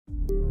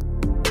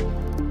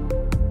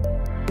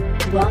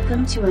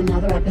Welcome to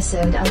another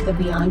episode of the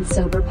Beyond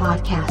Sober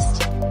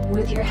podcast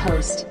with your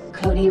host,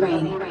 Cody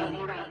Rainey.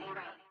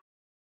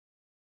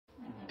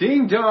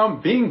 Ding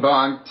dong, bing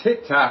bong,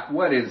 tick tock,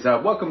 what is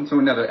up? Welcome to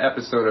another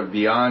episode of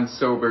Beyond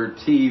Sober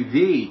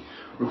TV,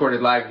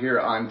 recorded live here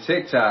on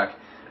TikTok.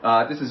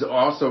 This is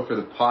also for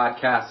the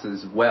podcast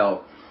as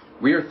well.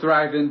 We are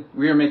thriving.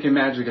 We are making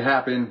magic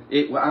happen.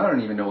 I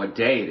don't even know what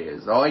day it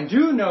is. All I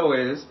do know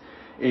is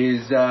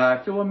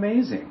I feel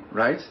amazing,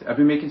 right? I've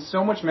been making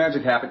so much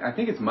magic happen. I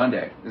think it's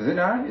Monday. Is it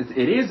not?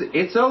 It is.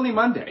 It's only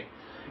Monday.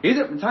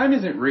 Time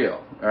isn't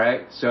real, all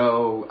right?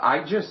 So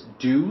I just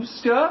do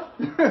stuff.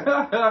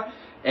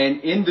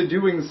 And in the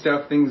doing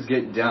stuff, things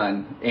get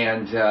done.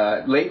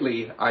 And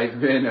lately, I've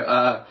been,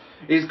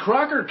 is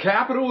Crocker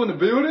Capital in the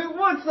building?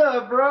 What's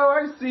up, bro?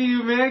 I see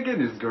you, man.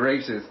 Goodness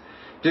gracious.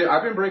 Dude,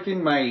 I've been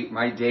breaking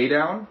my day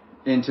down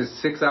into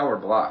 6-hour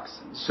blocks.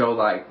 So,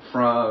 like,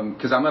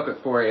 because I'm up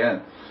at 4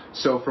 a.m.,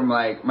 so from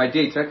like, my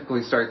day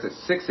technically starts at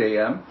 6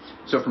 a.m.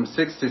 So from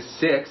 6 to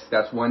 6,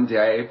 that's one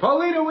day.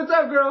 Paulina, what's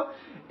up, girl?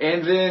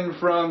 And then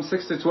from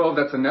 6 to 12,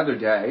 that's another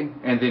day.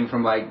 And then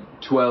from like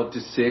 12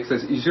 to 6,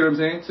 you see what I'm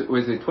saying? So,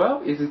 was it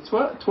 12? Is it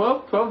 12?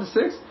 12 to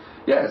 6?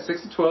 Yeah,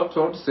 6 to 12,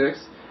 12 to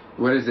 6.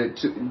 What is it?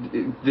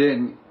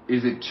 Then,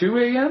 is it 2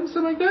 a.m.,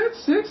 something like that?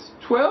 6,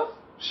 12,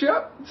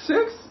 shut,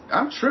 6?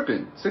 I'm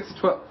tripping. 6 to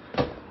 12.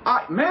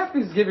 Math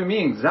is giving me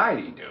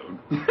anxiety,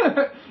 dude.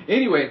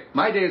 Anyway,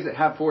 my days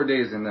have 4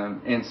 days in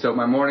them. And so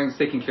my morning's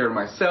taking care of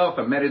myself.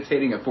 I'm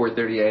meditating at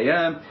 4:30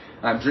 a.m.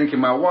 I'm drinking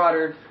my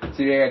water.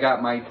 Today I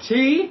got my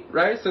tea,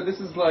 right? So this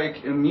is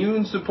like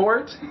immune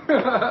support.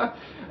 Glad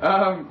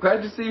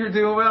to see you're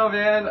doing well,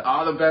 man.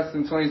 All the best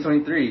in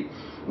 2023.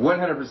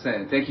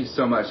 100%. Thank you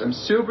so much. I'm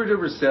super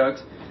duper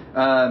stoked.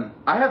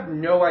 I have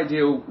no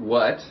idea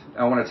what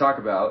I want to talk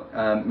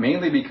about,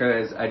 mainly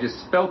because I just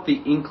felt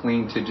the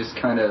inkling to just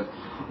kind of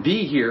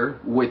be here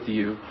with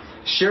you,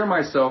 share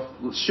myself,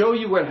 show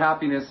you what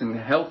happiness and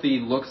healthy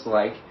looks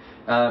like.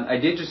 I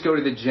did just go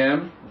to the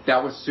gym.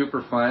 That was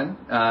super fun,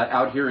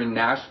 out here in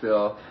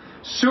Nashville.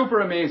 Super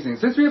amazing.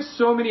 Since we have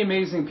so many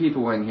amazing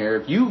people in here,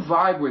 if you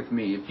vibe with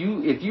me,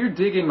 if you're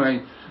digging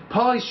my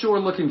Pauly Shore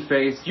looking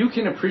face, you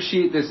can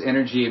appreciate this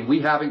energy and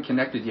we haven't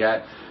connected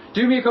yet.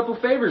 Do me a couple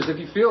favors if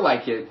you feel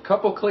like it.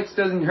 Couple clicks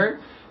doesn't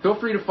hurt. Feel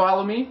free to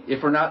follow me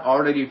if we're not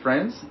already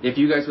friends. If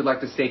you guys would like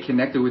to stay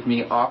connected with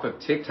me off of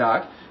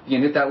TikTok, you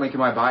can hit that link in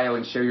my bio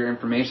and share your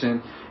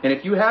information. And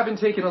if you haven't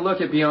taken a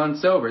look at Beyond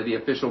Sober, the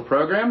official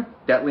program,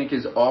 that link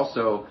is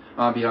also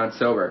on Beyond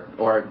Sober,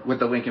 or with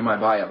the link in my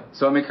bio.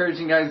 So I'm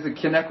encouraging you guys to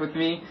connect with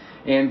me,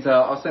 and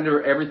I'll send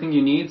over everything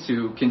you need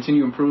to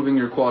continue improving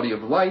your quality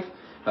of life.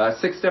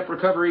 6-step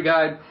recovery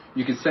guide.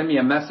 You can send me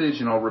a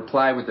message and I'll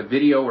reply with a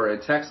video or a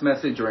text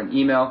message or an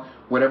email,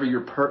 whatever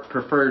your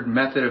preferred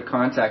method of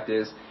contact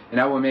is,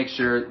 and I will make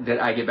sure that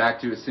I get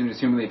back to you as soon as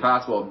humanly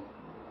possible.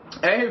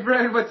 Hey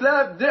friend, what's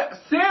up?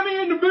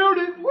 Sammy in the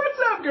building. What's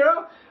up,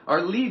 girl?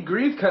 Our lead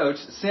grief coach,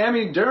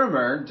 Sammy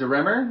Dermer,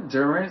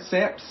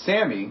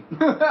 Sammy.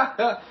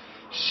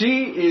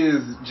 She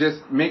is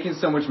just making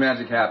so much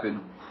magic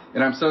happen.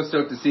 And I'm so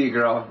stoked to see you,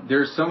 girl.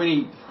 There's so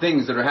many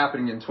things that are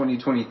happening in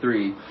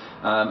 2023.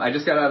 I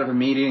just got out of a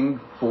meeting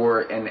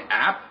for an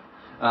app.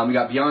 We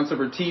got Beyond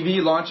Sober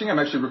TV launching. I'm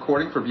actually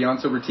recording for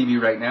Beyond Sober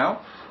TV right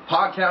now.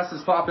 Podcast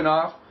is popping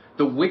off.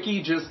 The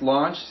wiki just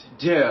launched.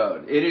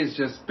 Dude, it is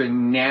just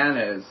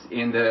bananas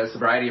in the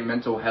sobriety and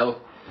mental health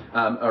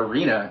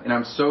arena. And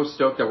I'm so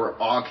stoked that we're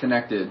all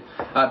connected.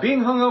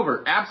 Being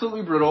hungover,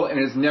 absolutely brutal, and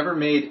has never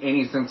made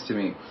any sense to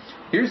me.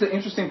 Here's the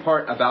interesting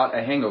part about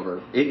a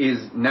hangover. It is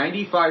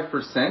 95%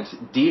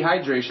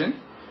 dehydration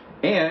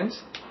and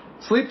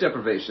sleep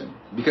deprivation.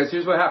 Because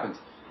here's what happens.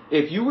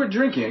 If you were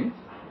drinking,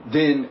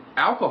 then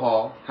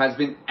alcohol has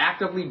been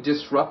actively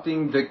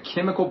disrupting the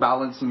chemical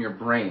balance in your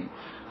brain.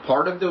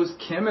 Part of those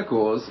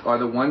chemicals are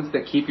the ones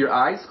that keep your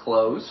eyes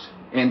closed,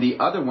 and the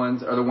other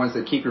ones are the ones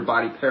that keep your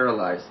body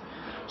paralyzed.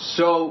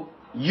 So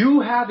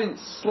you haven't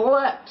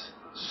slept.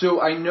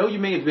 So I know you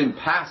may have been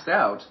passed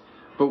out,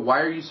 but why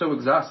are you so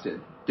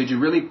exhausted? Did you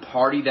really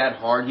party that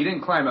hard? You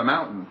didn't climb a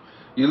mountain.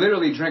 You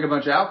literally drank a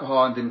bunch of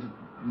alcohol and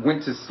then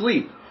went to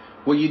sleep.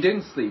 Well, you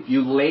didn't sleep.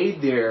 You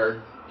laid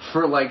there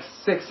for like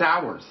 6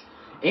 hours.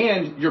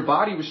 And your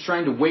body was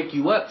trying to wake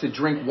you up to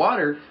drink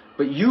water,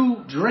 but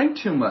you drank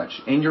too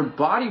much and your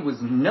body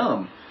was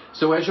numb.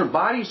 So as your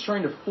body's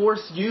trying to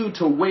force you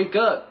to wake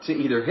up to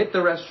either hit the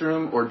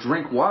restroom or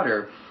drink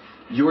water,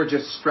 you are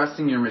just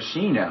stressing your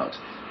machine out.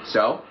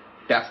 So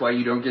that's why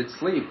you don't get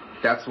sleep.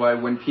 That's why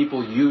when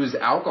people use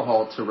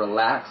alcohol to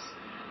relax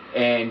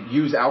and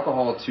use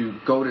alcohol to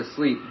go to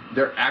sleep,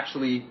 they're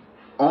actually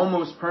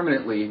almost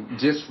permanently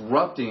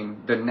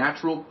disrupting the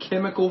natural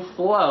chemical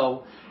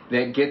flow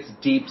that gets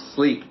deep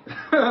sleep.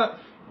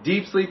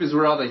 Deep sleep is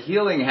where all the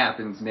healing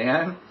happens,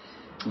 man.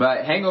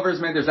 But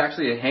hangovers, man, there's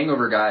actually a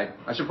hangover guide.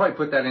 I should probably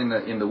put that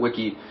in the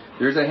wiki.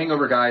 There's a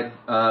hangover guide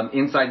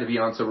inside the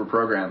Beyond Sober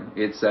program.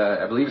 It's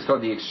I believe it's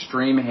called the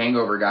Extreme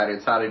Hangover Guide.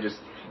 It's how to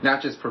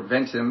not just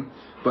prevent them,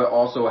 but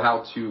also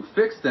how to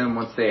fix them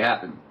once they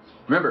happen.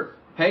 Remember,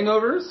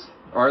 hangovers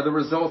are the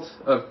result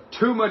of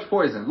too much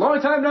poison.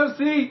 Long time no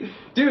see.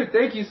 Dude,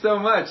 thank you so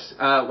much.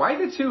 Why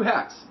the 2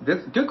 hats?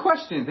 Good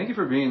question. Thank you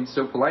for being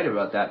so polite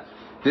about that.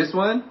 This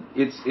one,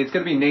 it's going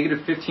to be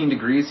negative 15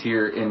 degrees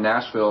here in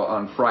Nashville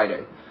on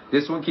Friday.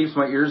 This one keeps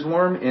my ears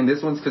warm, and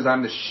this one's because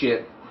I'm the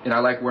shit, and I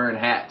like wearing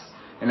hats.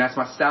 And that's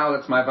my style,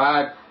 that's my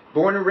vibe.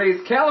 Born and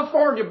raised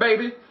California,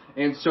 baby.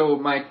 And so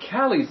my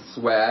Cali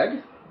swag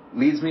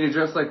leads me to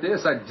dress like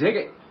this. I dig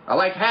it. I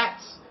like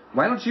hats.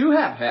 Why don't you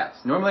have hats?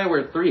 Normally I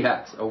wear 3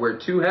 hats. I'll wear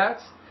 2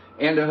 hats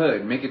and a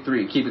hood. Make it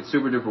 3. Keep it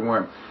super duper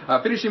warm.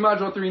 Finishing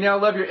module 3 now.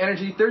 Love your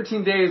energy.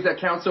 13 days that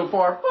count so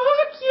far.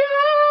 Fuck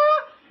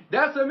yeah!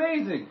 That's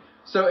amazing.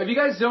 So if you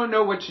guys don't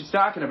know what she's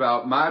talking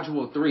about,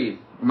 module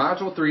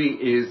 3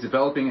 is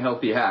developing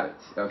healthy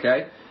habits,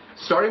 okay?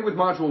 Starting with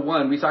module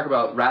 1, we talk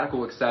about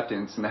radical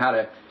acceptance and how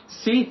to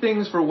see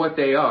things for what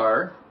they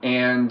are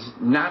and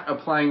not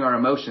applying our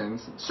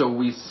emotions, so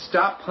we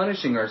stop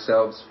punishing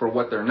ourselves for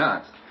what they're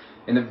not.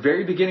 In the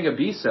very beginning of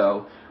Be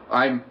So,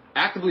 I'm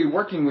actively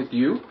working with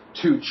you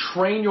to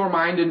train your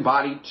mind and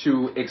body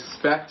to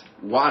expect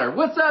water.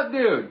 What's up,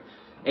 dude?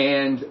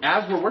 And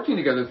as we're working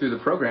together through the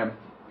program,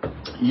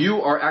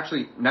 you are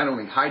actually not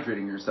only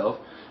hydrating yourself,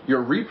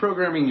 you're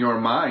reprogramming your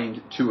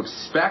mind to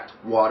expect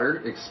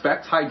water,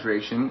 expect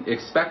hydration,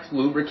 expect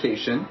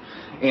lubrication,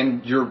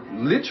 and you're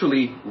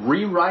literally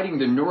rewriting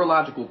the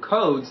neurological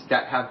codes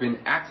that have been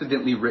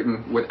accidentally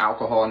written with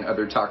alcohol and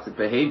other toxic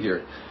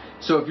behavior.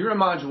 So if you're in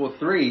module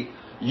 3,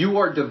 you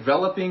are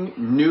developing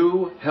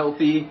new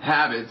healthy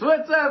habits.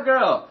 What's up,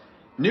 girl?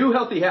 New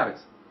healthy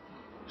habits.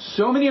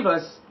 So many of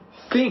us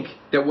think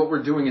that what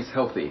we're doing is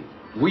healthy.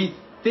 We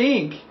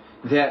think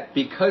that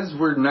because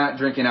we're not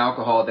drinking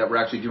alcohol that we're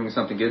actually doing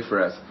something good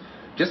for us.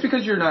 Just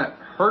because you're not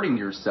hurting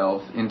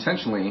yourself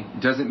intentionally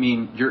doesn't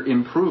mean you're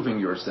improving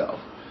yourself.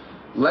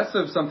 Less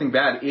of something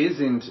bad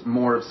isn't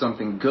more of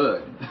something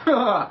good.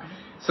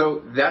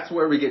 So that's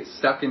where we get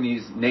stuck in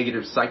these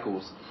negative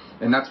cycles.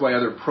 And that's why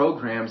other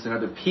programs and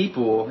other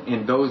people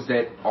and those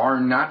that are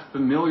not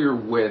familiar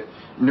with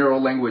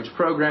neuro-language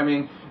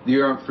programming, they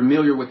aren't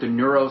familiar with the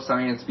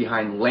neuroscience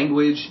behind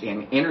language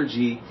and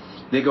energy,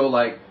 they go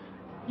like,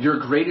 your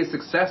greatest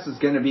success is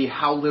going to be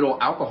how little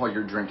alcohol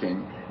you're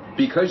drinking.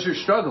 Because you're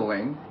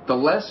struggling, the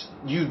less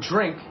you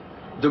drink,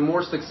 the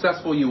more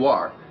successful you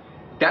are.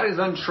 That is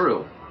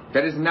untrue.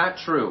 That is not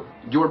true.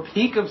 Your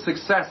peak of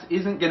success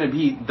isn't going to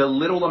be the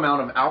little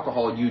amount of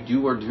alcohol you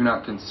do or do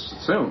not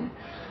consume.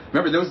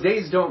 Remember, those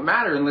days don't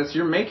matter unless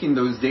you're making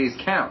those days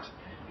count.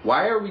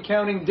 Why are we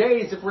counting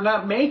days if we're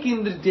not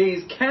making the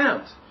days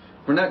count?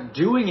 If we're not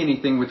doing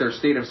anything with our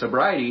state of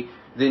sobriety,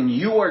 then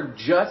you are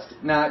just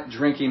not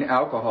drinking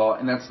alcohol,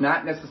 and that's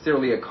not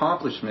necessarily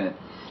accomplishment.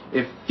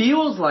 It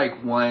feels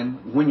like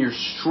one when you're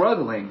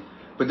struggling,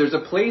 but there's a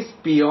place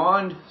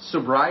beyond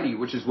sobriety,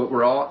 which is what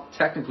we're all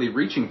technically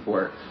reaching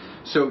for.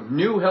 So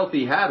new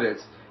healthy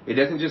habits, it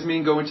doesn't just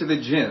mean going to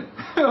the gym.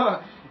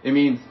 It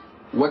means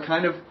what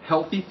kind of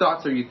healthy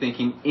thoughts are you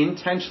thinking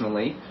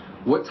intentionally?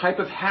 What type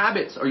of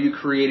habits are you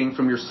creating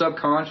from your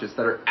subconscious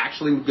that are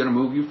actually going to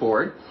move you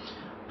forward?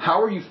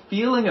 How are you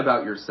feeling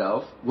about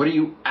yourself?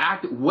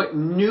 What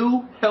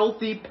new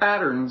healthy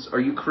patterns are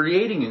you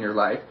creating in your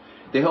life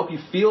that help you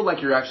feel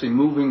like you're actually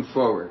moving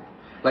forward?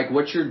 Like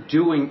what you're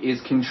doing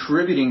is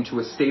contributing to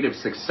a state of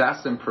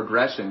success and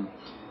progression.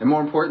 And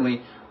more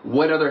importantly,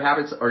 what other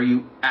habits are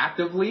you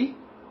actively,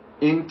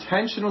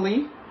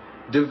 intentionally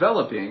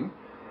developing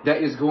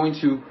that is going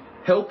to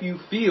help you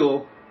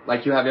feel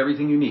like you have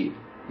everything you need,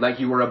 like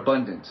you are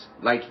abundant,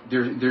 like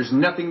there's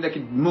nothing that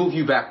could move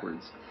you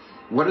backwards?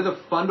 What are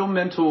the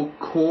fundamental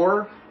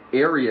core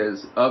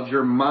areas of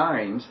your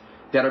mind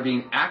that are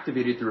being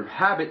activated through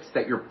habits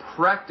that you're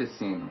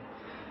practicing?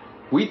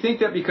 We think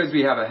that because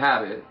we have a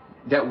habit,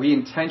 that we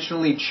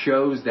intentionally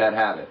chose that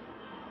habit.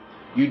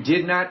 You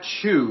did not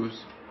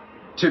choose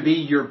to be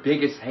your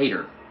biggest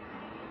hater.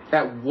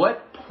 At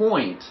what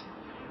point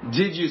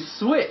did you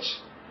switch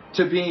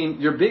to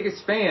being your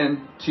biggest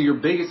fan to your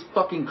biggest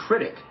fucking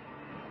critic?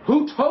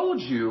 Who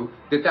told you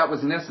that that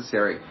was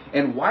necessary?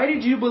 And why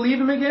did you believe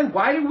him again?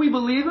 Why did we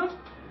believe him?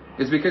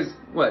 It's because,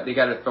 what, they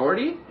got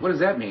authority? What does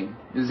that mean?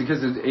 Is it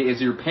because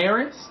is your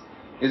parents?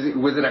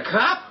 Was it a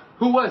cop?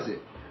 Who was it?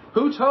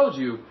 Who told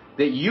you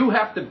that you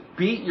have to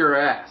beat your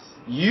ass?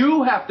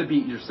 You have to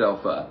beat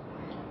yourself up.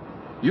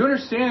 You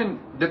understand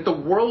that the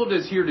world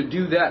is here to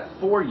do that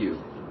for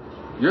you.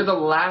 You're the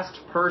last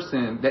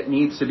person that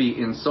needs to be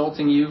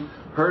insulting you,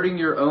 hurting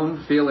your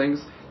own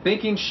feelings,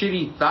 thinking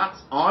shitty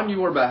thoughts on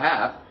your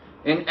behalf,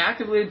 and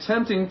actively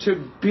attempting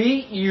to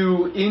beat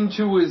you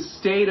into a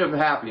state of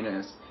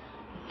happiness.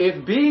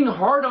 If being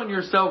hard on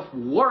yourself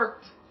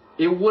worked,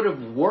 it would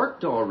have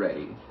worked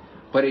already.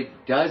 But it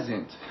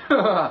doesn't.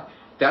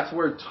 That's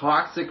where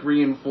toxic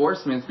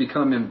reinforcements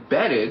become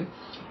embedded,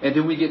 and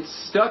then we get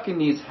stuck in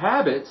these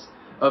habits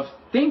of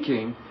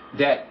thinking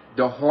that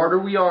the harder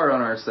we are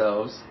on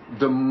ourselves,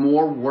 the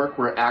more work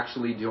we're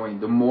actually doing,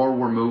 the more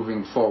we're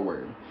moving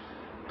forward.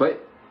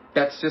 But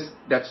that's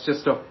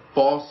just a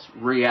false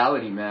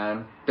reality,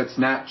 man. That's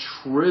not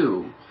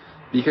true.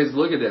 Because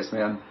look at this,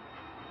 man.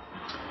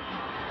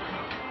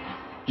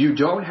 You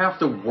don't have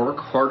to work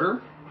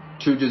harder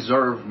to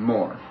deserve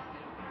more.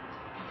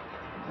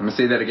 I'm going to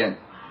say that again.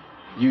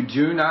 You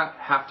do not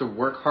have to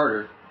work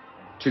harder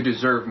to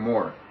deserve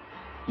more.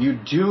 You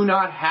do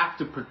not have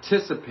to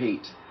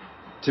participate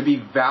to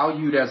be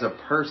valued as a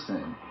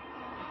person.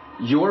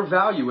 Your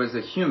value as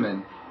a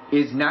human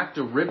is not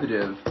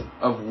derivative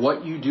of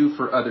what you do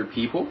for other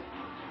people,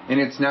 and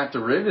it's not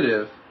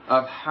derivative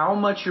of how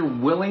much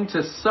you're willing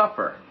to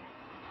suffer,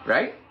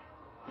 right?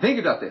 Think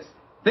about this.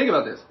 Think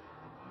about this.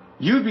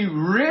 You'd be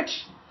rich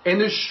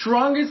and the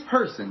strongest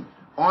person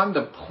on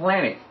the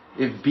planet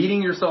if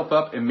beating yourself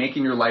up and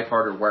making your life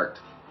harder worked.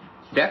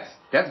 That's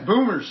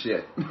boomer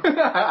shit.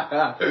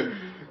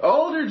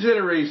 Older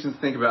generations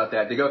think about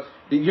that. They go,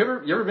 you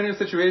ever been in a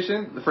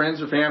situation, friends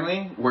or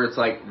family, where it's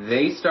like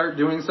they start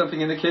doing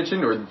something in the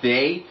kitchen or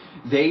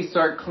they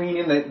start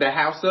cleaning the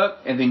house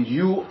up, and then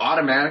you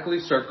automatically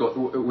start going,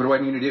 what do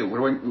I need to do?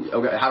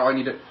 How do I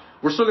need to?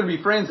 We're still going to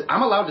be friends.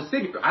 I'm allowed to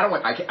sit here.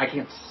 I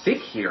can't sit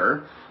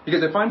here,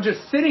 because if I'm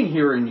just sitting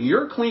here and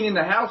you're cleaning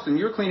the house and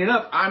you're cleaning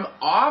up, I'm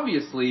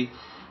obviously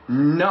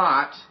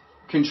not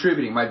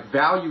contributing. My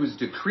value is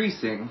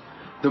decreasing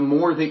the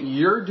more that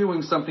you're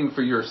doing something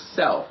for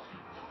yourself.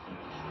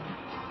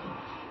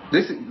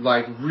 This,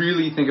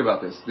 really think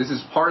about this. This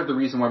is part of the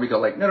reason why we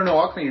go no,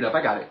 I'll clean it up.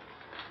 I got it.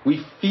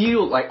 We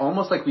feel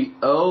almost like we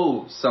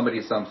owe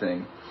somebody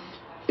something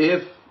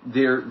if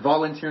they're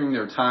volunteering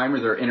their time or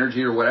their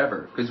energy or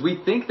whatever. Because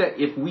we think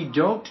that if we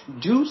don't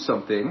do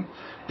something,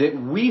 that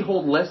we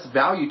hold less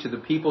value to the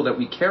people that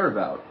we care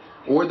about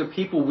or the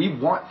people we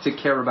want to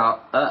care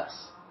about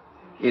us.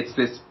 It's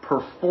this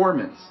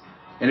performance.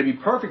 And to be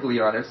perfectly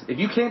honest, if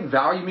you can't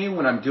value me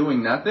when I'm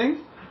doing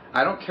nothing,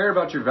 I don't care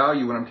about your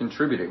value when I'm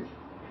contributing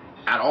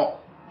at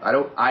all.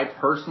 I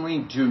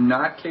personally do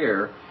not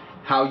care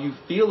how you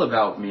feel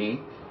about me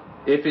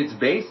if it's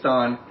based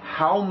on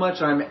how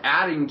much I'm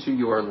adding to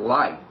your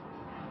life.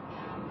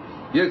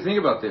 You have to think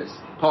about this.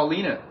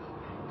 Paulina,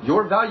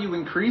 your value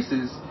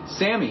increases.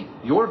 Sammy,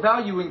 your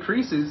value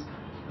increases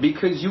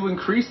because you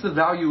increase the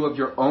value of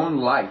your own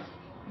life.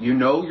 You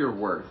know your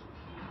worth.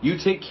 You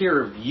take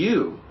care of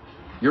you.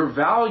 Your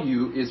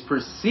value is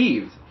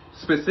perceived,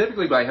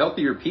 specifically by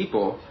healthier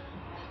people,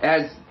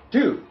 as,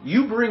 dude,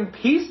 you bring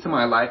peace to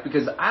my life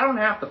because I don't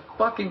have to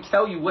fucking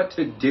tell you what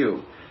to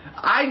do.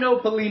 I know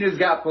Paulina's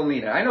got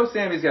Paulina. I know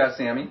Sammy's got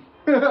Sammy.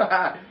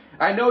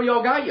 I know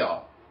y'all got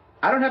y'all.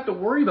 I don't have to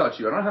worry about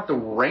you. I don't have to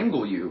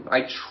wrangle you.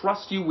 I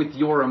trust you with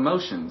your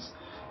emotions.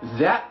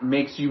 That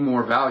makes you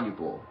more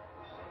valuable.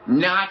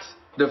 Not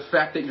the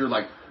fact that you're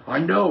like, I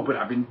know, but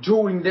I've been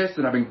doing this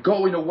and I've been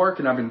going to work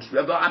and I've been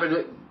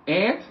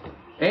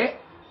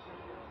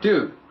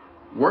dude,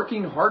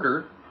 working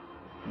harder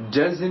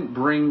doesn't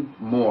bring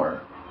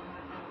more.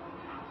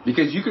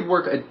 Because you could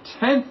work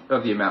 1/10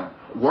 of the amount.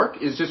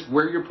 Work is just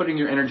where you're putting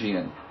your energy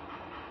in.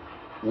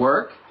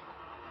 Work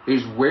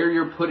is where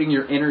you're putting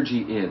your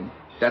energy in.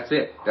 That's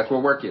it. That's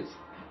what work is.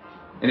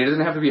 And it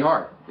doesn't have to be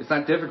hard. It's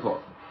not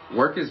difficult.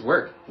 Work is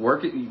work.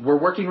 We're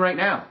working right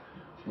now.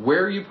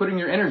 Where are you putting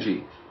your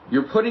energy?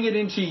 You're putting it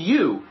into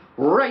you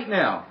right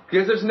now.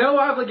 Because there's no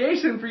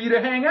obligation for you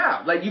to hang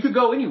out. You could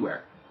go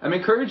anywhere. I'm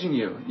encouraging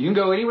you. You can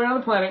go anywhere on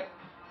the planet,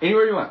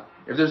 anywhere you want.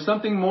 If there's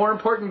something more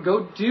important,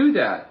 go do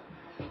that.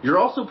 You're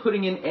also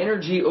putting in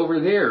energy over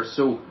there.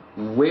 So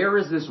where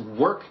is this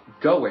work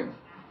going?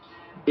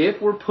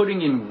 If we're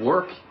putting in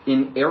work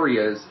in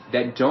areas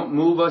that don't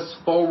move us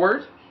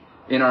forward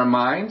in our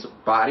minds,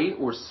 body,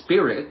 or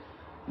spirit,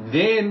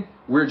 then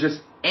we're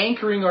just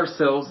anchoring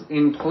ourselves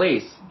in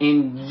place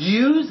and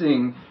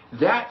using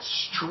that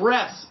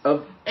stress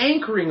of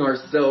anchoring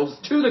ourselves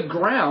to the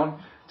ground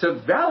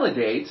to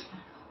validate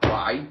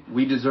why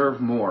we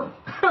deserve more.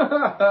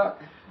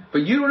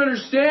 But you don't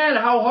understand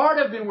how hard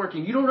I've been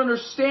working. You don't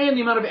understand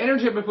the amount of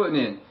energy I've been putting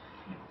in.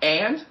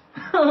 And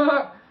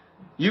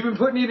you've been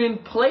putting it in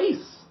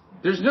place.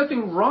 There's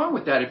nothing wrong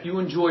with that if you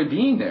enjoy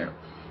being there.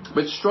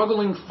 But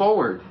struggling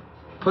forward,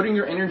 putting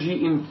your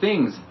energy in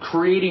things,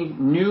 creating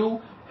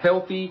new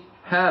healthy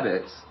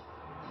habits.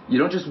 You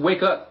don't just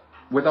wake up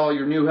with all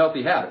your new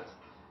healthy habits.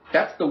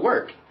 That's the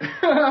work.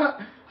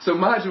 So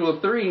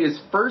module 3 is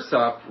first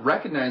off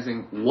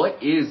recognizing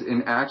what is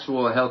an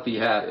actual healthy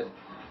habit.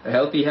 A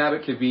healthy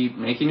habit could be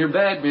making your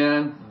bed,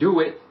 man. Do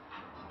it.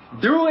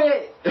 Do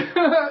it.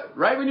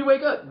 Right when you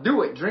wake up,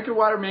 do it. Drink your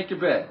water, make your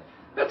bed.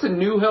 That's a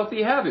new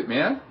healthy habit,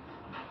 man.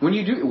 When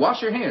you do,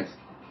 wash your hands.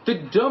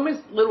 The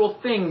dumbest little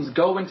things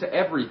go into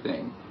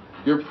everything.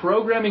 You're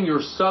programming your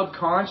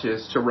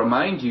subconscious to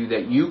remind you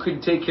that you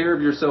could take care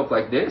of yourself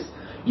like this.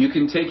 You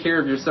can take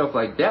care of yourself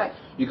like that.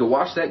 You can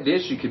wash that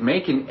dish. You can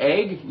make an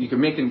egg. You can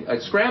make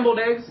scrambled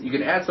eggs. You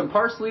can add some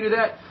parsley to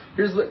that.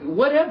 Here's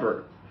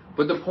whatever.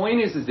 But the point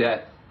is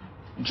that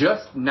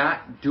just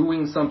not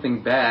doing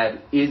something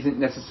bad isn't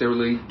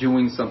necessarily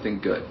doing something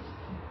good.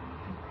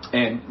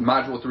 And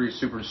module 3 is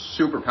super,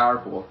 super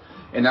powerful.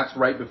 And that's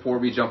right before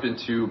we jump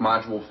into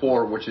module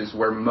 4, which is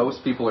where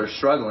most people are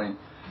struggling.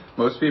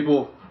 Most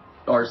people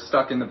are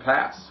stuck in the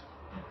past.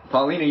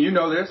 Paulina, you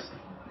know this.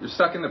 You're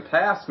stuck in the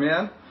past,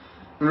 man.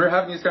 when we're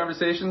having these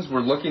conversations, we're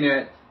looking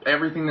at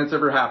everything that's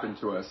ever happened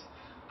to us.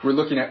 We're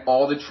looking at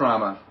all the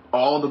trauma,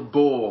 all the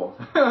bull.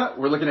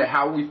 We're looking at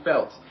how we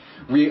felt.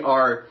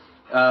 We're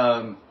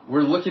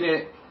looking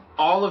at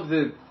all of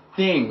the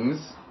things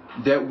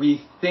that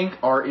we think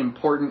are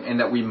important and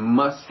that we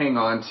must hang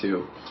on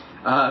to.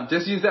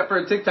 Just use that for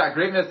a TikTok.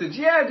 Great message.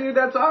 Yeah, dude,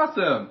 that's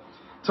awesome.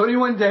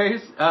 21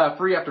 days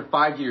free after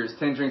 5 years,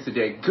 10 drinks a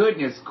day.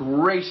 Goodness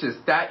gracious,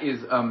 that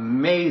is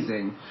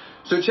amazing.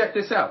 So check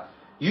this out.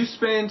 You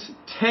spent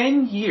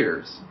 10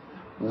 years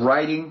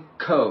writing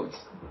codes.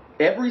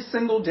 Every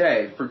single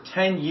day for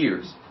 10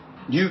 years,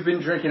 you've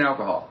been drinking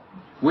alcohol,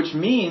 which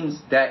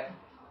means that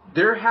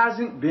there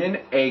hasn't been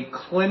a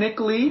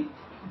clinically,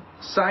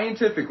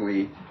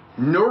 scientifically,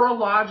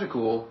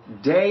 neurological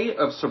day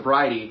of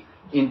sobriety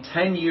in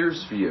 10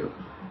 years for you.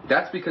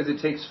 That's because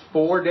it takes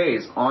 4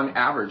 days on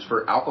average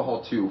for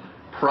alcohol to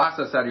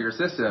process out of your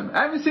system.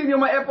 I haven't seen you on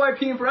my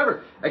FYP in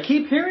forever. I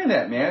keep hearing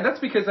that, man. That's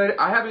because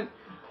I haven't,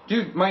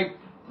 dude, my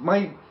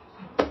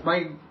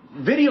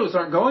videos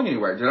aren't going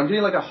anywhere, dude. I'm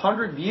getting like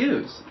 100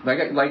 views,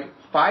 like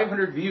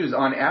 500 views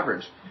on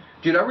average.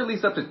 Dude, I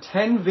release up to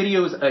 10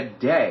 videos a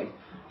day.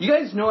 You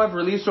guys know I've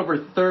released over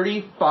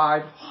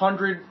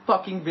 3,500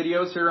 fucking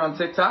videos here on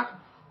TikTok,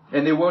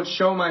 and they won't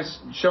show my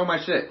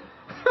shit.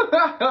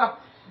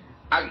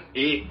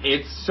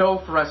 It's so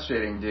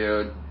frustrating,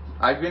 dude.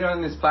 I've been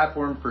on this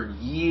platform for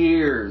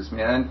years,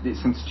 man,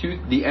 since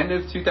the end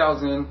of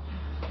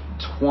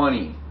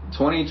 2020,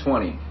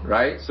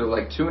 right? So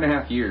like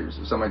 2.5 years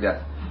or something like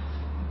that.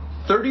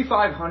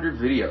 3,500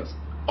 videos,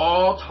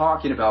 all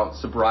talking about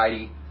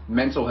sobriety,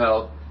 mental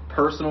health,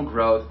 personal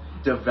growth,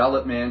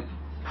 development,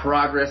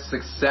 progress,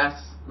 success,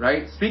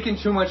 right? Speaking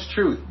too much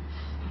truth.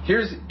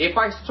 If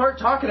I start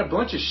talking a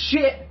bunch of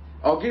shit,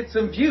 I'll get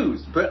some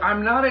views, but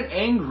I'm not an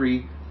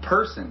angry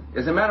person.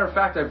 As a matter of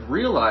fact, I've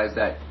realized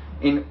that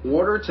in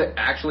order to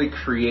actually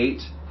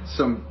create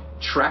some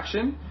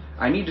traction,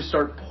 I need to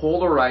start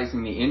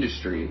polarizing the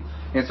industry.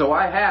 And so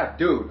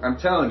dude, I'm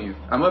telling you,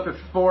 I'm up at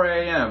 4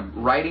 a.m.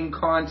 writing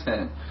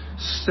content,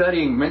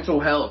 studying mental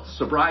health,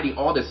 sobriety,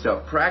 all this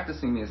stuff,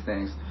 practicing these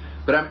things.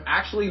 But I'm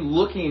actually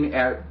looking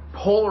at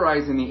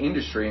polarizing the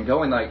industry and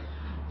going like,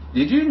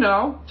 did you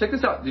know, check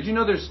this out, did you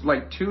know there's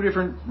like 2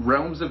 different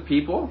realms of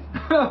people?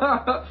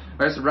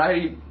 My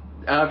sobriety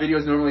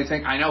videos normally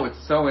saying, I know,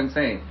 it's so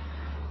insane.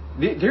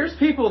 There's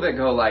people that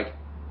go like,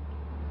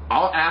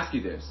 I'll ask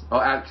you this,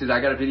 because I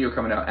got a video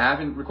coming out. I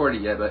haven't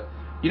recorded it yet, but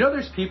you know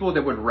there's people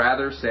that would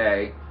rather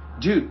say,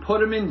 dude, put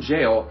them in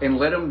jail and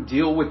let them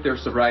deal with their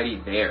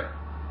sobriety there.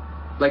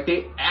 Like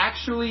they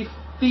actually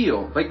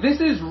feel, like this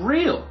is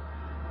real.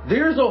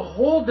 There's a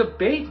whole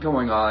debate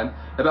going on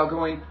about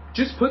going,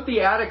 just put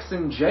the addicts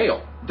in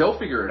jail. They'll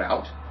figure it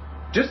out.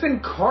 Just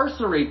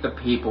incarcerate the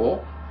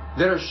people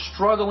that are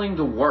struggling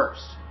the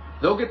worst.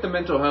 They'll get the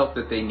mental health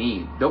that they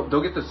need.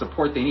 They'll get the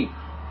support they need.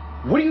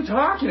 What are you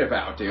talking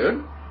about,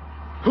 dude?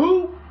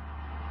 Who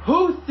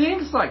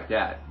thinks like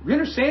that? We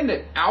understand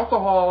that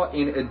alcohol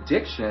and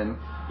addiction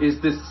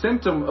is the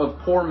symptom of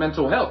poor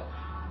mental health.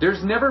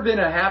 There's never been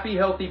a happy,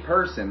 healthy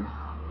person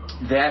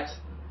that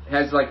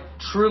has like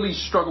truly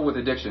struggled with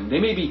addiction.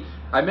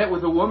 I met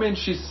with a woman,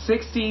 she's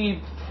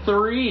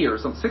 63 or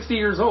something, 60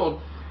 years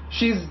old.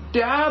 She's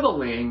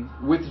dabbling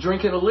with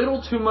drinking a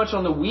little too much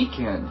on the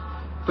weekend.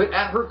 But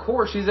at her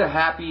core, she's a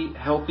happy,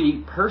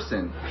 healthy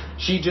person.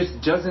 She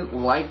just doesn't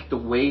like the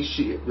way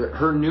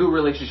her new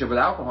relationship with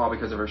alcohol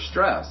because of her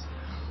stress.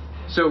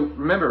 So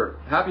remember,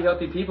 happy,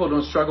 healthy people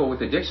don't struggle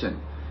with addiction.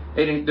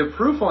 And the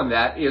proof on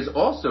that is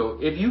also,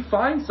 if you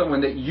find someone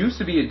that used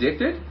to be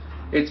addicted,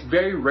 it's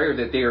very rare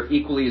that they are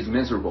equally as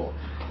miserable.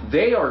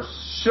 They are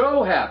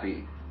so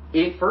happy.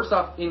 First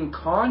off, in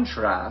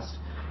contrast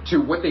to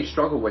what they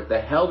struggle with, the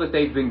hell that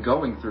they've been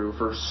going through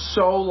for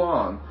so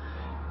long,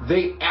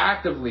 they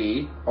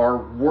actively are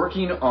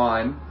working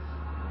on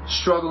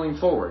struggling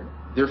forward.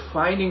 They're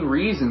finding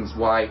reasons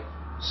why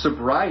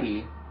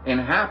sobriety and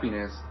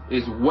happiness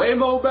is way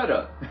more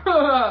better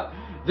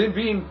than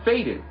being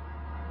faded.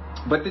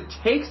 But to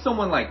take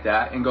someone like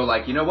that and go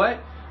like, you know what?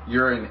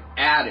 You're an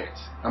addict.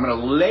 I'm going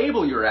to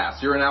label your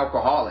ass. You're an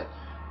alcoholic.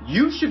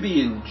 You should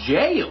be in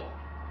jail.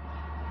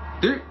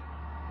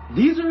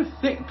 These are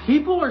things.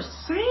 People are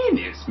saying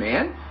this,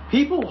 man.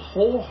 People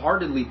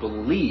wholeheartedly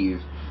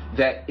believe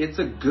that it's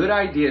a good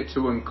idea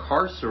to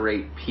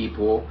incarcerate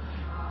people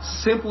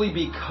simply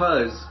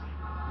because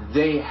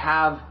they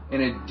have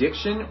an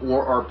addiction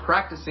or are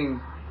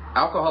practicing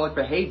alcoholic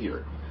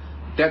behavior.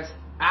 That's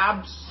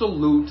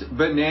absolute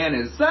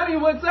bananas. Sonny,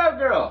 what's up,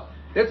 girl?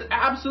 It's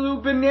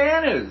absolute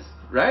bananas,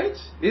 right?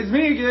 It's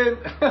me again.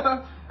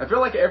 I feel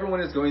like everyone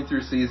is going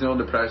through seasonal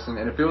depression,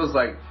 and it feels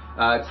like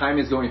time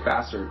is going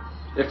faster.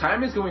 If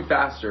time is going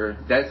faster,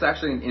 that's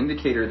actually an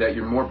indicator that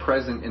you're more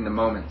present in the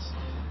moments.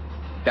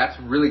 That's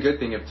a really good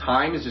thing. If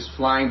time is just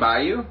flying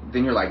by you,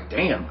 then you're like,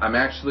 damn, I'm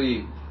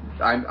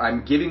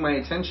giving my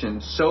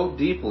attention so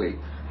deeply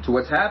to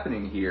what's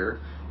happening here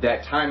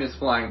that time is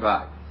flying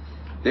by.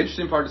 The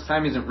interesting part is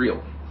time isn't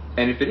real.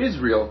 And if it is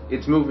real,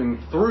 it's moving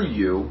through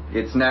you.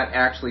 It's not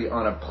actually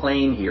on a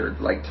plane here.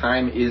 Like,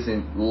 time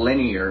isn't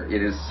linear.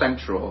 It is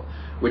central,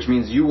 which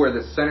means you are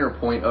the center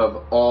point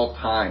of all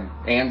time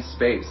and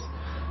space.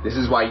 This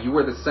is why you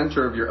are the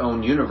center of your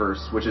own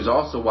universe, which is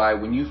also why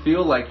when you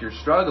feel like you're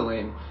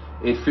struggling,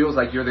 it feels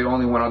like you're the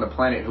only one on the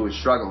planet who is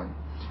struggling.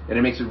 And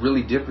it makes it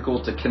really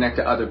difficult to connect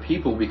to other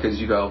people because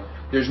you go,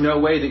 there's no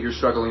way that you're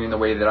struggling in the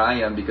way that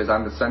I am because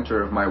I'm the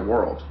center of my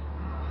world.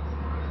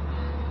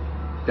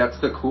 That's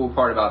the cool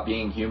part about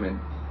being human,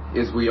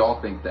 is we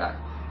all think that.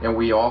 And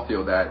we all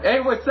feel that. Hey,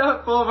 what's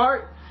up, Full of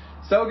Heart?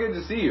 So good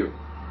to see you.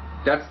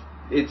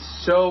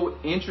 It's so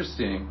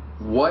interesting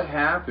what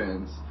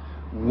happens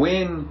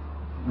when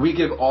we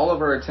give all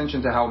of our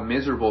attention to how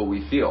miserable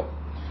we feel.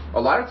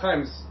 A lot of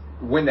times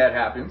when that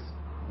happens,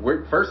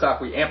 first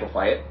off, we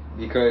amplify it,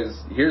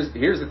 because here's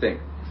the thing.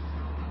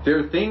 There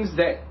are things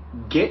that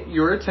get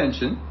your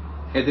attention,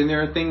 and then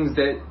there are things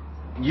that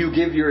you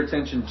give your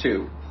attention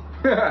to.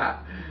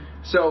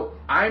 So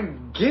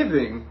I'm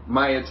giving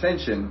my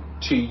attention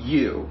to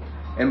you,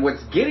 and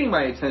what's getting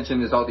my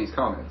attention is all these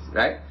comments,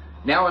 right?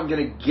 Now I'm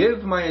going to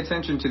give my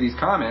attention to these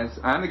comments.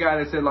 I'm the guy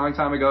that said a long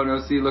time ago,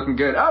 no, see, looking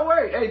good. Oh,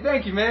 wait, hey,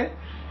 thank you, man.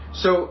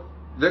 So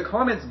the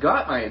comments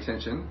got my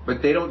attention,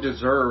 but they don't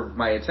deserve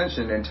my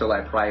attention until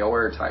I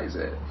prioritize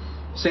it.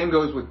 Same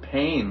goes with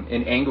pain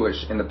and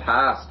anguish in the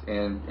past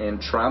and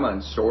trauma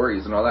and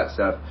stories and all that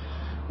stuff.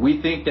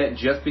 We think that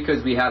just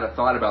because we had a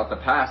thought about the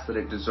past that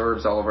it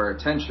deserves all of our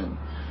attention.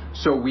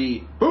 So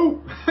we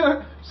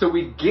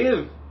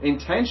give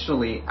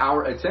intentionally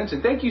our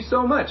attention. Thank you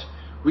so much.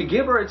 We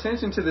give our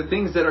attention to the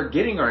things that are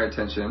getting our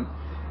attention,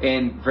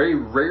 and very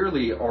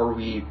rarely are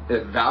we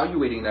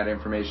evaluating that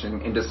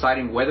information and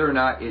deciding whether or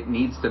not it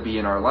needs to be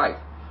in our life.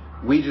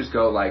 We just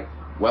go like,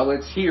 well,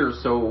 it's here,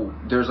 so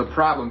there's a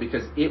problem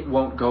because it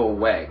won't go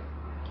away.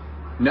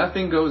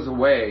 Nothing goes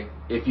away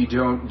if you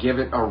don't give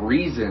it a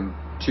reason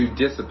to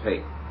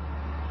dissipate.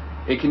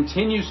 It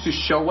continues to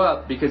show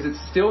up because it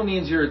still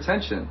needs your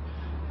attention.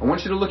 I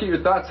want you to look at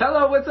your thoughts.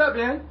 Hello, what's up,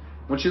 man?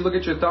 I want you to look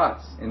at your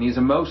thoughts and these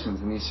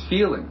emotions and these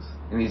feelings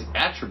and these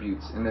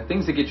attributes and the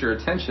things that get your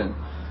attention.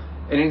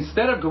 And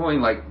instead of going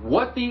like,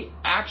 what the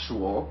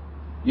actual,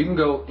 you can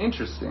go,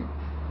 interesting.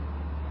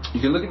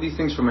 You can look at these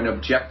things from an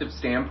objective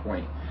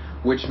standpoint,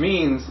 which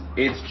means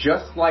it's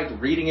just like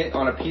reading it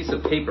on a piece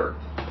of paper.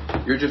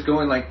 You're just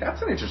going like,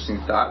 that's an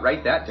interesting thought,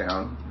 write that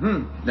down.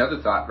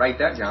 Another thought, write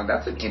that down.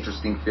 That's an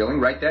interesting feeling,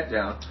 write that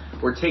down.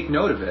 Or take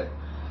note of it.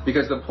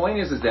 Because the point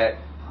is that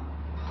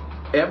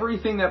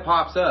everything that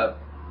pops up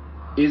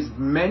is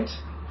meant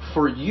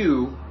for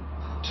you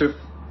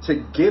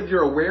to give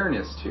your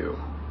awareness to.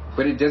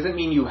 But it doesn't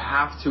mean you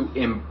have to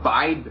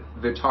imbibe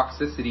the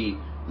toxicity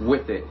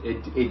with it.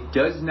 It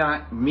does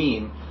not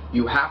mean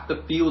you have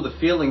to feel the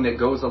feeling that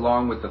goes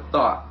along with the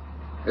thought.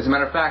 As a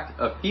matter of fact,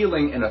 a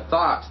feeling and a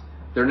thought,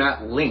 they're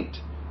not linked.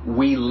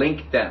 We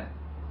link them.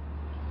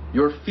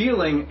 Your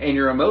feeling and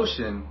your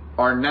emotion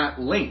are not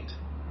linked.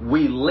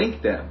 We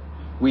link them.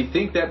 We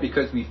think that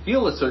because we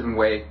feel a certain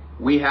way,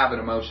 we have an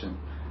emotion.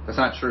 That's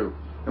not true.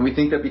 And we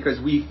think that because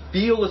we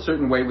feel a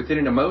certain way within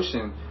an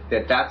emotion,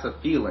 that that's a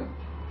feeling.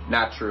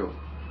 Not true.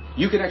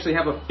 You can actually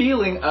have a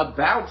feeling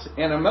about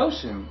an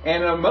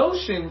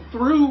emotion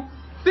through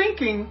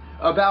thinking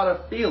about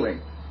a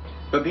feeling.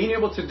 But being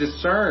able to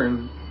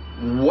discern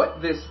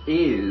what this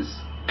is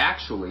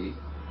actually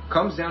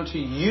comes down to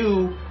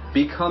you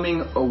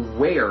becoming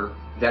aware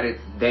that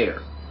it's there.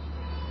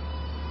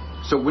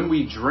 So when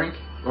we drink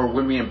or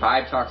when we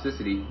imbibe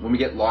toxicity, when we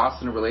get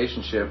lost in a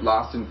relationship,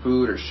 lost in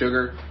food or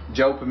sugar,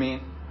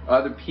 dopamine,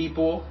 other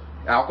people,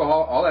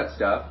 alcohol, all that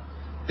stuff,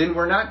 then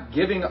we're not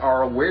giving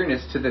our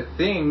awareness to the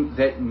thing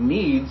that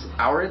needs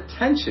our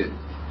attention.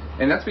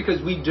 And that's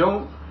because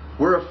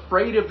we're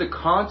afraid of the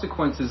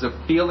consequences of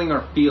feeling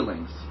our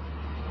feelings.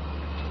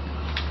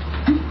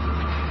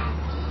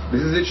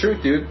 This is the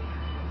truth, dude.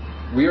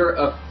 We are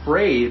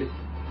afraid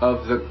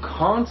of the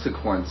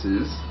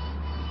consequences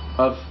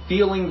of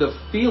feeling the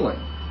feeling.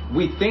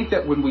 We think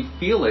that when we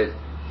feel it,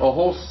 a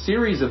whole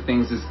series of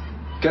things is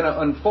going to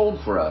unfold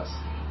for us.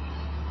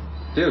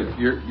 Dude,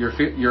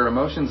 your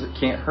emotions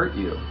can't hurt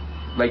you.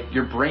 Like,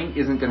 your brain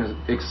isn't going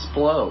to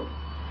explode.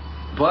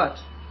 But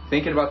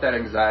thinking about that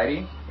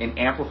anxiety and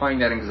amplifying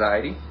that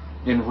anxiety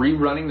and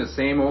rerunning the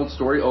same old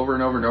story over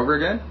and over and over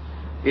again,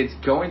 it's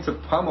going to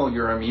pummel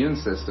your immune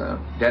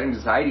system. That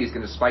anxiety is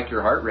going to spike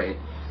your heart rate.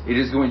 It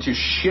is going to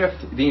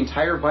shift the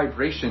entire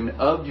vibration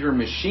of your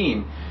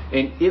machine,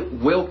 and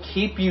it will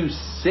keep you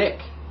sick.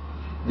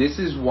 This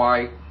is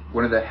why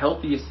one of the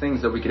healthiest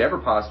things that we could ever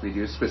possibly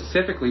do,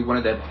 specifically one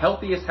of the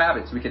healthiest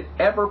habits we could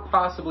ever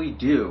possibly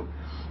do,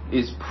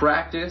 is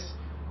practice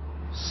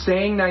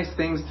saying nice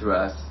things to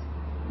us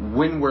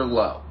when we're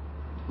low.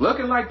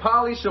 Looking like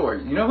Pauly Shore.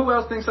 You know who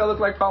else thinks I look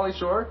like Pauly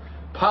Shore?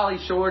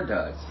 Pauly Shore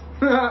does.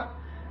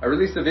 I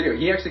released a video.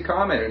 He actually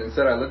commented and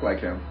said I look like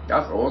him.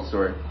 That's an old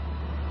story.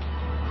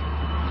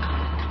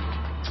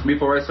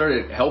 Before I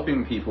started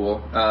helping people,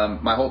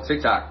 my whole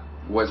TikTok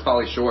was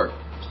Pauly Shore.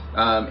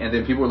 And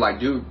then people were like,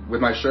 dude,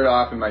 with my shirt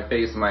off and my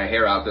face and my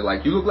hair out, they're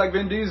like, you look like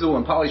Vin Diesel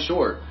and Pauly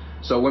Shore.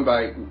 So I went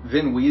by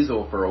Vin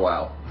Weasel for a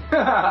while.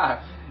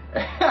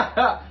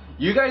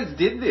 You guys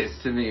did this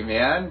to me,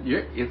 man.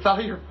 It's all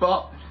your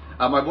fault.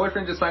 My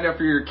boyfriend just signed up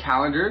for your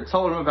calendar,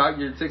 told him about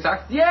your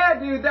TikToks. Yeah,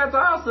 dude, that's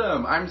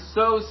awesome. I'm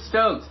so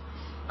stoked.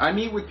 I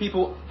meet with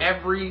people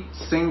every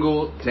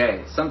single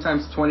day,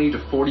 sometimes 20 to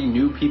 40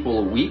 new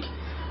people a week,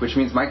 which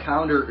means my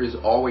calendar is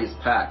always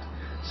packed.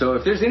 So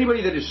if there's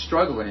anybody that is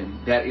struggling,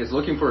 that is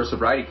looking for a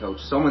sobriety coach,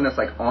 someone that's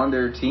like on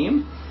their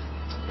team,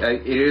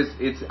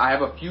 I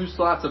have a few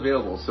slots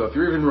available. So if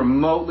you're even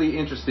remotely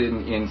interested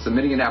in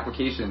submitting an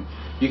application,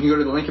 you can go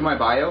to the link in my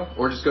bio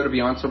or just go to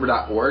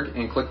beyondsober.org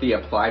and click the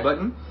apply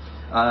button.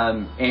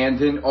 And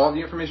then all the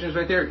information is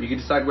right there. You can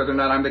decide whether or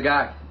not I'm the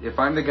guy. If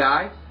I'm the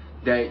guy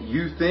that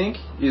you think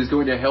is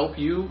going to help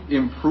you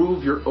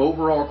improve your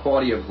overall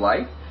quality of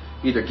life,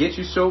 either get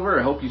you sober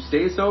or help you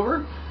stay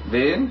sober,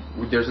 then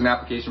there's an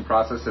application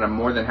process, and I'm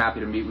more than happy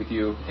to meet with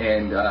you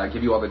and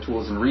give you all the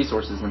tools and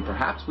resources, and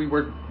perhaps we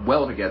work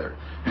well together.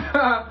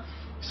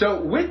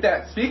 So with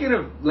that, speaking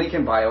of link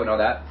in bio and all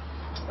that,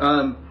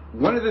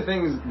 one of the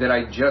things that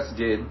I just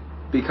did,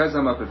 because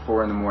I'm up at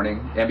 4 in the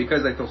morning and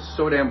because I feel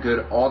so damn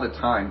good all the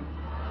time,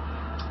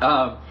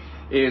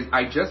 is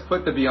I just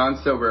put the Beyond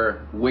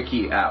Sober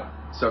wiki out.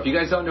 So if you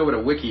guys don't know what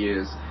a wiki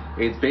is,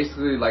 it's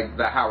basically like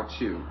the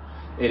how-to.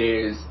 It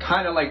is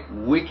kind of like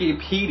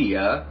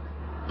Wikipedia,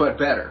 but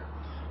better.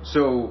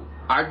 So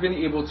I've been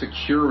able to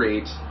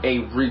curate a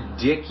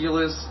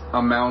ridiculous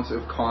amount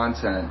of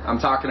content. I'm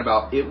talking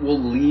about it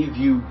will leave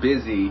you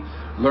busy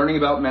learning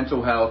about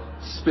mental health,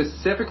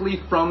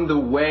 specifically from the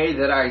way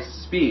that I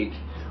speak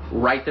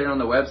right there on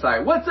the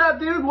website. What's up,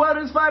 dude? What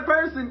is 5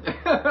 person?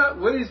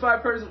 What is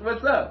 5 person?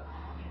 What's up?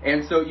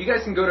 And so you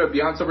guys can go to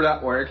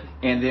beyondsober.org,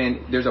 and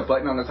then there's a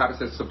button on the top that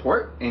says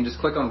support, and just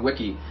click on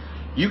wiki.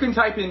 You can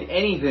type in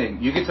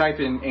anything. You can type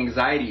in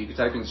anxiety, you can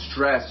type in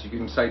stress, you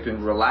can type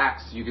in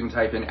relax, you can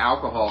type in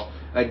alcohol,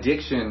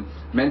 addiction,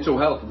 mental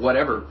health,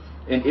 whatever.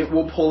 And it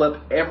will pull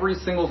up every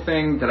single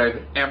thing that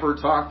I've ever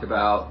talked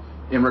about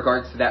in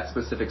regards to that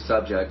specific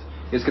subject.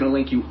 It's going to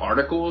link you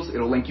articles,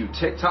 it'll link you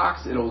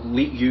TikToks, it'll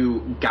link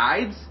you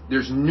guides.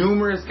 There's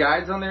numerous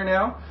guides on there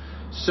now.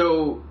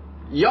 So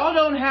y'all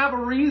don't have a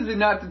reason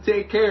not to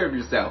take care of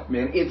yourself,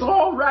 man. It's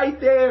all right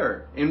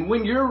there. And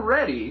when you're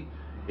ready,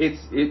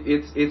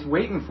 it's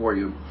waiting for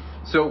you.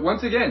 So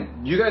once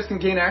again, you guys can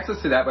gain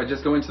access to that by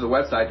just going to the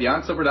website,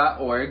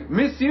 beyondsober.org.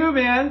 Miss you,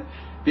 man.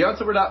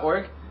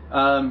 Beyondsober.org.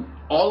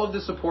 All of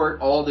the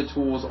support, all the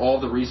tools, all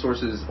the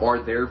resources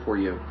are there for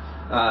you.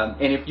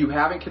 And if you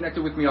haven't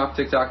connected with me off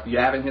TikTok, if you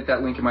haven't hit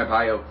that link in my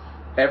bio,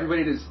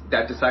 everybody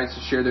that decides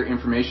to share their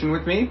information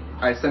with me,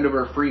 I send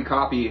over a free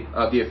copy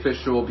of the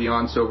official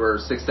Beyond Sober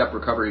 6-step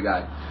recovery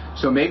guide.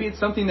 So maybe it's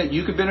something that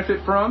you could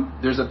benefit from.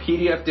 There's a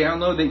PDF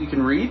download that you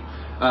can read.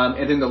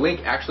 And then the link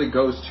actually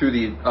goes to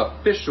the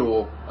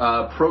official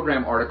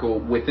program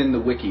article within the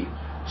wiki.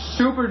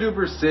 Super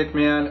duper sick,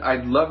 man.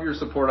 I'd love your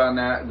support on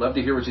that. I'd love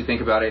to hear what you think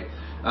about it.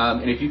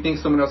 And if you think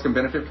someone else can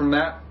benefit from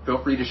that,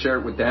 feel free to share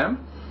it with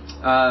them.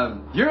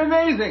 You're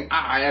amazing.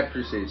 I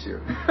appreciate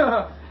you.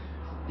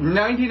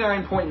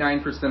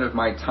 99.9% of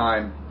my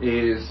time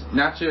is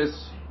not just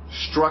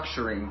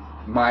structuring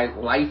my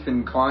life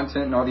and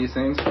content and all these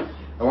things.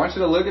 I want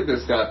you to look at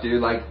this stuff,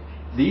 dude. Like,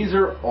 these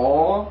are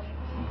all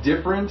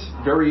different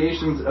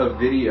variations of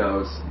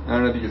videos. I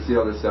don't know if you can see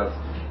all this stuff.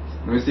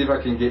 Let me see if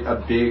I can get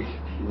a big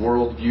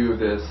world view of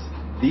this.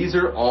 These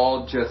are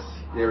all just,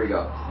 there we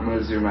go. I'm going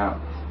to zoom out.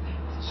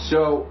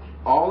 So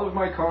all of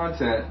my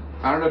content,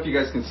 I don't know if you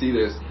guys can see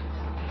this.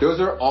 Those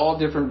are all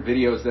different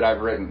videos that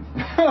I've written.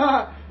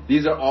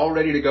 These are all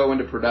ready to go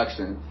into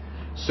production.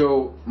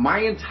 So my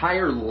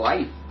entire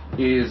life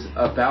is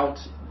about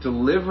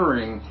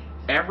delivering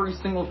every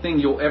single thing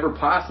you'll ever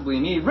possibly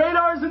need.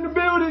 Radar's in the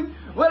building.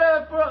 What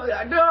up, bro?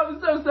 I know, I'm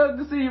so stoked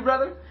to see you,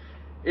 brother.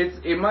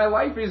 My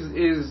life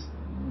is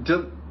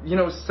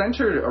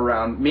centered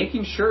around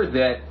making sure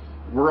that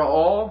we're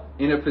all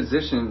in a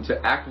position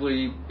to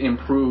actively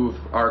improve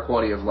our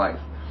quality of life.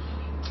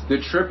 The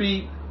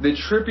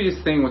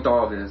trippiest thing with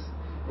all this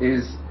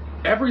is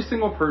every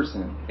single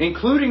person,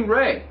 including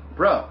Ray,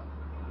 bro,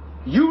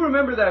 you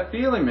remember that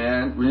feeling,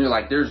 man, when you're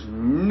like, there's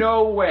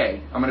no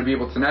way I'm going to be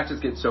able to not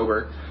just get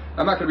sober,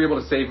 I'm not going to be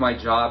able to save my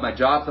job. My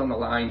job's on the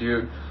line,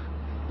 dude.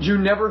 You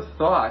never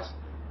thought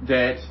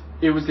that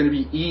it was going to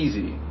be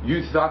easy.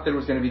 You thought that it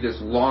was going to be this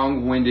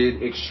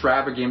long-winded,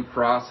 extravagant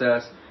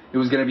process. It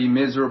was going to be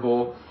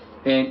miserable.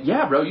 And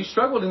yeah, bro, you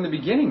struggled in the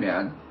beginning,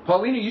 man.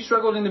 Paulina, you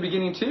struggled in the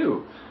beginning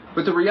too.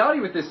 But the reality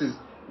with this is,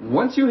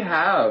 once you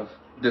have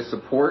the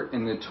support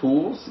and the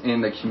tools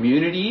and the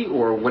community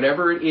or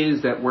whatever it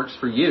is that works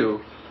for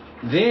you,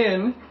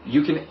 then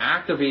you can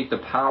activate the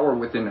power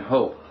within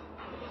hope.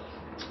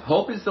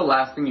 Hope is the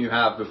last thing you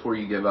have before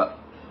you give up,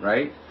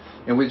 right?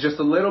 And with just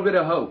a little bit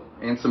of hope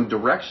and some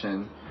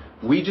direction,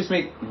 we just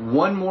make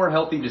one more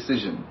healthy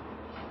decision.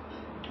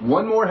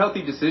 One more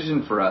healthy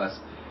decision for us,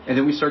 and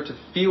then we start to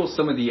feel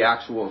some of the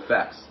actual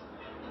effects.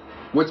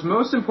 What's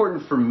most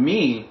important for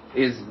me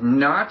is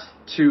not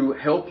to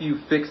help you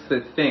fix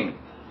the thing.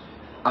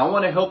 I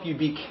want to help you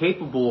be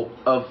capable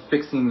of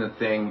fixing the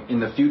thing in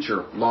the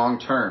future, long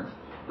term,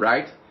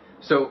 right?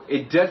 So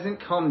it doesn't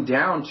come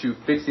down to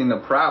fixing the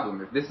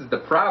problem. If this is the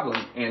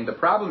problem and the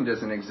problem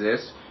doesn't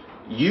exist,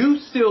 you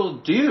still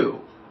do.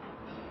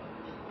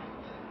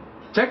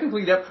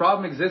 Technically, that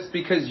problem exists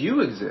because you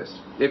exist.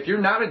 If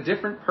you're not a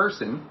different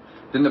person,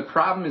 then the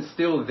problem is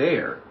still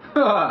there.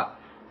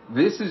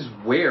 This is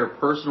where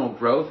personal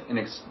growth and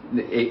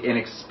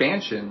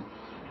expansion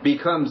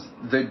becomes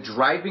the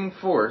driving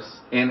force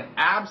and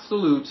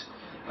absolute,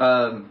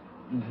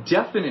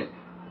 definite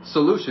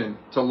solution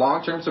to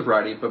long-term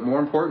sobriety, but more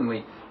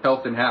importantly,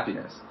 health and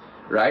happiness,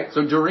 right?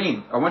 So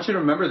Doreen, I want you to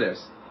remember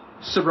this.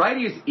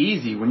 Sobriety is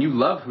easy when you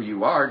love who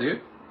you are,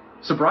 dude.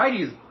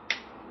 Sobriety is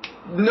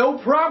no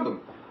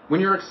problem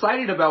when you're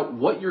excited about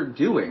what you're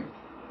doing.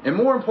 And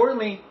more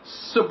importantly,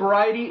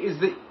 sobriety is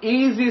the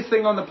easiest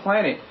thing on the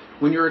planet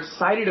when you're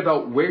excited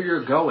about where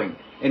you're going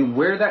and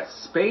where that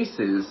space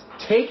is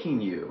taking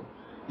you.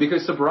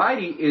 Because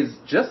sobriety is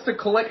just a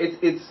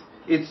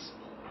it's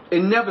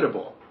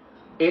inevitable.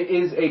 It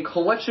is a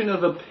collection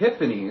of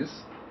epiphanies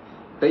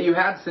that you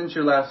had since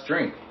your last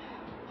drink.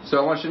 So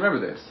I want you to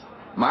remember this.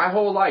 My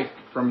whole life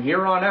from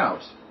here on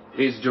out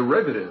is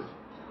derivative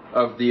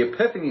of the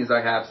epiphanies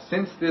I have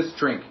since this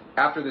drink,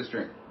 after this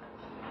drink.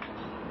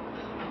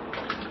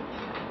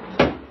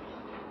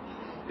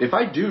 If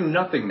I do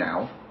nothing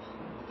now,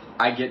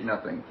 I get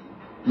nothing.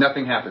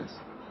 Nothing happens.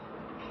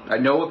 I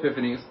know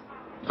epiphanies.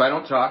 If I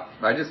don't talk,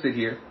 if I just sit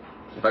here,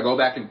 if I go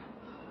back and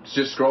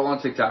just scroll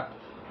on TikTok,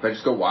 if I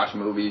just go watch a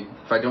movie,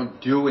 if I don't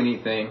do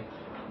anything,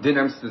 then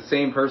I'm the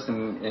same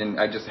person and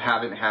I just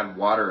haven't had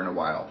water in a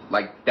while.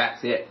 Like,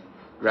 that's it,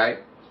 right?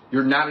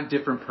 You're not a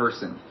different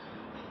person.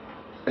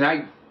 And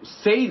I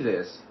say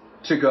this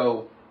to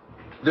go,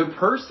 the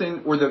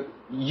person or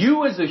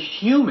you as a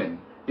human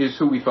is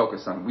who we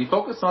focus on. We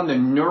focus on the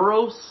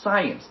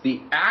neuroscience,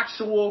 the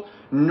actual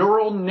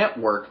neural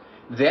network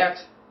that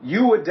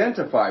you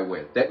identify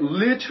with, that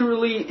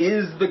literally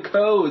is the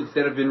codes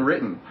that have been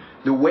written.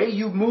 The way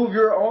you move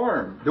your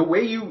arm, the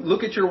way you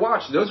look at your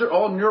watch, those are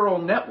all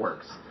neural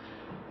networks.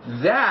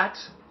 That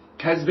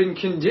has been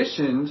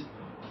conditioned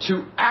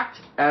to act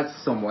as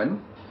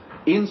someone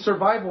in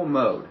survival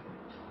mode.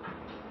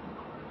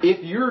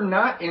 If you're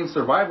not in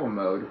survival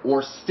mode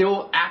or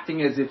still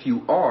acting as if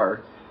you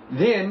are,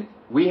 then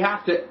we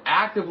have to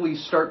actively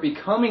start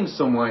becoming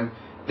someone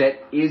that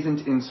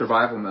isn't in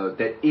survival mode,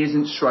 that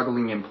isn't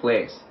struggling in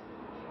place.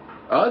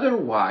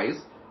 Otherwise,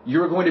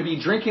 you're going to be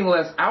drinking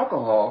less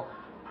alcohol,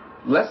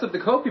 less of the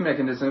coping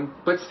mechanism,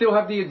 but still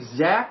have the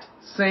exact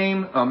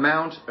same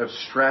amount of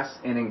stress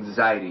and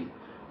anxiety,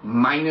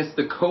 minus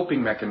the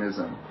coping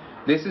mechanism.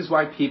 This is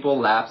why people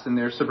lapse in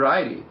their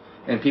sobriety.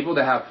 And people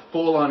that have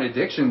full-on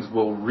addictions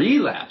will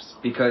relapse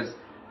because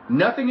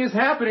nothing is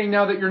happening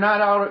now that you're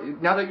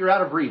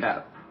out of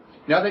rehab.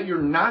 Now that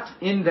you're not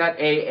in that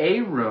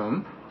AA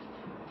room,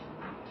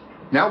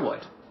 now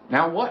what?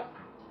 Now what?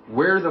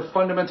 Where are the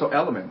fundamental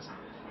elements?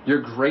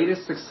 Your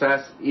greatest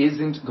success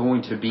isn't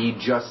going to be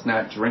just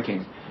not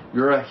drinking.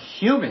 You're a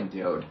human,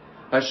 dude.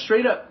 A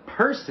straight-up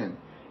person,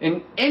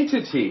 an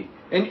entity,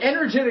 an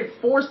energetic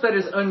force that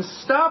is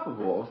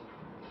unstoppable.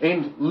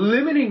 And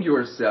limiting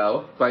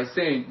yourself by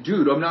saying,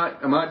 dude, I'm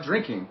not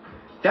drinking.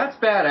 That's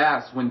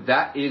badass when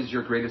that is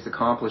your greatest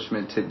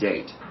accomplishment to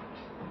date.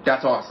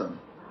 That's awesome.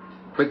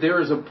 But there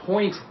is a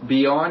point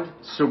beyond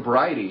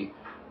sobriety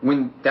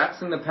when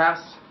that's in the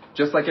past,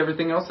 just like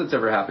everything else that's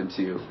ever happened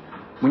to you.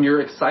 When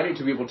you're excited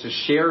to be able to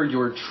share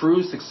your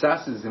true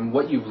successes and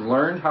what you've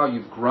learned, how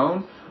you've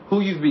grown,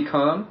 who you've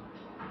become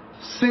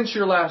since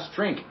your last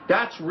drink.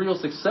 That's real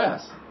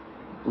success.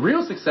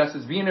 Real success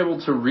is being able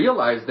to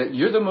realize that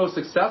you're the most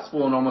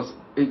successful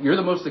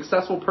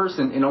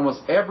person in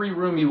almost every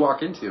room you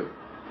walk into.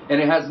 And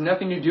it has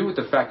nothing to do with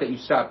the fact that you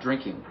stopped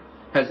drinking.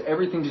 It has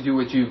everything to do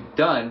with what you've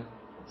done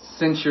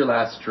since your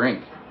last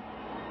drink.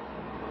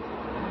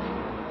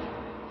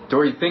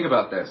 Dory, think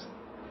about this.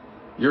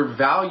 Your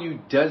value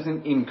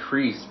doesn't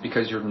increase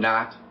because you're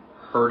not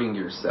hurting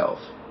yourself.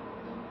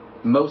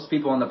 Most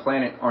people on the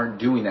planet aren't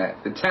doing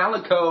that. The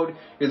Talent Code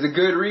is a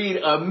good read.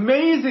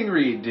 Amazing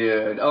read,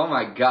 dude. Oh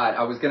my God.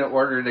 I was going to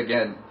order it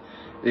again.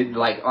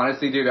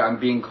 Honestly, dude, I'm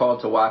being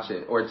called to watch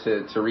it or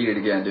to read it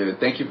again, dude.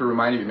 Thank you for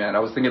reminding me, man. I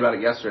was thinking about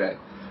it yesterday.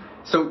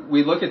 So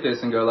we look at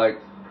this and go like,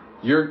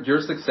 your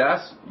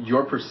success,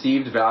 your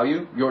perceived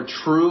value, your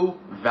true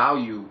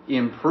value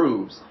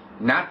improves.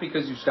 Not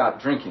because you stop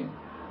drinking,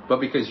 but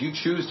because you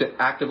choose to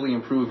actively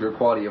improve your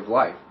quality of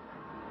life.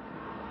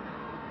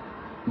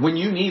 When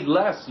you need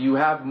less, you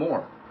have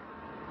more.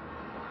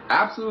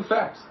 Absolute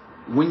facts.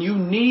 When you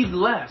need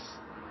less,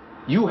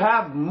 you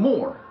have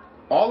more.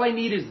 All I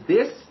need is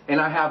this, and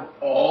I have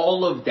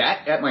all of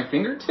that at my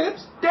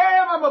fingertips?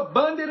 Damn, I'm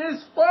abundant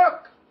as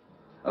fuck.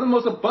 I'm the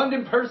most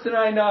abundant person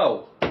I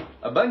know.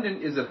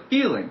 Abundant is a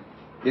feeling.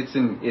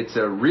 It's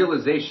a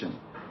realization.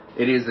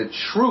 It is a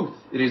truth.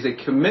 It is a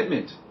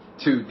commitment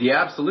to the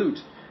absolute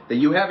that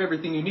you have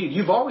everything you need.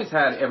 You've always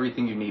had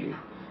everything you needed.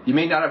 You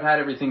may not have had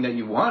everything that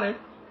you wanted.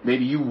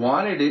 Maybe you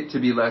wanted it to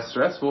be less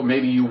stressful.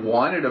 Maybe you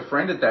wanted a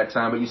friend at that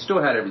time, but you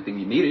still had everything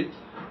you needed.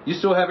 You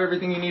still have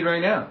everything you need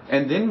right now,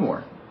 and then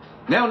more.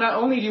 Now, not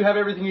only do you have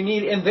everything you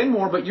need and then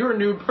more, but you're a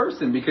new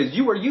person because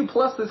you are you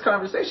plus this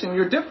conversation.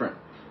 You're different.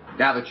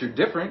 Now that you're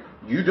different,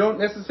 you don't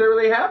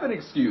necessarily have an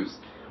excuse.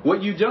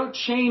 What you don't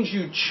change,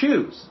 you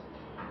choose.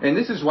 And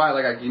this is why,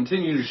 I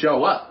continue to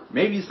show up.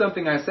 Maybe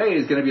something I say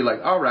is going to be like,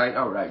 all right,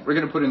 we're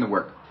going to put in the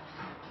work.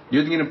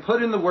 You're going to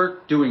put in the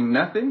work doing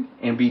nothing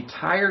and be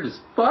tired as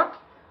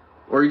fuck,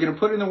 or you're going to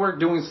put in the work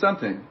doing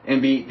something and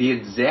be the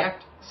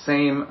exact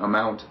same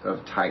amount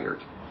of tired.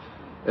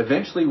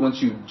 Eventually,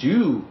 once you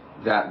do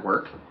that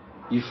work,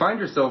 you find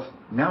yourself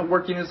not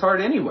working as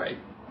hard anyway.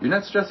 You're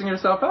not stressing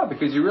yourself out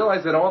because you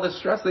realize that all the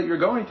stress that you're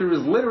going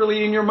through is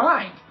literally in your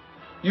mind.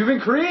 You've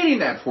been creating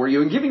that for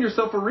you and giving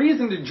yourself a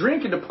reason to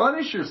drink and to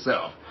punish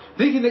yourself,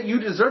 thinking that you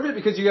deserve it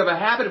because you have a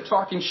habit of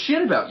talking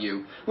shit about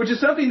you, which is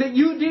something that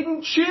you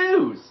didn't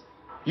choose.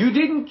 You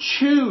didn't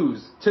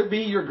choose to be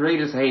your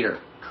greatest hater.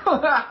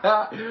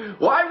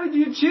 Why would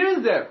you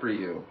choose that for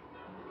you?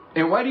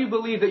 And why do you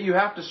believe that you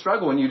have to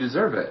struggle when you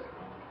deserve it?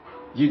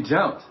 You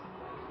don't.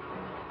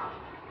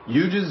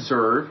 You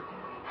deserve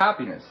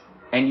happess.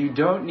 And you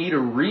don't need a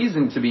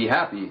reason to be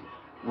happy.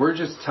 We're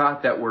just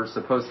taught that we're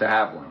supposed to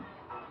have one.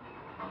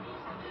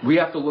 We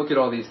have to look at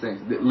all these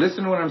things.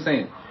 Listen to what I'm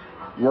saying.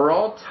 We're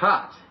all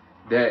taught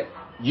that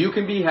you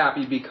can be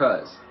happy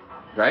because,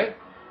 right?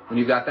 When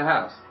you've got the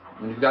house,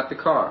 when you've got the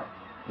car,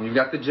 when you've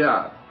got the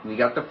job, when you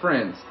got the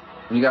friends,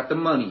 when you got the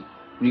money,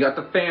 when you got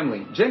the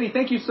family. Jenny,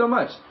 thank you so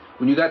much.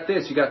 When you got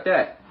this, you got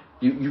that.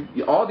 You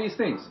all these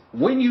things.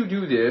 When you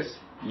do this,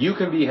 you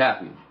can be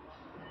happy.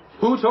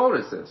 Who told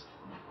us this?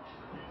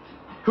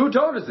 Who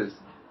told us this?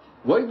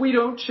 What we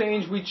don't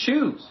change, we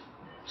choose.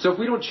 So if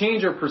we don't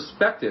change our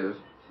perspective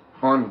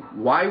on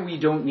why we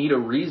don't need a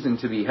reason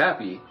to be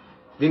happy,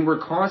 then we're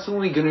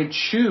constantly going to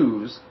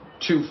choose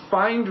to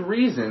find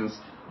reasons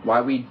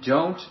why we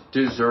don't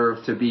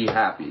deserve to be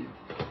happy.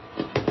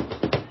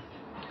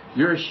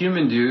 You're a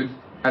human, dude,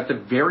 at the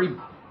very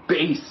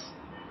base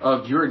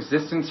of your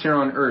existence here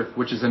on earth,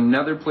 which is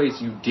another place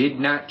you did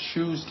not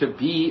choose to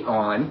be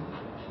on.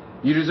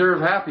 You deserve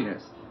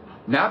happiness.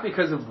 Not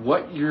because of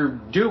what you're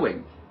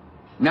doing,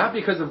 not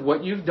because of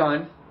what you've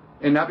done,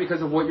 and not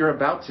because of what you're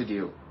about to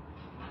do.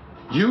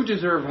 You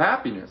deserve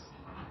happiness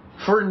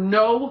for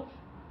no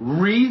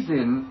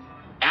reason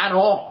at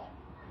all.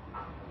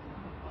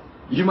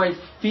 You might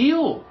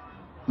feel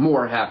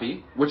more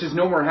happy, which is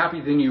no more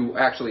happy than you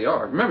actually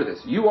are. Remember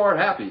this, you are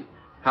happy.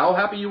 How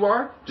happy you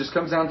are just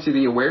comes down to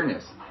the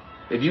awareness.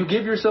 If you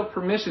give yourself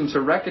permission to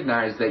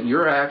recognize that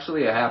you're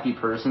actually a happy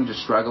person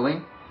just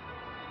struggling,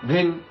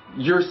 then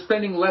you're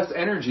spending less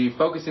energy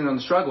focusing on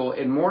the struggle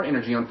and more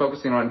energy on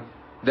focusing on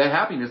the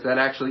happiness that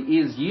actually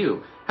is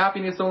you.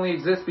 Happiness only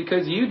exists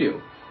because you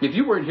do. If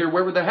you weren't here,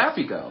 where would the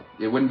happy go?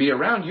 It wouldn't be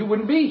around. You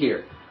wouldn't be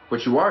here.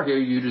 But you are here.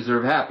 You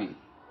deserve happy.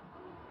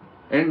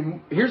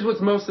 And here's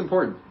what's most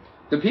important.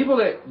 The people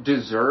that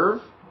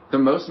deserve the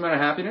most amount of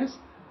happiness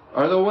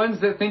are the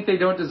ones that think they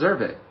don't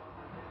deserve it.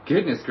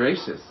 Goodness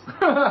gracious.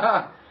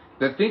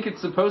 That think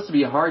it's supposed to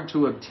be hard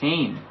to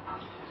obtain.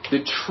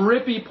 The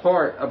trippy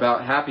part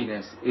about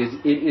happiness is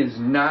it is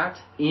not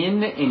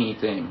in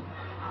anything.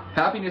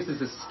 Happiness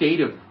is a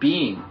state of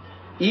being,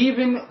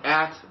 even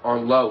at our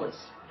lowest.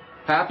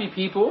 Happy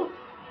people,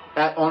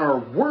 on our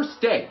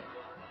worst day,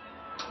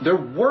 their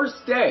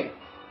worst day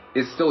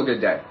is still a good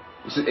day.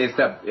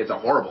 It's a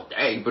horrible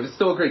day, but it's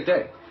still a great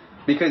day.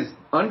 Because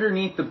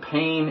underneath the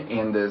pain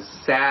and the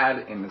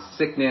sad and the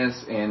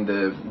sickness and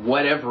the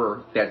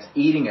whatever that's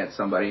eating at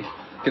somebody,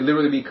 it could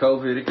literally be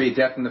COVID, it could be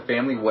death in the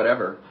family,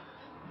 whatever.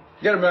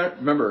 You gotta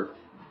remember,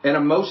 an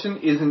emotion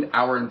isn't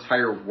our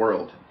entire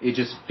world. It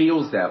just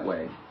feels that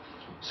way.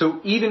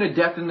 So even a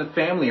death in the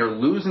family or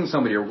losing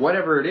somebody or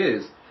whatever it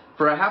is,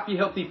 for a happy,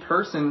 healthy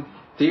person,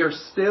 they are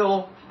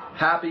still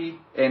happy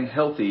and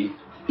healthy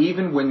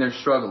even when they're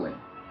struggling.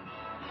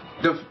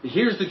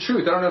 Here's the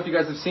truth. I don't know if you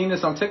guys have seen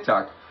this on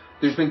TikTok.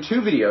 There's been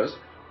 2 videos.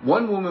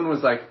 One woman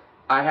was like,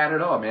 I had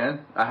it all,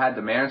 man. I had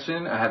the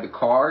mansion. I had the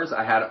cars.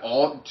 I had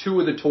 2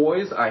 of the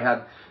toys. I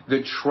had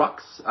the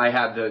trucks. I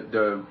had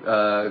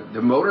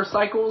the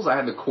motorcycles. I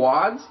had the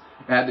quads.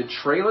 I had the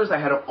trailers. I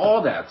had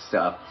all that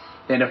stuff.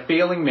 And a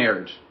failing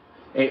marriage.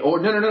 No.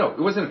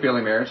 It wasn't a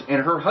failing marriage.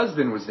 And her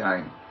husband was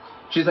dying.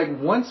 She's like,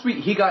 once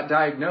he got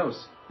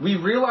diagnosed, we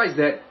realized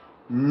that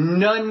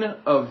none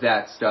of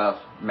that stuff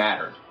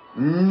mattered.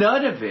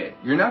 None of it.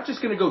 You're not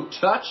just going to go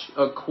touch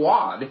a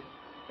quad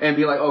and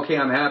be like, okay,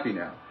 I'm happy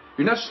now.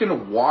 You're not just going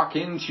to walk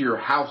into your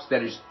house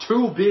that is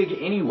too big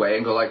anyway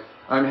and go like,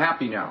 I'm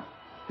happy now.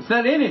 It's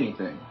not in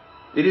anything.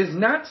 It is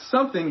not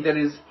something that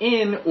is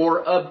in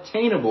or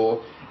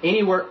obtainable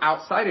anywhere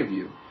outside of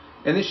you.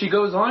 And then she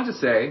goes on to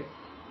say,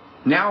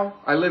 now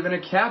I live in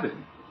a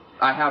cabin.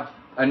 I have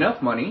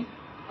enough money.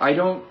 I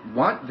don't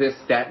want this,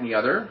 that, and the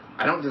other.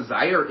 I don't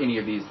desire any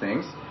of these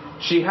things.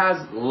 She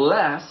has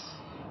less.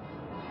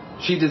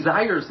 She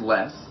desires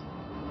less.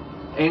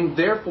 and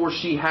therefore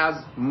she has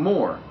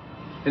more.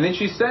 And then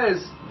she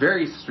says,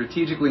 very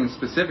strategically and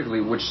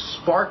specifically, which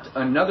sparked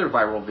another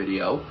viral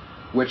video,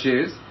 which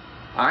is,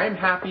 I am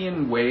happy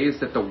in ways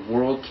that the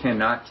world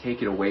cannot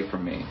take it away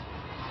from me.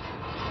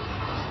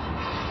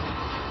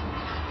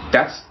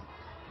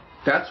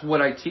 That's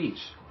what I teach.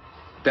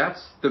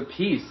 That's the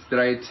piece that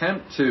I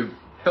attempt to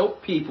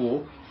help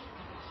people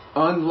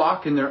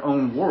unlock in their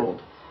own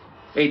world.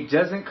 It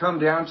doesn't come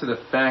down to the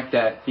fact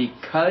that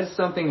because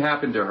something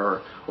happened to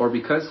her or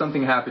because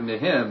something happened to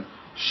him,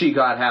 she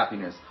got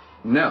happiness.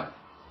 No.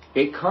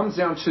 It comes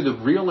down to the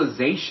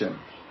realization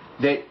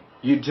that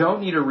you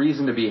don't need a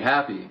reason to be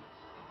happy.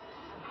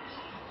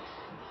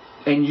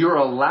 And you're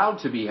allowed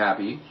to be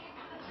happy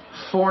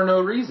for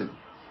no reason.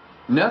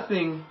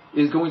 Nothing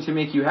is going to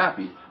make you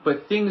happy,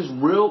 but things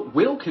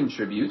will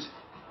contribute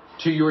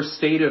to your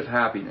state of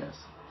happiness.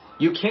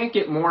 You can't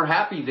get more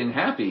happy than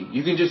happy.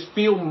 You can just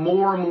feel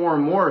more and more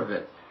and more of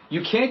it.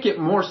 You can't get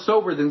more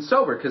sober than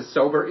sober, because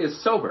sober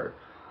is sober.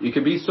 You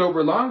can be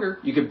sober longer.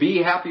 You can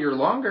be happier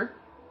longer,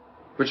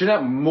 but you're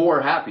not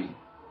more happy.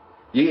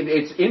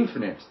 It's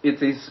infinite. It's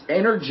this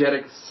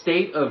energetic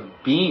state of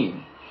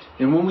being.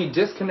 And when we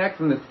disconnect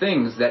from the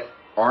things that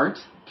aren't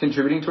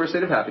contributing to our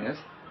state of happiness,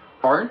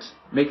 aren't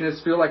making us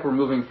feel like we're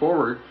moving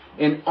forward,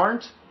 and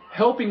aren't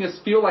helping us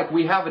feel like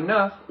we have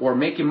enough or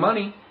making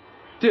money,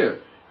 dude,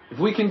 if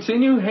we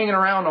continue hanging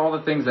around all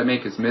the things that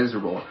make us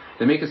miserable,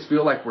 that make us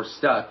feel like we're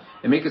stuck,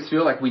 and make us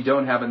feel like we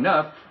don't have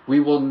enough, we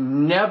will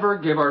never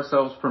give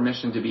ourselves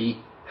permission to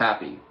be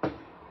happy.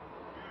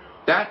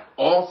 That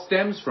all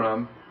stems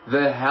from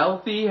the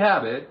healthy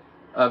habit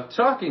of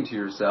talking to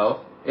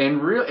yourself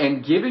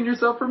and giving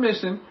yourself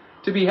permission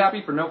to be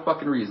happy for no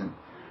fucking reason.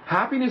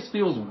 Happiness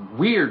feels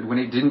weird when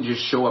it didn't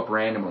just show up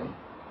randomly.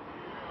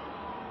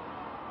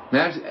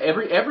 Now,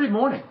 every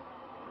morning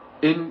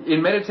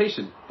in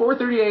meditation,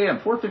 4:30 a.m.,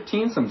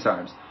 4:15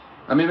 sometimes,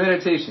 I'm in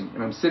meditation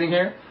and I'm sitting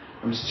here,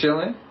 I'm just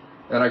chilling,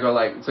 and I go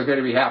like, it's okay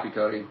to be happy,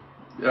 Cody.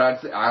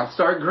 I'll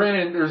start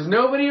grinning. There's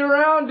nobody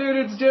around, dude.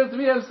 It's just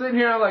me. I'm sitting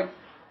here. I'm like,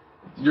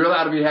 you're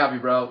allowed to be happy,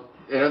 bro.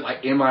 And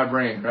like in my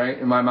brain, right?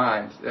 In my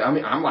mind. I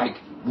mean, I'm like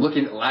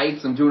looking at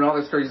lights. I'm doing all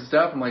this crazy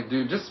stuff. I'm like,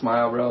 dude, just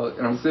smile, bro.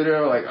 And I'm sitting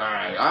there like,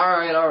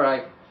 all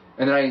right.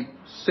 And then I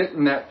sit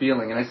in that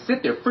feeling, and I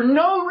sit there for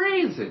no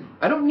reason.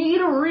 I don't need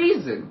a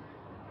reason,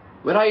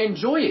 but I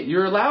enjoy it.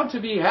 You're allowed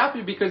to be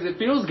happy because it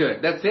feels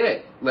good. That's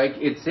it. Like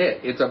it's it.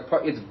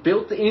 It's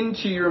built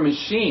into your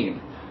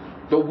machine.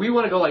 But we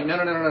want to go like, no.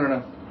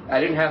 I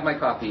didn't have my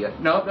coffee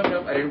yet. Nope.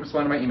 I didn't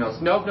respond to my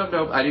emails. Nope.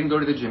 I didn't go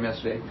to the gym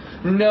yesterday.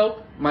 Nope.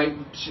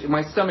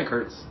 My stomach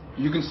hurts.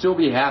 You can still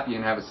be happy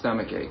and have a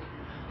stomach ache.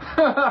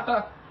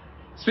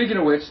 Speaking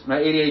of which, my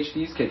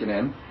ADHD's kicking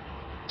in.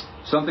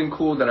 Something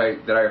cool that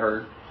I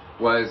heard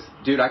was,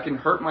 dude, I can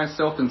hurt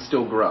myself and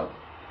still grow.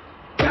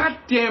 God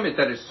damn it,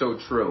 that is so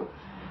true.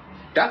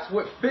 That's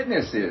what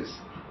fitness is.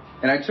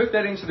 And I took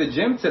that into the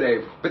gym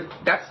today, but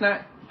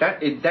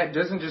that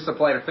doesn't just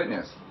apply to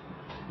fitness.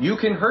 You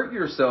can hurt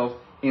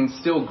yourself and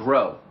still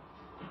grow.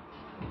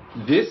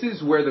 This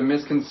is where the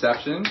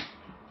misconception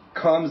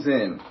comes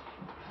in.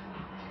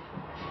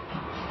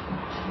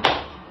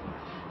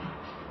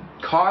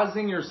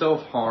 Causing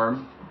yourself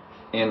harm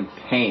and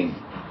pain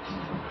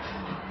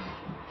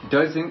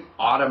doesn't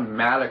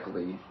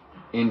automatically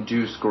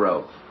induce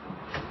growth.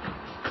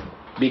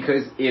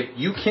 Because if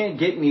you can't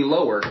get any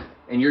lower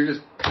and you're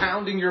just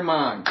pounding your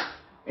mind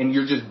and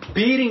you're just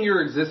beating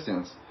your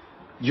existence,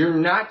 you're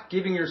not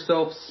giving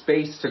yourself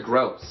space to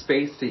grow,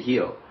 space to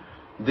heal.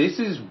 This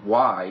is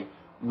why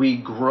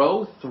we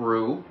grow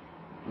through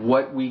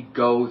what we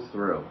go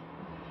through.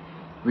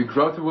 We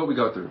grow through what we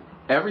go through.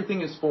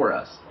 Everything is for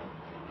us.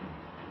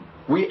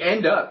 We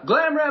end up,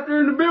 Glam Raptor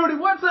in the building,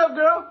 what's up,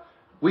 girl?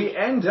 We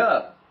end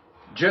up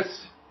just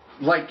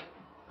like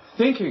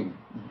thinking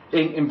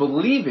and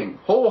believing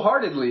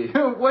wholeheartedly,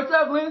 what's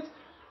up, Liz?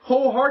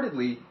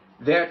 Wholeheartedly,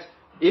 that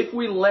if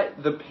we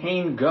let the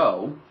pain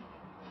go,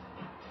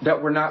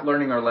 that we're not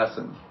learning our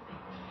lesson.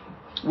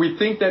 We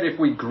think that if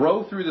we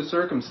grow through the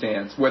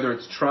circumstance, whether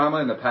it's trauma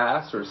in the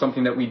past or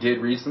something that we did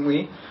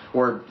recently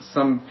or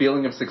some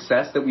feeling of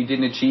success that we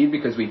didn't achieve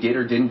because we did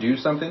or didn't do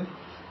something,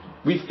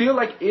 we feel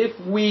like if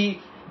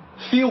we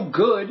feel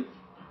good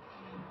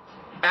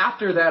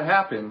after that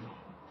happened,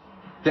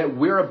 that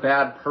we're a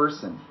bad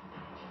person.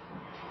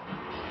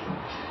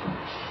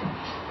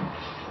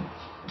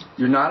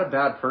 You're not a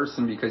bad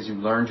person because you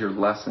learned your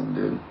lesson,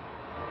 dude.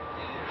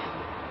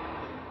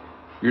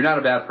 You're not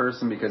a bad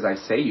person because I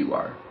say you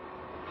are.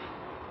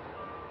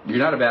 You're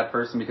not a bad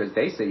person because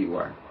they say you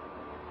are.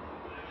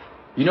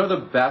 You know,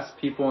 the best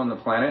people on the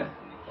planet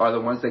are the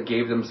ones that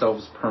gave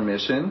themselves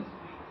permission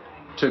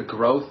to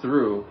grow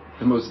through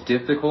the most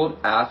difficult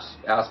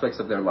aspects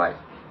of their life.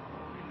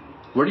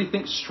 Where do you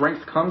think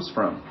strength comes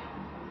from?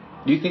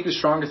 Do you think the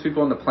strongest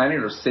people on the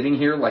planet are sitting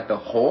here like the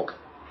Hulk,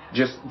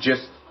 just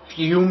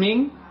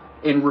fuming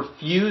and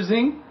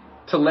refusing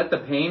to let the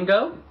pain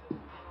go?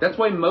 That's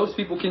why most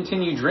people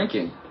continue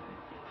drinking.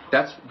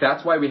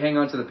 That's why we hang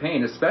on to the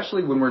pain,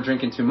 especially when we're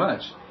drinking too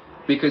much.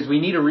 Because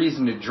we need a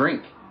reason to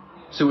drink.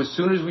 So as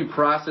soon as we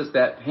process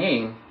that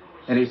pain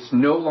and it's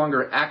no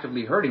longer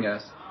actively hurting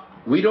us,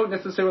 we don't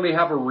necessarily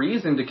have a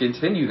reason to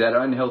continue that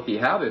unhealthy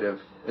habit of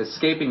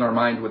escaping our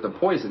mind with a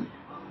poison.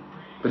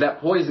 But that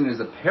poison is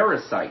a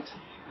parasite,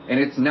 and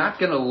it's not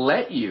going to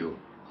let you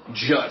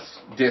just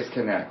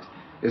disconnect.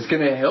 It's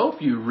going to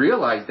help you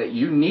realize that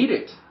you need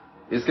it.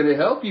 It's going to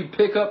help you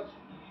pick up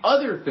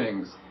other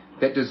things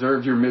that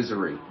deserve your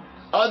misery.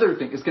 Other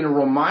things. It's going to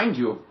remind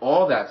you of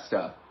all that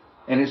stuff.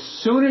 And as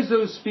soon as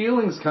those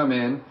feelings come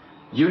in,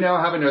 you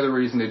now have another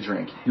reason to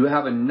drink. You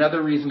have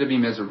another reason to be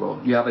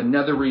miserable. You have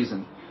another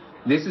reason.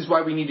 This is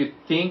why we need to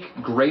think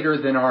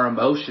greater than our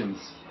emotions.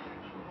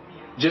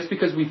 Just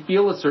because we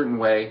feel a certain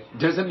way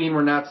doesn't mean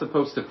we're not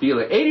supposed to feel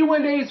it.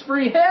 81 days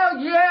free? Hell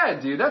yeah,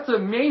 dude. That's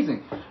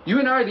amazing. You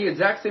and I are the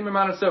exact same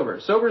amount of sober.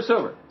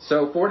 Sober.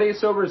 So 4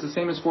 days sober is the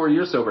same as 4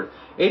 years sober.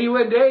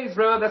 81 days,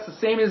 bro. That's the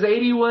same as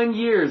 81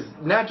 years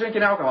not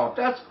drinking alcohol.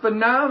 That's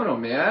phenomenal,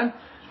 man.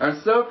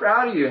 I'm so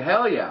proud of you.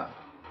 Hell yeah.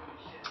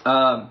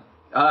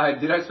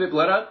 Did I spit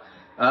blood up?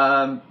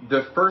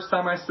 The first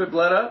time I spit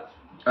blood up,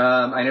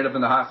 I ended up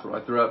in the hospital.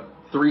 I threw up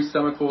 3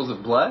 stomachfuls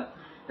of blood.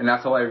 And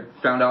that's how I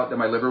found out that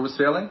my liver was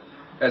failing.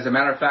 As a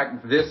matter of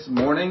fact, this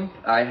morning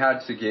I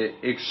had to get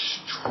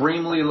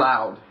extremely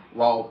loud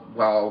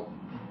while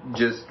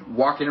just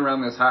walking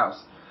around this house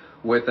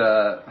with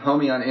a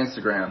homie on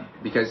Instagram,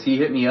 because he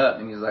hit me up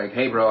and he's like,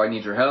 hey bro, I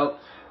need your help,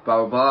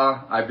 blah, blah,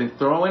 blah. I've been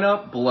throwing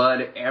up blood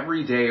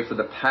every day for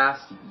the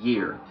past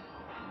year.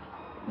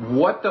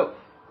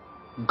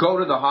 Go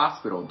to the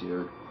hospital,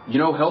 dude. You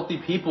know,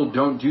 healthy people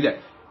don't do that.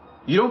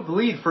 You don't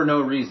bleed for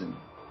no reason.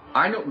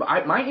 I know,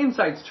 my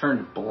insides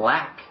turned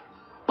black,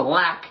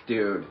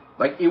 dude.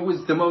 Like, it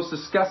was the most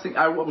disgusting.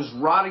 I was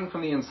rotting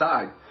from the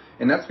inside.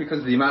 And that's because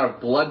of the amount of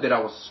blood that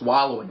I was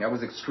swallowing. I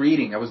was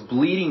excreting. I was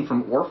bleeding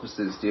from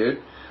orifices,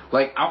 dude.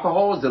 Like,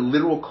 alcohol is a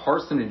literal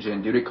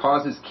carcinogen, dude. It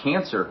causes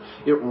cancer.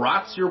 It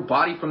rots your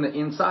body from the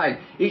inside.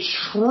 It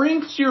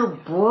shrinks your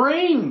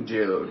brain,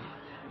 dude.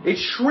 It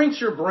shrinks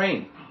your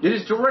brain. It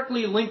is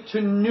directly linked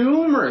to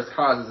numerous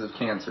causes of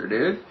cancer,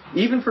 dude.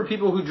 Even for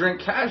people who drink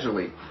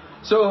casually.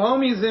 So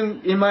homies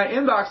in my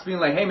inbox being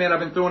like, hey man, I've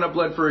been throwing up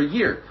blood for a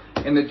year,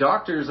 and the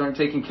doctors aren't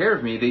taking care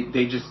of me.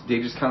 They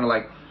just kind of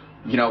like,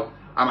 you know,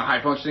 I'm a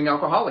high functioning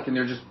alcoholic, and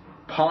they're just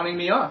pawning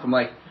me off. I'm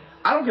like,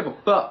 I don't give a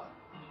fuck.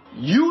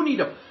 You need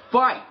to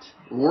fight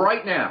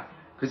right now.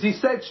 Because he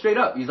said straight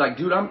up, he's like,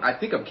 dude, I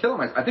think I'm killing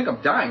myself. I think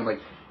I'm dying. I'm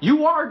like,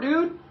 you are,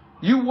 dude.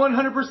 You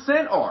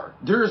 100% are.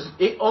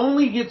 It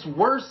only gets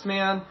worse,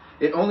 man.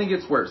 It only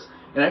gets worse.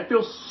 And I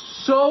feel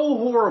so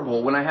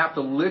horrible when I have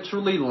to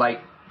literally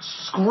like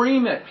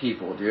scream at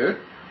people, dude.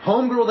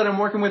 Homegirl that I'm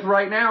working with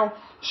right now,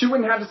 she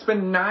wouldn't have to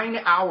spend 9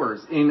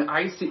 hours in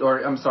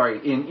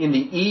in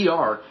the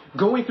ER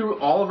going through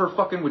all of her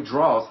fucking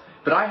withdrawals,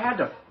 but I had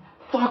to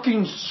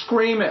fucking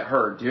scream at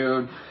her,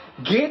 dude.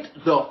 Get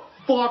the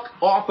fuck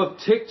off of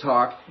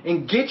TikTok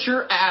and get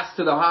your ass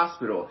to the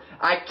hospital.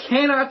 I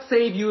cannot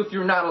save you if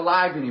you're not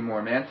alive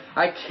anymore, man.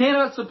 I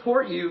cannot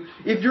support you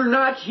if you're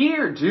not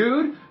here,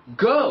 dude.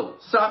 Go.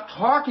 Stop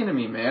talking to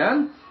me,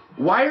 man.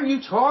 Why are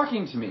you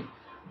talking to me?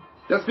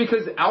 That's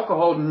because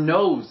alcohol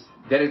knows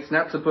that it's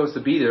not supposed to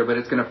be there, but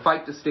it's going to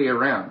fight to stay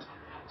around.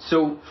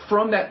 So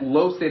from that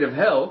low state of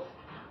health,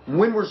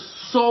 when we're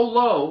so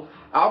low,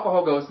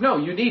 alcohol goes, no,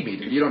 you need me,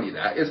 dude. You don't need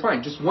that. It's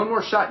fine. Just one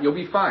more shot. You'll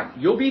be fine.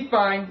 You'll be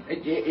fine.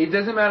 It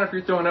doesn't matter if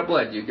you're throwing up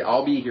blood.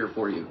 I'll be here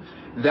for you.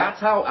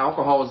 That's how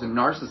alcohol is a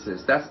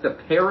narcissist. That's the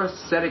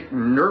parasitic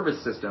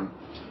nervous system.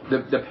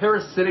 The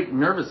parasitic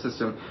nervous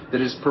system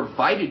that is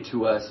provided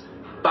to us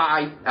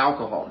by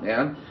alcohol,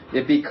 man.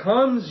 It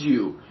becomes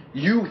you.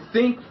 You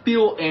think,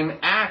 feel, and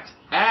act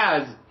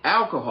as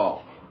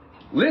alcohol.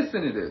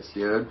 Listen to this,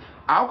 dude.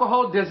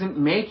 Alcohol doesn't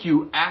make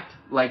you act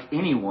like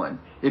anyone.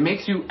 It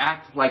makes you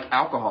act like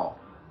alcohol.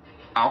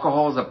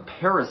 Alcohol is a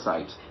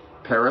parasite.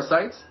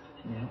 Parasites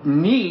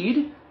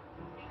need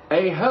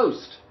a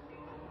host.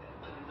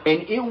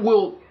 And it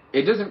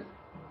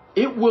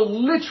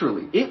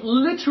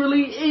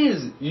literally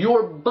is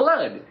your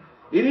blood.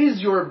 It is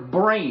your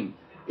brain.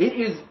 It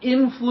is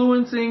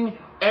influencing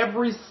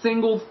every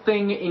single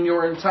thing in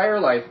your entire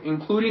life,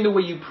 including the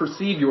way you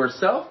perceive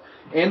yourself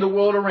and the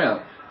world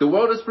around. The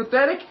world is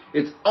pathetic.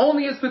 It's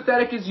only as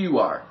pathetic as you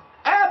are.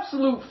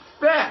 Absolute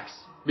facts.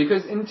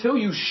 Because until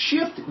you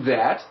shift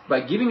that by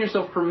giving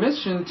yourself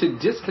permission to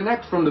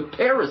disconnect from the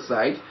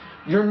parasite,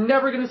 you're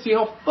never going to see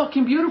how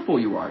fucking beautiful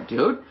you are,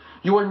 dude.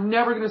 You are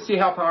never going to see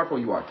how powerful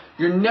you are.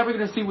 You're never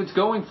going to see what's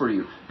going for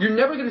you. You're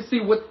never going to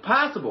see what's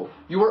possible.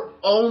 You are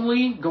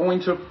only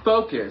going to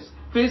focus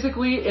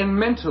physically and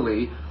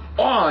mentally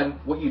on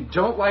what you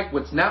don't like,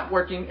 what's not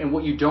working, and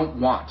what you don't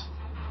want.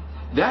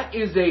 That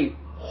is a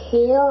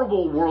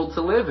horrible world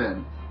to live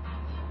in.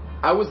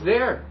 I was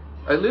there.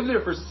 I lived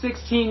there for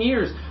 16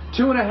 years.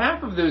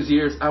 2.5 of those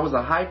years, I was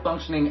a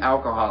high-functioning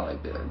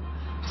alcoholic, dude.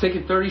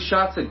 Taking 30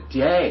 shots a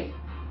day.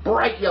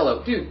 Bright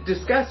yellow. Dude,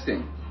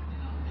 disgusting.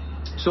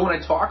 So when I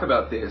talk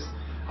about this,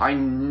 I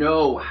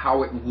know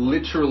how it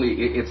literally,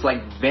 it's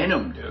like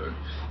venom, dude.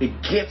 It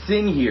gets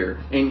in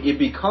here and it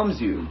becomes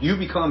you. You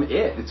become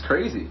it. It's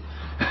crazy.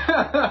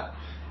 But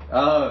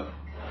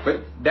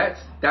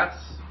that's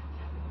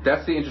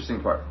the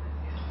interesting part.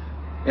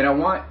 And I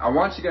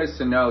want you guys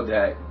to know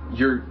that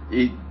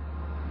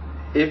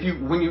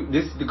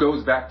this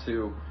goes back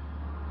to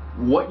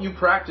what you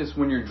practice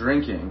when you're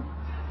drinking,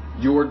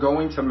 you're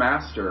going to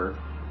master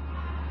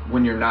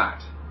when you're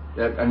not.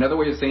 Another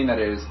way of saying that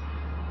is,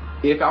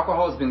 if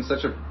alcohol has been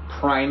such a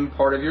prime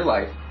part of your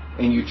life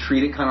and you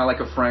treat it kind of like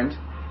a friend,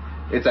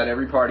 it's at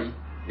every party,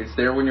 it's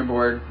there when you're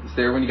bored, it's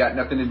there when you got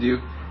nothing to do,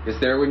 it's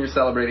there when you're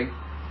celebrating,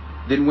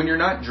 then when you're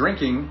not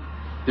drinking,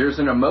 there's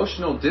an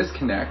emotional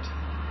disconnect,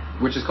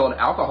 which is called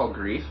alcohol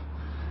grief.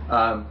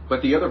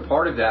 But the other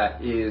part of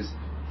that is,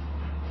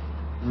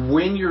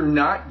 when you're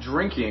not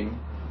drinking,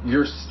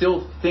 you're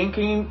still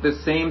thinking the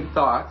same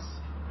thoughts,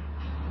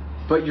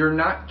 but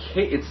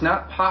it's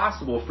not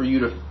possible for you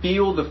to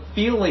feel the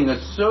feeling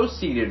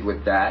associated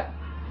with that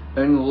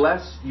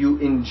unless you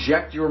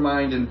inject your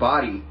mind and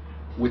body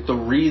with the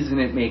reason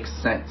it makes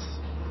sense.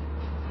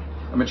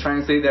 I'm going to try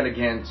and say that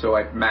again so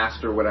I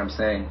master what I'm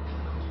saying.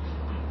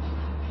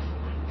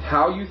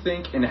 How you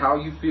think and how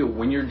you feel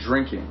when you're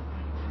drinking.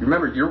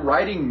 Remember, you're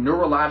writing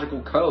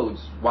neurological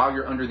codes while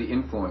you're under the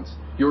influence.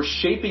 You're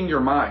shaping your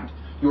mind.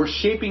 You're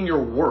shaping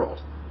your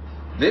world.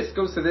 This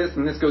goes to this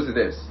and this goes to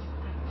this.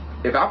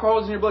 If alcohol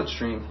is in your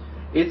bloodstream,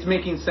 it's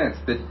making sense.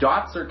 The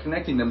dots are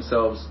connecting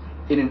themselves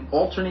in an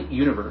alternate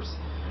universe.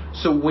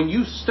 So when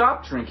you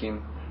stop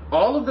drinking,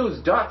 all of those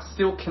dots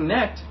still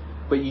connect,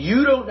 but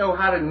you don't know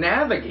how to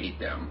navigate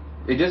them.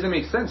 It doesn't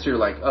make sense. You're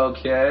like,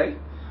 okay,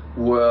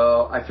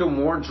 well, I feel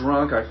more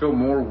drunk, I feel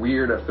more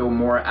weird, I feel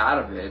more out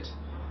of it,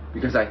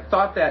 because I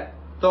thought that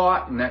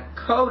thought and that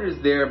code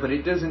is there, but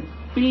it doesn't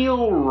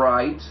feel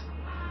right,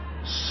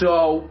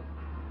 so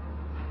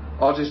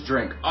I'll just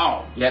drink.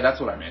 Oh, yeah, that's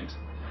what I meant.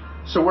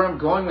 So where I'm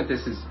going with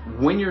this is,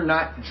 when you're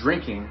not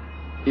drinking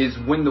is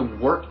when the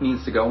work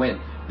needs to go in.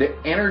 The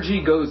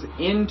energy goes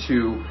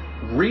into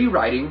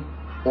rewriting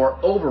or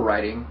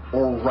overwriting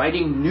or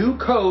writing new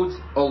codes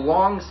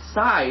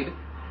alongside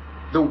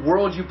the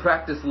world you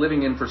practice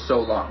living in for so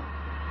long.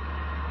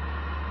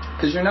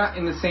 Because you're not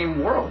in the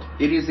same world.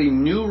 It is a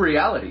new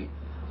reality.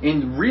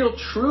 In real,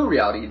 true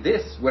reality,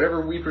 this,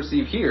 whatever we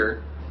perceive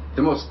here,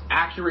 the most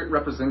accurate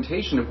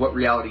representation of what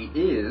reality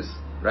is,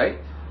 right?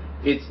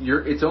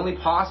 It's only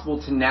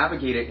possible to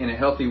navigate it in a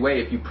healthy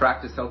way if you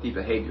practice healthy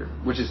behavior,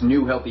 which is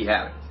new healthy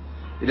habits.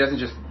 It doesn't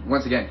just,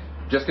 once again,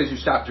 just because you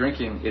stop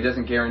drinking, it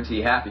doesn't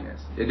guarantee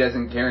happiness. It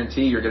doesn't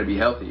guarantee you're going to be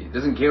healthy. It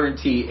doesn't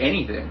guarantee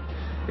anything.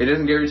 It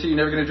doesn't guarantee you're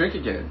never going to drink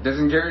again. It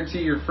doesn't guarantee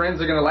your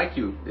friends are going to like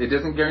you. It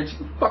doesn't guarantee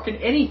fucking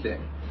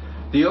anything.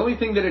 The only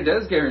thing that it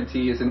does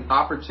guarantee is an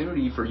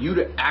opportunity for you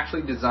to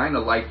actually design a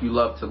life you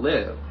love to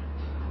live.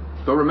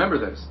 But remember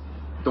this,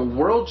 the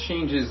world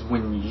changes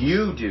when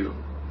you do.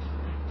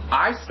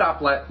 I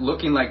stop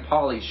looking like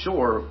Pauly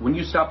Shore when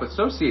you stop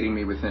associating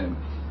me with him.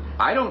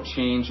 I don't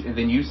change and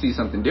then you see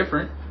something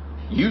different.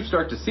 You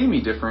start to see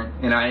me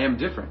different and I am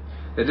different.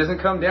 It doesn't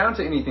come down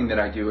to anything that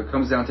I do. It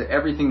comes down to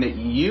everything that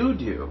you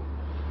do.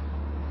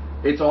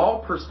 It's all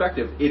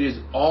perspective. It is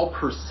all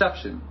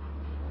perception.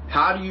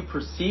 How do you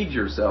perceive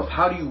yourself?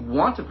 How do you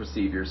want to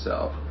perceive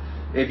yourself?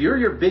 If you're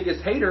your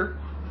biggest hater,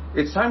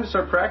 it's time to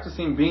start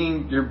practicing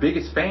being your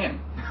biggest fan.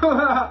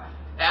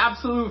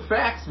 Absolute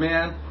facts,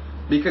 man.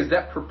 Because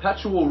that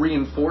perpetual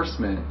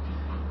reinforcement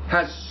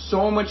has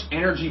so much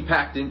energy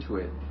packed into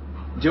it.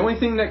 The only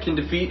thing that can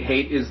defeat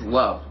hate is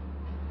love.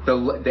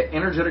 The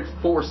energetic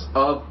force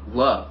of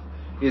love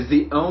is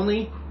the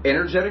only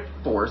energetic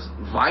force,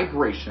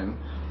 vibration,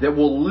 that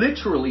will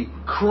literally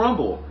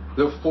crumble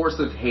the force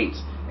of hate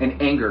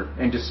and anger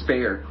and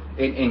despair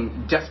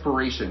and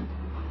desperation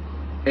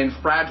and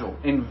fragile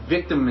and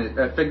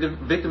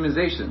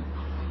victimization.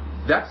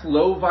 That's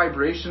low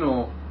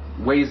vibrational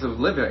ways of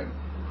living.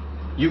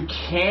 You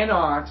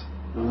cannot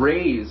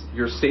raise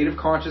your state of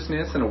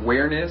consciousness and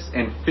awareness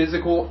and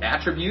physical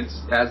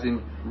attributes, as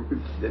in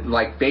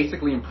like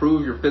basically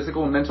improve your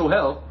physical and mental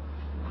health,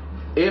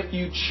 if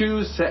you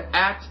choose to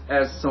act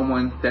as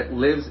someone that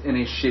lives in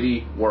a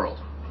shitty world.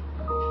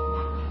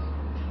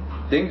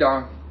 Ding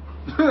dong.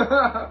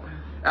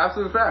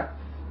 Absolute fact.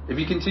 If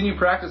you continue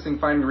practicing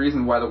finding the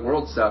reason why the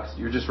world sucks,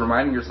 you're just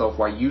reminding yourself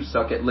why you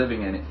suck at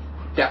living in it.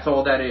 That's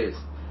all that is.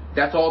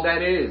 That's all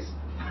that is.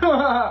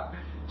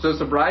 So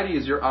sobriety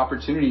is your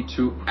opportunity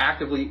to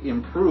actively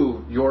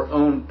improve your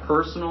own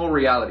personal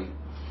reality.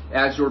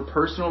 As your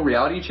personal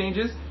reality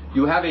changes,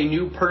 you have a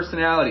new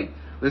personality.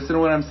 Listen to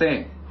what I'm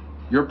saying.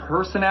 Your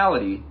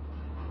personality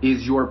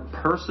is your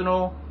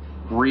personal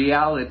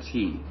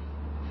reality.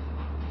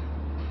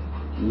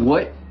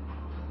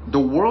 The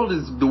world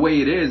is the way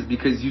it is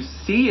because you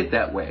see it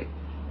that way.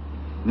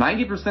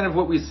 90% of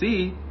what we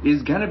see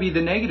is going to be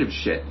the negative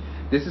shit.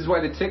 This is why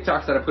the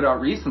TikToks that I put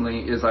out recently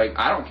is like,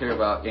 I don't care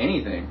about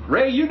anything.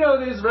 Ray, you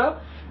know this, bro.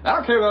 I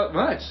don't care about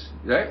much,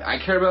 right? I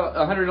care about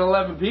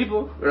 111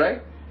 people,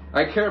 right?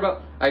 I care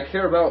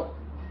about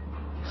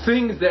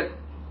things that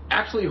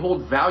actually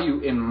hold value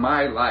in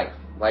my life.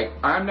 Like,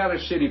 I'm not a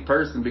shitty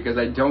person because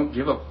I don't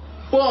give a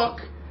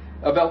fuck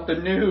about the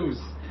news,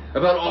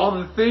 about all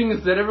the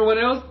things that everyone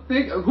else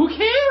thinks. Who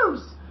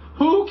cares?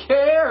 Who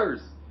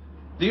cares?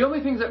 The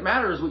only things that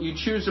matter is what you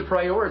choose to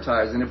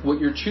prioritize. And if what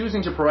you're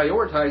choosing to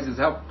prioritize is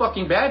how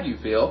fucking bad you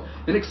feel,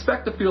 then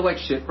expect to feel like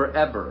shit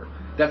forever.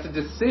 That's a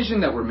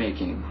decision that we're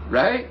making,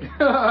 right?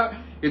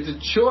 It's a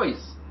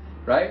choice,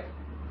 right?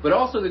 But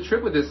also the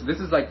trip with this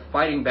is like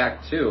fighting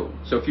back too.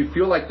 So if you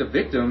feel like the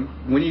victim,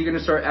 when are you going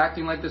to start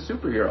acting like the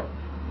superhero?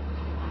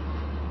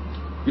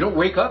 You don't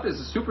wake up as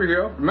a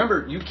superhero.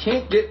 Remember, you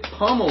can't get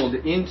pummeled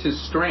into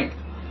strength.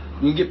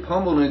 You can get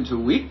pummeled into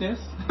weakness.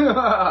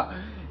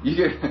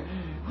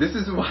 This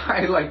is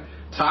why, like,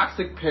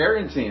 toxic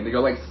parenting, they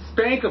go like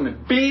spank them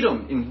and beat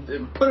them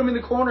and put them in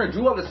the corner and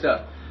do all this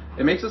stuff.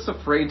 It makes us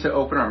afraid to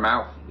open our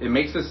mouth. It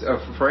makes us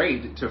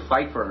afraid to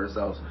fight for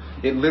ourselves.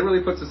 It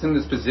literally puts us in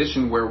this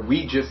position where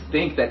we just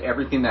think that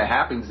everything that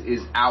happens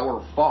is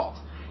our fault.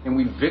 And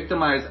we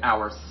victimize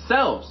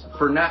ourselves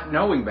for not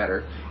knowing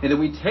better. And then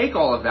we take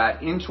all of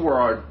that into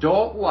our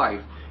adult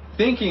life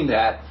thinking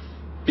that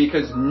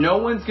because no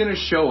one's going to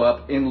show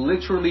up and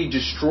literally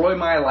destroy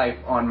my life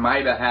on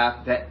my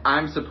behalf, that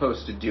I'm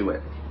supposed to do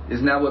it.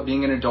 Isn't that what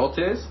being an adult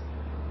is?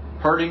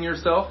 Hurting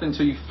yourself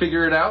until you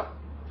figure it out?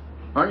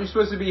 Aren't you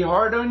supposed to be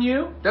hard on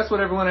you? That's what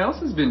everyone else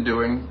has been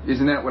doing.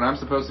 Isn't that what I'm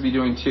supposed to be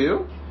doing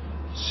too?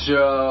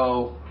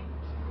 So,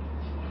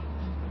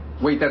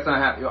 wait, that's not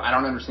happening. I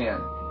don't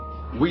understand.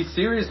 We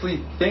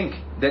seriously think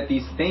that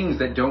these things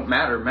that don't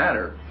matter,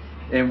 matter.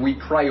 And we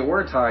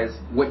prioritize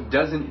what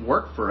doesn't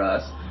work for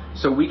us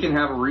so we can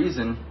have a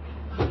reason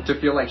to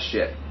feel like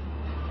shit.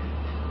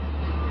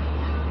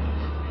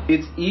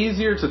 It's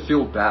easier to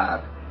feel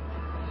bad.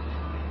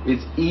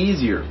 It's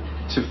easier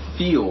to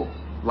feel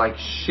like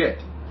shit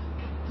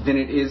than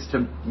it is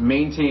to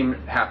maintain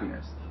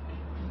happiness.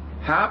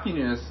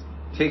 Happiness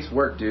takes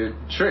work, dude.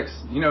 Tricks,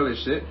 you know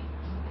this shit.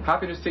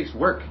 Happiness takes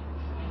work.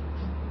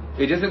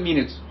 It doesn't mean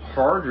it's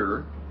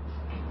harder,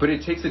 but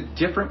it takes a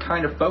different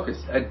kind of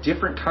focus, a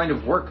different kind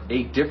of work,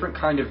 a different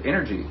kind of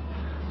energy.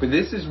 But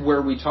this is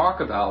where we talk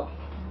about,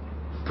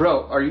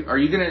 bro, are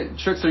you gonna,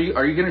 Tricks,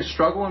 are you gonna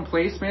struggle in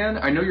place, man?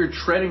 I know you're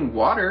treading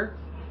water,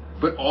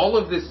 but all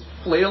of this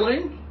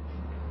flailing,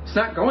 it's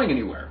not going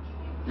anywhere.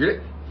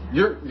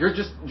 You're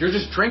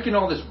just drinking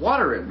all this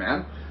water in,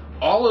 man.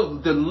 All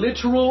of the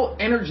literal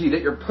energy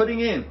that you're putting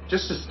in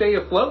just to stay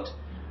afloat,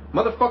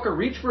 motherfucker,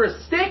 reach for a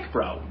stick,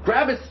 bro.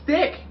 Grab a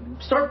stick.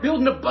 Start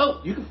building a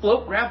boat. You can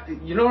float, grab,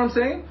 you know what I'm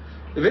saying?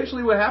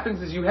 Eventually what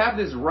happens is you have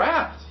this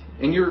raft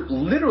and you're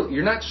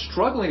not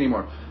struggling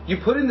anymore. You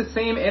put in the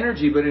same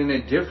energy but in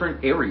a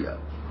different area.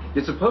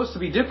 It's supposed to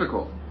be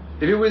difficult.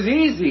 If it was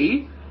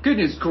easy,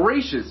 goodness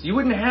gracious, you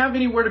wouldn't have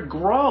anywhere to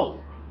grow.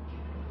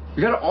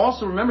 You gotta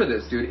also remember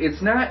this, dude.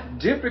 It's not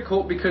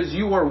difficult because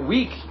you are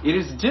weak. It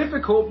is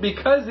difficult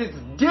because it's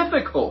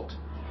difficult.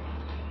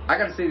 I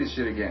gotta say this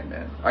shit again,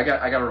 man. I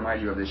gotta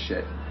remind you of this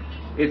shit.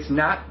 It's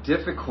not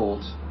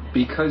difficult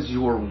because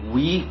you're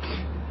weak.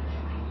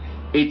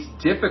 It's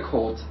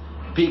difficult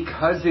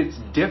because it's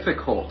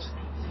difficult.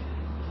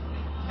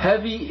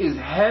 Heavy is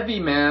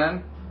heavy,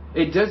 man.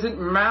 It doesn't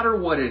matter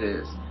what it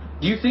is.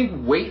 Do you think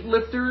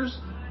weightlifters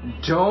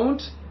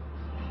don't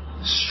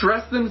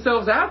stress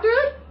themselves out,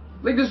 dude?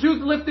 Like this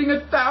dude's lifting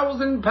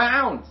 1,000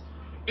 pounds.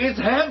 It's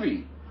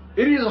heavy.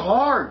 It is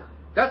hard.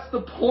 That's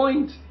the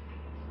point.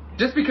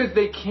 Just because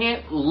they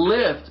can't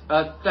lift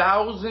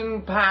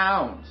 1,000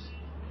 pounds,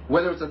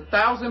 whether it's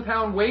 1,000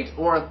 pound weight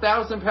or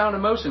 1,000 pound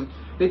emotion,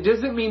 it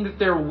doesn't mean that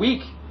they're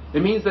weak.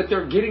 It means that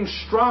they're getting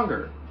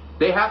stronger.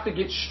 They have to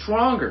get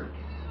stronger.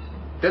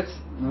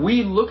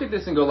 We look at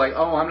this and go like,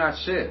 oh, I'm not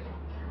shit.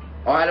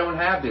 Oh, I don't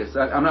have this.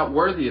 I'm not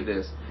worthy of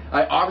this.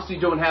 I obviously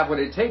don't have what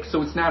it takes,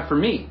 so it's not for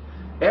me.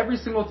 Every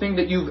single thing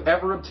that you've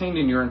ever obtained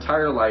in your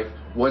entire life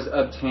was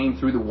obtained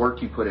through the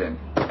work you put in.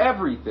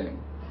 Everything.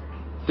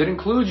 That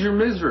includes your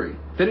misery.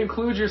 That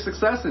includes your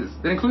successes.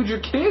 That includes your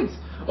kids.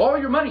 All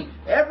your money.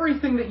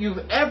 Everything that you've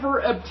ever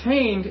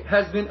obtained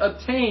has been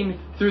obtained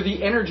through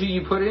the energy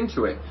you put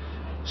into it.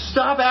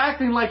 Stop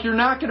acting like you're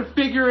not going to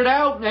figure it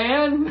out,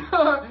 man.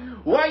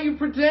 Why are you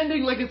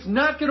pretending like it's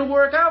not going to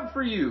work out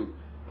for you?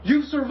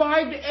 You've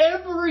survived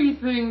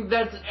everything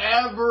that's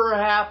ever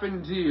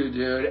happened to you,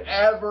 dude.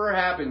 Ever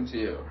happened to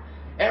you.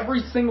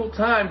 Every single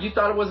time you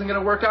thought it wasn't going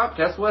to work out,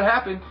 guess what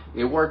happened?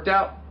 It worked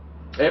out.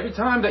 Every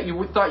time that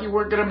you thought you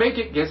weren't going to make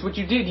it, guess what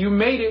you did? You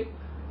made it.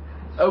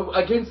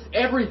 Against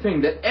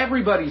everything that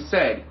everybody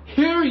said.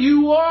 Here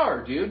you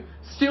are, dude.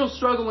 Still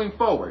struggling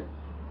forward.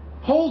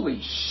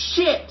 Holy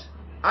shit.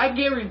 I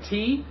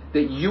guarantee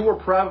that you are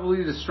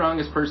probably the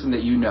strongest person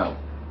that you know.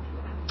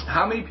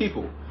 How many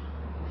people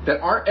that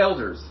aren't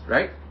elders,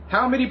 right?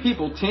 How many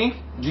people,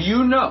 Tink, do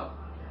you know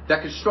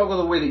that could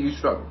struggle the way that you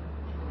struggle?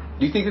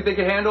 Do you think that they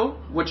could handle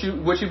what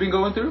you've been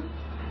going through?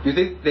 Do you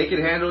think they could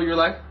handle your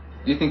life?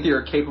 Do you think they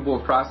are capable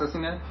of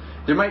processing that?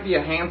 There might be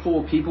a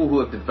handful of people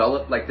who have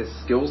developed like this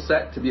skill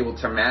set to be able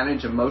to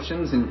manage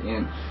emotions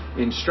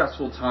in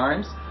stressful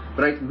times,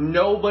 but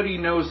nobody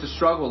knows the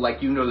struggle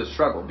like you know the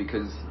struggle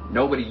because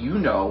nobody you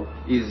know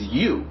is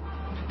you.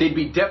 They'd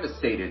be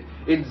devastated.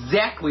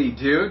 Exactly,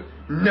 dude.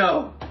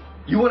 No.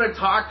 You want to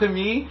talk to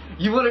me?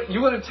 You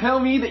want to tell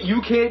me that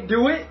you can't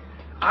do it?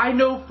 I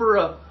know for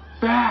a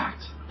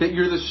fact that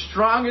you're the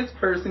strongest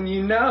person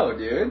you know,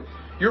 dude.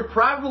 You're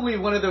probably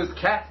one of those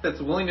cats that's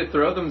willing to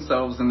throw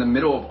themselves in the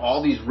middle of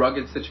all these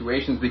rugged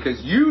situations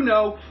because you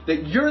know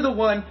that you're the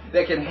one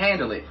that can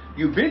handle it.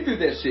 You've been through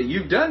that shit.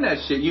 You've done that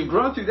shit. You've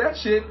grown through that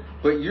shit,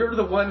 but you're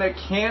the one that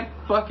can't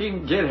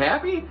fucking get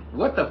happy?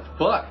 What the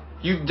fuck?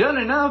 You've done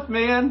enough,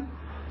 man.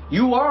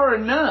 You are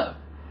enough.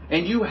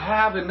 And you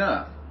have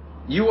enough.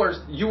 You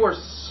are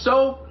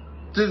so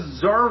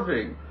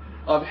deserving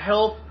of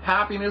health,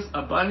 happiness,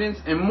 abundance,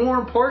 and more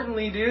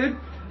importantly, dude,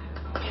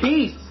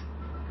 peace.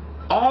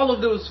 All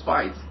of those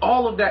fights,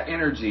 all of that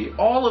energy,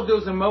 all of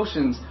those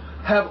emotions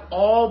have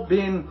all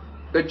been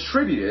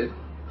attributed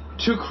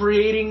to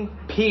creating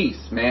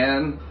peace,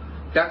 man.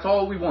 That's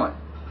all we want.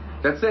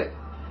 That's it.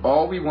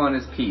 All we want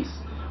is peace.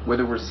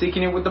 Whether we're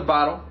seeking it with the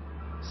bottle,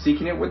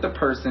 seeking it with the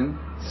person,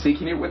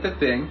 seeking it with the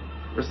thing,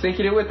 or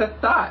seeking it with the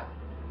thought.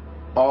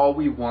 All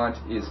we want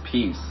is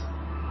peace.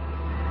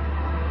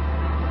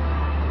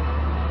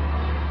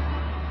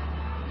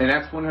 And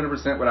that's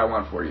 100% what I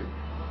want for you.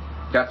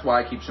 That's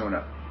why I keep showing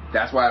up.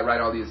 That's why I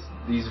write all these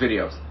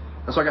videos.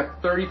 That's why I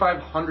got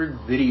 3,500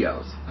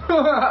 videos.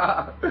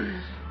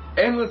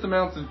 Endless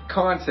amounts of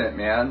content,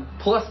 man.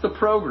 Plus the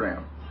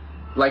program.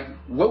 Like,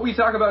 what we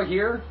talk about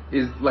here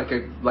is like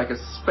a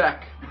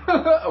speck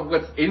of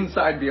what's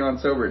inside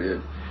Beyond Sober,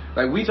 dude.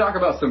 Like, we talk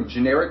about some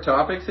generic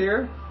topics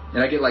here,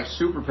 and I get like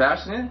super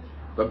passionate.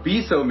 But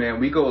BSO,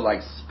 man, we go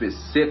like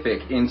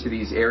specific into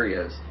these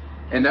areas.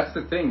 And that's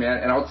the thing, man.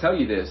 And I'll tell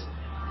you this.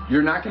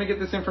 You're not going to get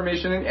this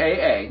information in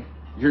AA.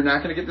 You're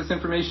not going to get this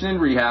information in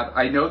rehab.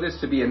 I know this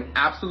to be an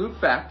absolute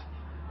fact.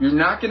 You're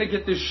not going to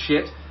get this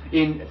shit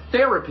in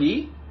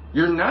therapy.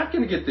 You're not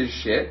going to get this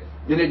shit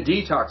in a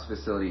detox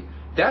facility.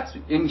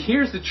 And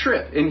here's the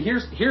trip. And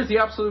here's the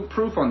absolute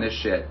proof on this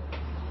shit.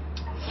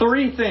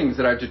 3 things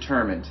that I've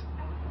determined.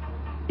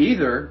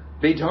 Either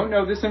they don't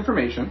know this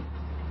information,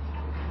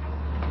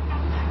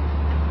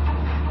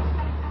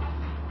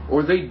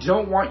 or they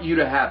don't want you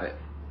to have it.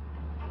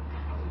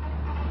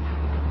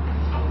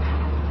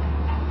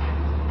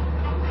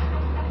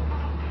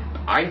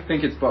 I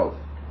think it's both.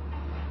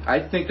 I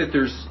think that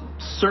there's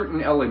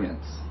certain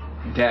elements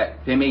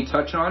that they may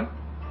touch on,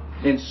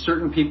 and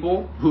certain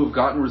people who have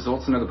gotten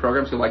results in other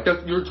programs go like,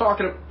 you're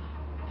talking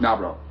nah,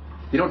 bro.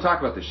 They don't talk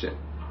about this shit.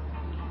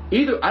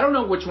 Either, I don't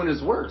know which one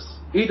is worse.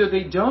 Either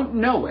they don't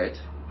know it,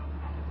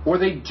 or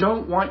they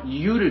don't want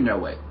you to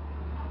know it.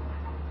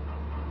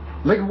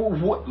 Like,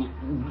 what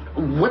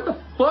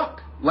the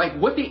fuck? Like,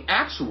 what the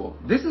actual?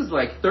 This is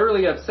like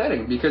thoroughly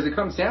upsetting because it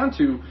comes down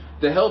to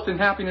the health and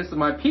happiness of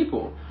my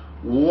people.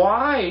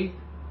 Why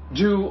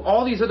do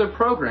all these other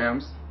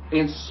programs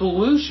and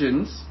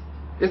solutions?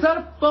 It's not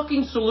a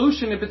fucking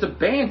solution if it's a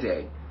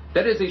Band-Aid.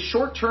 That is a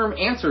short-term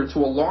answer to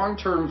a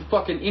long-term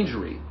fucking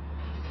injury.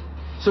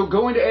 So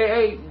going to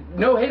AA,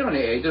 no hate on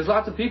AA. There's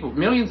lots of people,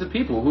 millions of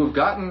people who have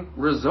gotten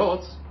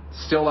results,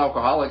 still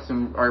alcoholics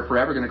and are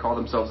forever going to call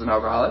themselves an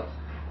alcoholic.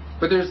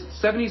 But there's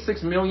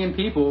 76 million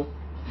people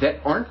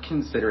that aren't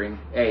considering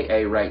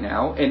AA right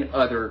now and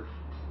other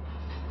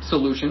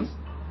solutions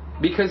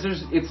because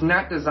it's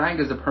not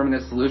designed as a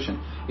permanent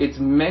solution. It's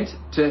meant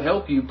to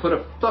help you put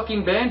a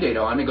fucking Band-Aid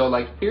on and go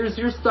like, here's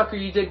your sucker,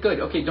 you did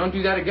good. Okay, don't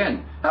do that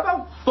again. How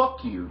about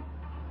fuck you?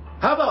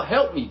 How about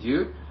help me,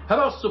 dude? How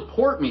about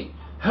support me?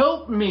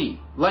 Help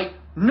me. Like,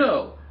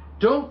 no,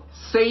 don't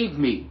save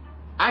me.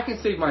 I can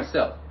save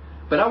myself.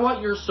 But I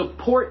want your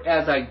support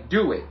as I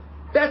do it.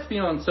 That's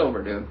Beyond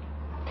Sober, dude.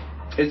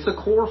 It's the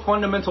core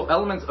fundamental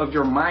elements of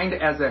your mind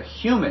as a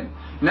human,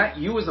 not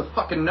you as a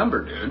fucking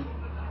number, dude.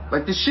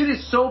 Like, this shit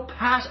is so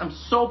I'm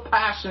so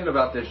passionate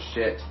about this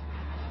shit.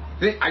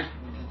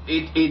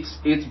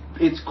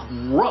 It's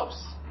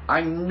gross.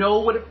 I know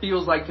what it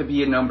feels like to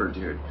be a number,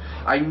 dude.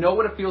 I know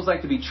what it feels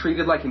like to be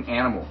treated like an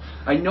animal.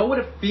 I know what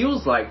it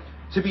feels like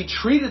to be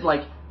treated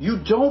like you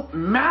don't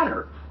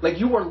matter, like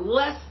you are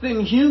less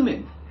than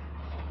human.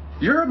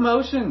 Your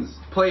emotions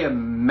play a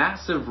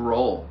massive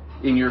role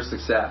in your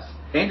success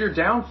and your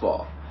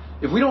downfall.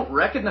 If we don't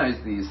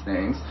recognize these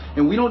things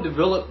and we don't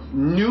develop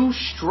new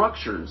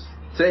structures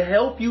to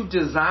help you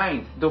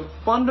design the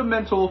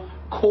fundamental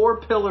core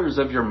pillars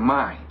of your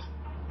mind,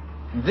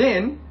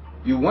 then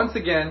you once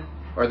again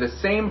are the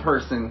same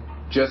person,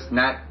 just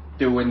not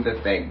doing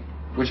the thing.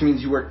 Which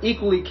means you are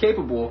equally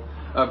capable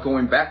of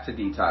going back to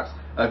detox,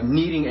 of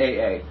needing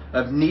AA,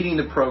 of needing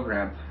the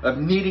program, of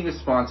needing a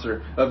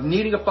sponsor, of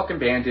needing a fucking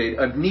Band-Aid,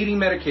 of needing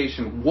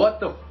medication. What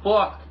the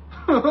fuck?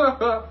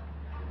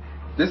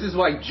 This is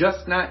why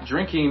just not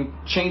drinking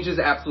changes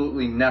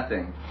absolutely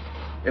nothing.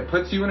 It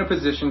puts you in a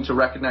position to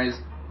recognize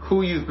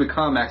who you've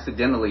become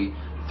accidentally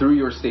through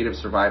your state of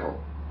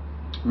survival.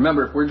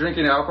 Remember, if we're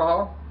drinking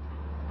alcohol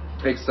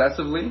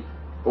excessively,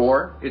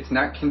 or it's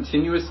not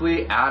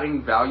continuously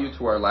adding value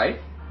to our life,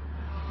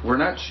 we're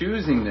not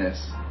choosing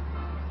this.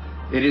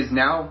 It is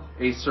now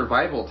a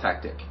survival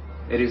tactic.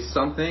 It is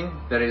something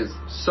that is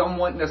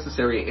somewhat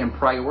necessary and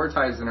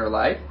prioritized in our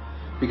life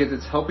because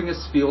it's helping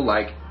us feel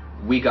like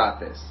we got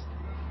this.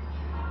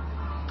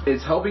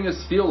 It's helping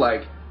us feel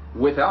like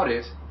without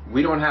it,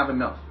 we don't have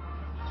enough.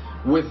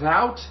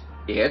 Without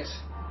it,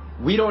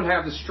 we don't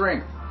have the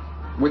strength.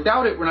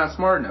 Without it, we're not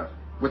smart enough.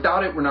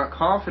 Without it, we're not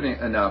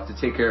confident enough to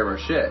take care of our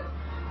shit.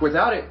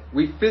 Without it,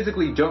 we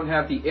physically don't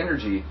have the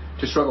energy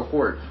to struggle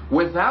forward.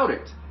 Without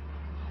it,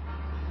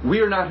 we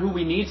are not who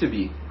we need to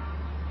be.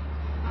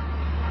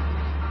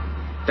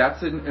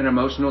 That's an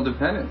emotional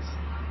dependence.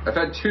 I've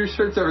had 2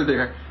 shirts over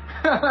there.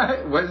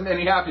 Wasn't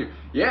any happier.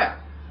 Yeah,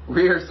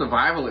 we are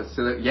survivalists.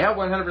 So that, yeah,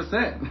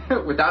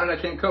 100%. Without it,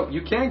 I can't cope.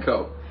 You can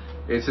cope.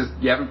 It's just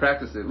you haven't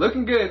practiced it.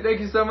 Looking good.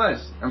 Thank you so much.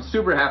 I'm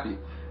super happy.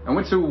 I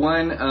went to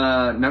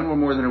none were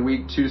more than a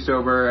week, 2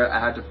 sober. I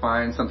had to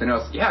find something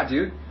else. Yeah,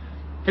 dude.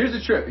 Here's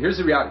the truth. Here's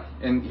the reality.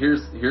 And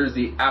here's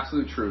the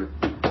absolute truth.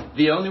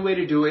 The only way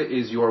to do it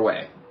is your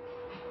way.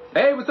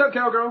 Hey, what's up,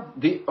 cowgirl?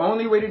 The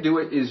only way to do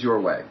it is your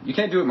way. You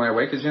can't do it my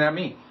way because you're not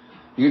me.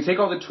 You can take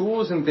all the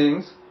tools and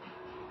things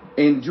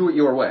and do it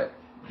your way.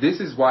 This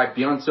is why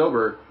Beyond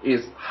Sober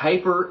is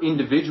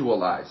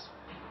hyper-individualized.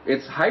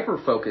 It's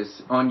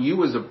hyper-focused on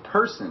you as a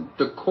person,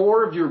 the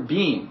core of your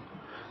being.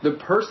 The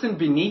person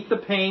beneath the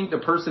pain, the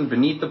person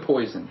beneath the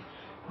poison.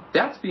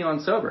 That's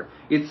Beyond Sober.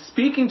 It's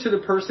speaking to the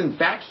person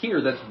back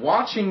here that's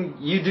watching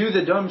you do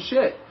the dumb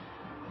shit.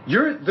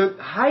 You're the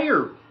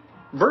higher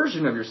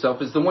version of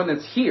yourself is the one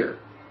that's here.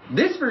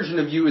 This version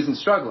of you isn't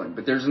struggling,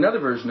 but there's another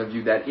version of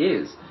you that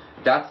is.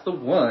 That's the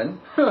one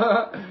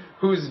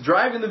who's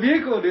driving the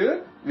vehicle,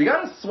 dude. You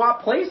gotta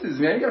swap places,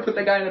 man. You gotta put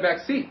that guy in the back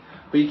seat.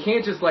 But you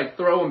can't just like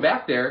throw him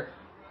back there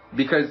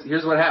because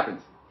here's what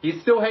happens.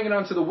 He's still hanging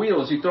onto the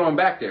wheels. You throw him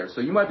back there.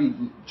 So you might be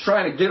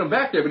trying to get him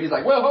back there, but he's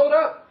like, well, hold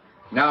up.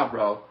 Nah,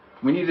 bro.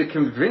 We need to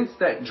convince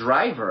that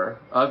driver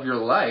of your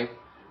life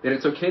that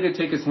it's okay to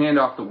take his hand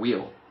off the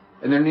wheel.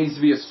 And there needs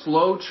to be a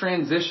slow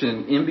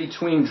transition in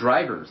between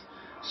drivers.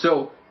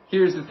 So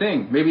here's the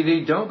thing. Maybe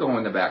they don't go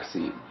in the back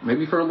seat.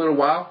 Maybe for a little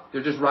while,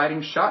 they're just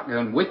riding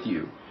shotgun with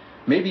you.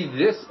 Maybe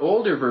this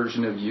older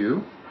version of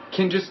you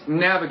can just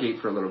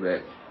navigate for a little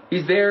bit.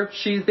 He's there,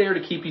 she's there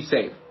to keep you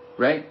safe,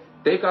 right?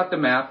 They've got the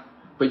map,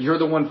 but you're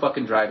the one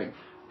fucking driving.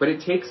 But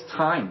it takes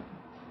time.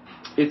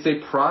 It's a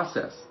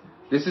process.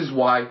 This is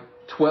why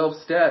 12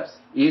 steps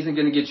isn't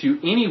going to get you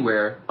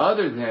anywhere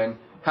other than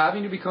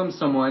having to become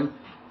someone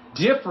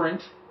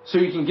different so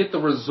you can get the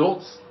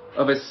results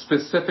of a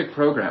specific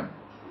program.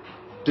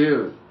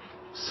 Dude,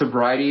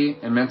 sobriety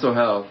and mental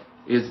health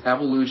is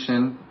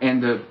evolution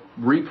and the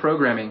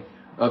reprogramming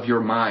of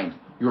your mind,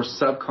 your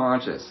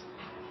subconscious.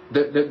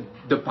 The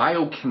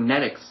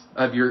biokinetics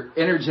of your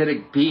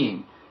energetic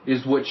being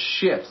is what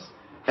shifts.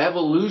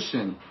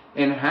 Evolution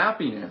and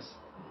happiness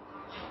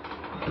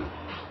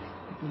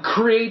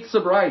creates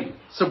sobriety.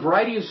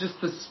 Sobriety is just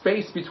the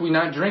space between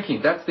not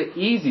drinking. That's the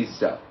easy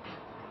stuff.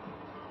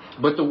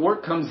 But the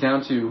work comes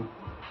down to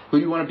who do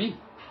you want to be?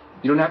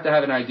 You don't have to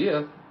have an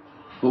idea.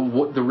 But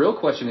what the real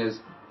question is,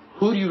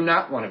 who do you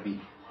not want to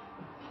be?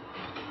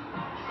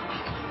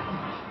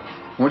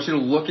 I want you to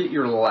look at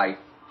your life.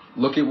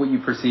 Look at what you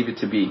perceive it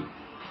to be.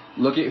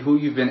 Look at who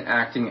you've been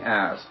acting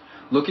as.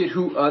 Look at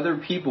who other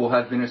people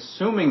have been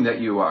assuming that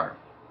you are.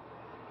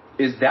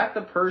 Is that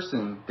the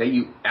person that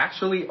you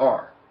actually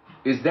are?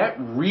 Is that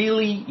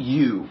really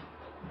you?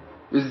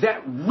 Is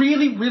that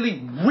really,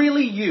 really,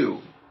 really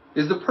you?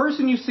 Is the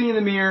person you see in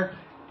the mirror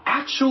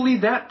actually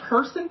that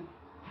person?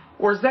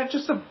 Or is that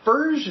just a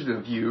version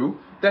of you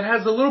that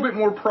has a little bit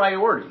more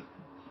priority?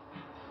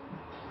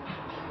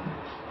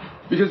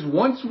 Because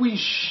once we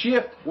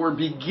shift or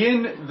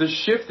begin the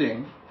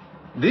shifting,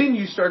 then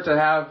you start to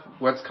have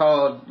what's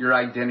called your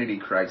identity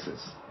crisis,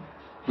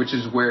 which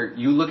is where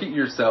you look at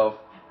yourself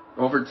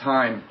over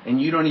time and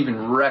you don't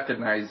even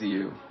recognize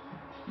you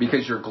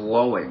because you're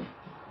glowing,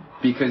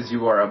 because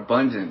you are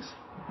abundant,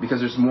 because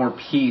there's more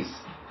peace,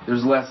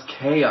 there's less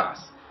chaos.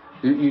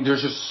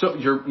 There's just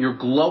you're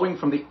glowing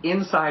from the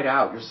inside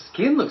out. Your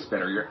skin looks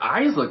better, your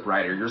eyes look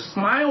brighter, your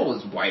smile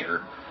is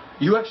whiter.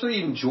 You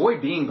actually enjoy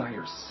being by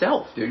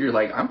yourself, dude. You're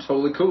like, I'm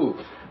totally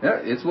cool. Yeah,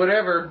 it's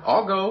whatever.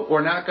 I'll go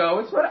or not go.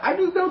 It's what I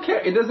just don't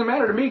care. It doesn't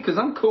matter to me because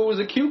I'm cool as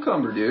a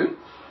cucumber, dude.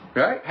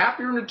 Right?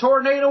 Happier in a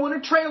tornado in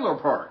a trailer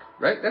park.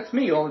 Right? That's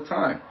me all the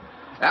time.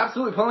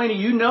 Absolutely, Paulina.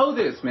 You know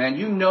this, man.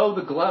 You know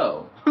the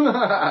glow.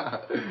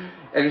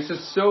 And it's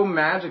just so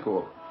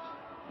magical.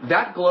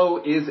 That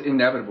glow is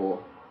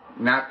inevitable.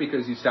 Not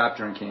because you stop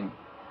drinking.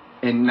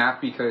 And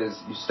not because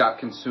you stop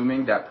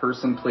consuming that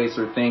person, place,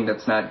 or thing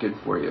that's not good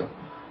for you.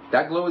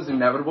 That glow is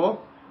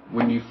inevitable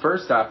when you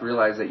first off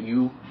realize that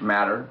you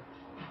matter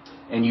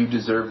and you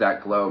deserve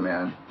that glow,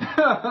 man.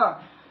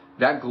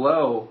 That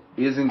glow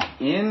isn't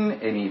in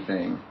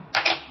anything.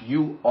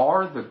 You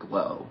are the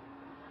glow.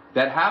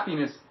 That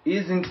happiness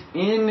isn't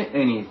in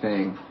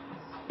anything.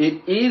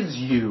 It is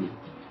you.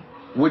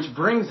 Which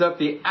brings up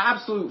the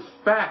absolute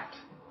fact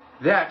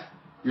that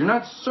you're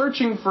not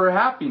searching for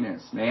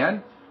happiness,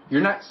 man.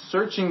 You're not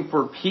searching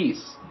for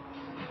peace.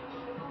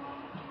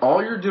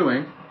 All you're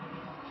doing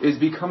is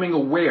becoming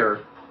aware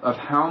of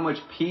how much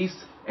peace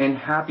and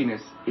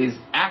happiness is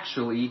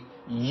actually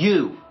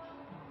you.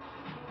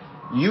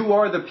 You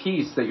are the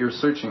peace that you're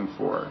searching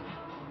for.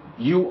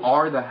 You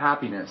are the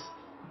happiness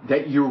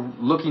that you're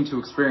looking to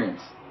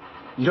experience.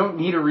 You don't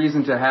need a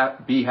reason to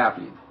be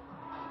happy.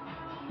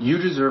 You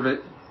deserve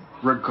it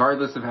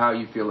regardless of how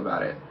you feel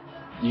about it.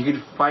 You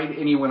could fight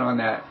anyone on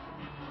that.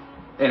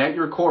 And at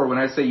your core, when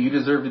I say you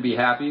deserve to be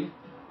happy,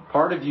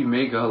 part of you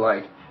may go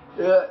like,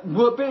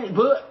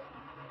 but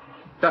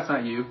that's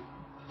not you.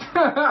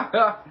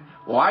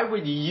 Why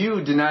would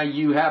you deny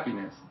you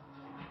happiness?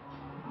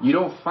 You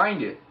don't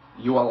find it.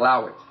 You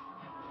allow it.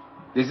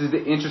 This is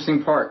the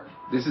interesting part.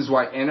 This is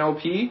why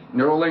NLP,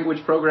 Neuro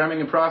Language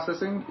Programming and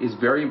Processing, is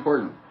very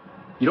important.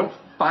 You don't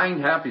find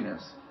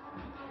happiness.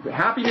 But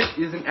happiness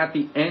isn't at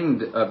the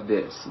end of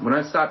this. When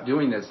I stop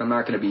doing this, I'm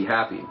not going to be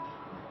happy.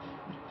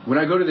 When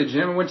I go to the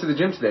gym, I went to the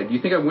gym today. Do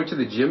you think I went to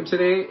the gym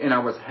today and I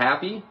was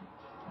happy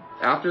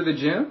after the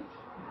gym?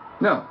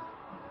 No.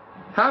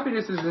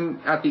 Happiness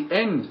isn't at the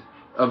end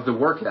of the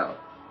workout.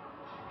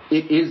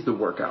 It is the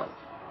workout.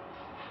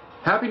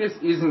 Happiness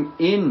isn't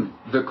in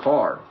the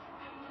car.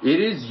 It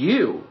is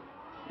you.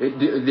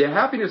 The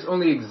happiness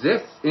only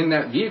exists in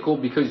that vehicle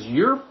because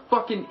you're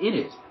fucking in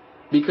it.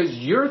 Because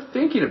you're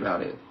thinking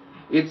about it.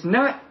 It's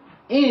not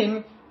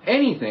in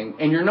anything,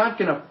 and you're not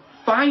going to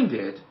find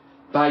it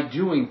by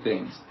doing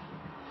things.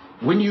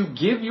 When you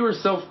give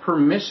yourself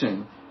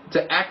permission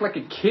to act like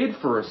a kid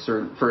for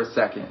a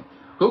second,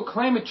 go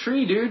climb a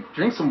tree, dude.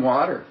 Drink some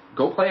water.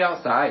 Go play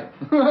outside.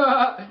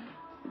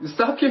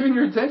 Stop giving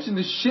your attention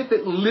to shit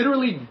that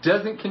literally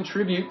doesn't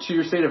contribute to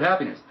your state of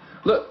happiness.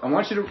 Look, I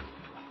want you to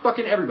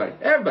fucking everybody.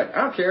 I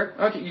don't care.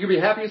 You can be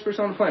the happiest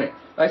person on the planet.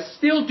 I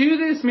still do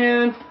this,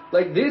 man.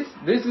 Like this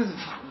is,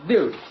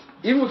 dude,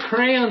 even with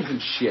crayons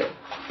and shit.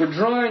 We're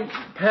drawing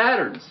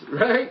patterns,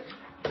 right?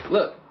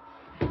 Look,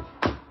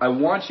 I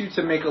want you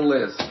to make a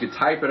list. You can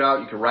type it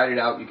out, you can write it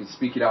out, you can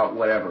speak it out,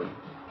 whatever.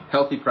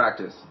 Healthy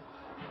practice.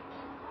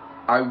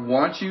 I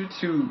want you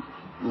to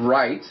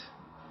write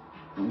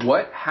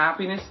what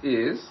happiness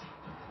is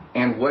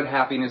and what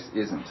happiness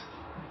isn't.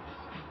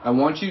 I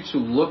want you to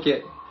look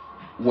at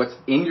what's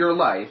in your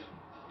life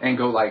and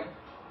go like,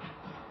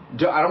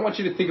 I don't want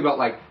you to think about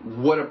like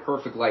what a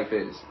perfect life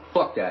is.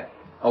 Fuck that.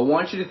 I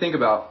want you to think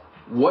about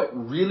what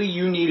really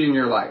you need in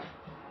your life.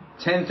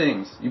 10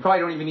 things. You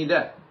probably don't even need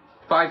that.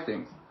 5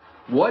 things.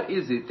 What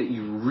is it that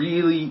you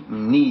really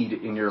need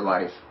in your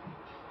life?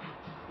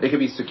 It could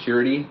be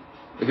security.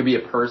 It could be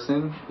a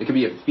person. It could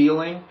be a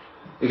feeling.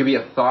 It could be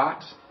a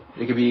thought.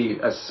 It could be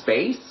a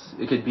space.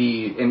 It could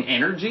be an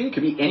energy. It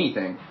could be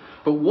anything.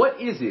 But what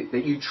is it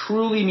that you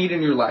truly need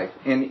in your life?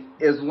 And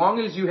as long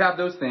as you have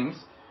those things,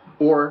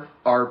 or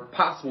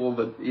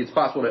it's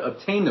possible to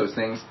obtain those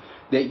things,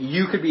 that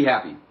you could be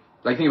happy.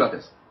 Like, think about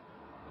this.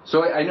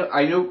 So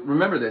I know,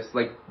 remember this,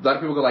 like, a lot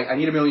of people go like, I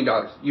need $1 million.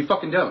 You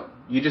fucking don't.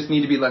 You just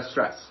need to be less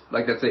stressed.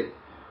 Like, that's it.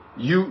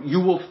 You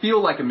will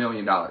feel like $1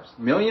 million.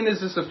 Million is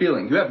just a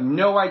feeling. You have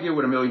no idea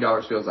what $1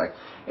 million feels like.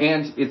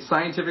 And it's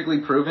scientifically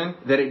proven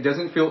that it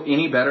doesn't feel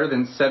any better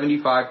than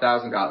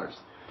 $75,000.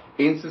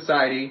 In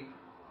society,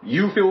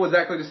 you feel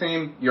exactly the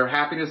same. Your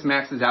happiness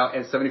maxes out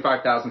at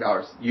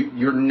 $75,000.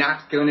 You're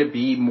not going to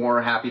be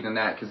more happy than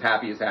that because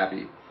happy is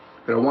happy.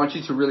 But I want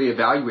you to really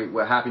evaluate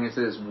what happiness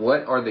is.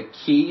 What are the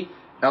key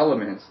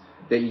elements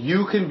that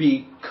you can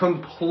be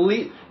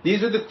complete?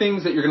 These are the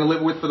things that you're going to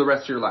live with for the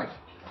rest of your life.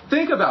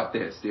 Think about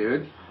this,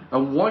 dude. I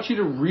want you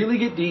to really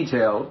get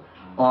detailed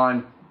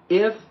on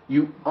if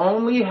you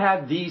only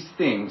had these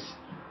things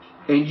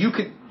and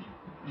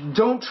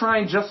don't try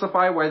and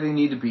justify why they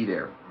need to be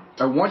there.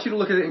 I want you to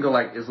look at it and go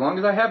like, as long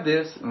as I have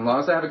this, as long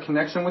as I have a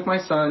connection with my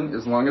son,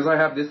 as long as I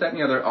have this, that, and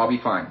the other, I'll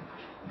be fine.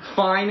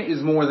 Fine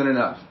is more than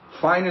enough.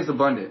 Fine is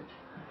abundant.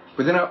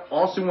 But then I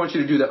also want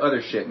you to do the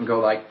other shit and go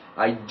like,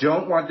 I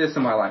don't want this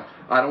in my life.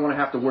 I don't want to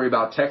have to worry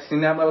about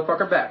texting that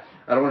motherfucker back.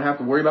 I don't want to have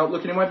to worry about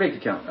looking at my bank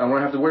account. I don't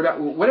want to have to worry about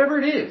whatever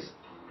it is.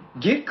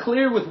 Get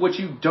clear with what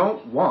you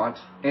don't want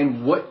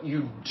and what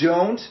you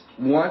don't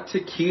want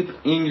to keep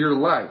in your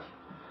life.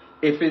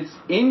 If it's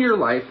in your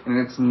life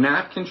and it's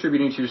not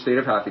contributing to your state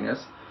of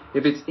happiness,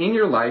 if it's in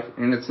your life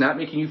and it's not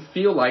making you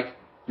feel like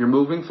you're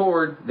moving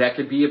forward, that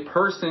could be a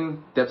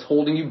person that's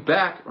holding you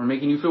back or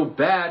making you feel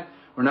bad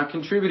or not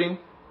contributing,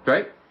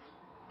 right?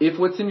 If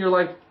what's in your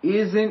life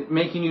isn't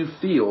making you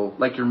feel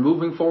like you're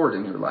moving forward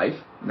in your life,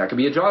 that could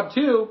be a job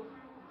too,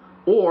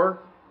 or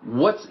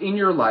what's in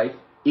your life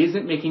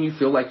isn't making you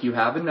feel like you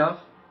have enough,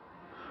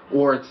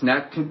 or it's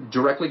not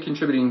directly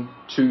contributing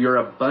to your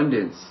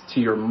abundance, to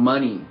your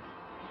money.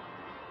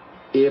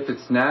 If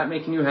it's not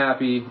making you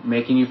happy,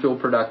 making you feel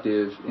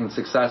productive and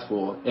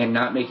successful, and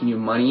not making you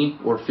money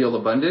or feel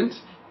abundant,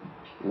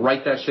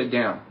 write that shit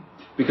down.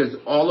 Because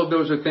all of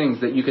those are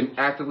things that you can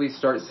actively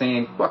start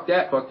saying, fuck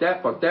that, fuck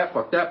that, fuck that,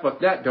 fuck that, fuck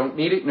that, don't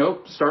need it,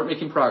 nope, start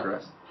making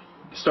progress.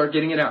 Start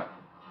getting it out.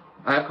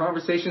 I have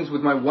conversations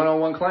with my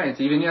one-on-one clients,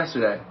 even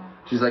yesterday.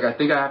 She's like, I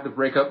think I have to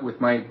break up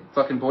with my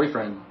fucking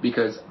boyfriend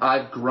because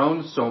I've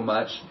grown so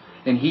much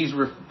and he's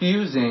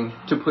refusing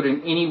to put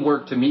in any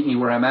work to meet me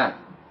where I'm at.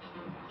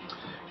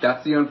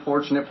 That's the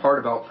unfortunate part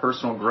about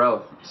personal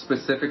growth,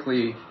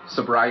 specifically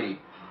sobriety,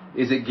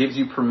 is it gives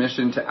you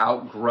permission to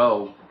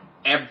outgrow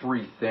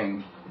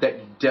everything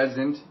that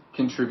doesn't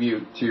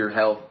contribute to your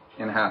health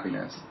and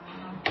happiness.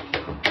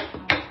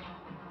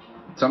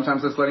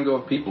 Sometimes it's letting go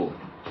of people,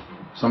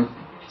 some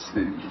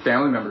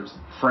family members,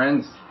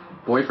 friends,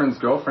 boyfriends,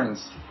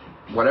 girlfriends,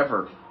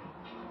 whatever,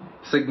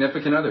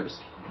 significant others.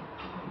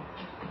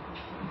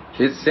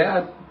 It's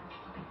sad,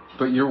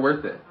 but you're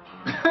worth it.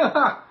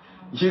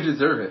 You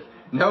deserve it.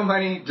 No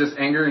money, just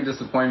anger and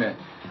disappointment.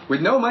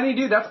 With no money,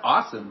 dude, that's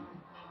awesome.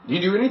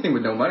 You do anything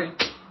with no money.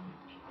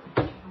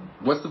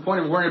 What's the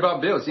point of worrying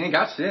about bills? You ain't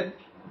got shit.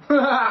 You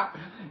got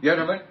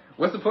no money?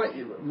 What's the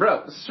point?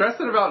 Bro,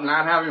 stressing about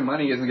not having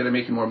money isn't going to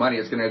make you more money.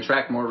 It's going to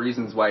attract more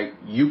reasons why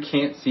you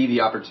can't see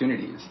the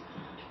opportunities.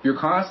 If you're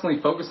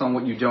constantly focused on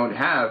what you don't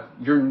have,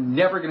 you're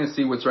never going to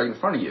see what's right in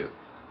front of you.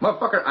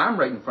 Motherfucker, I'm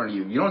right in front of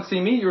you. You don't see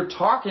me, you're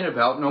talking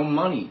about no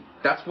money.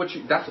 That's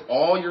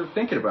all you're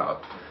thinking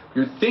about.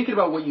 You're thinking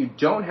about what you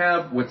don't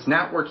have, what's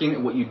not working,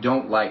 and what you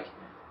don't like.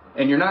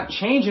 And you're not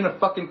changing a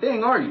fucking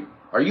thing, are you?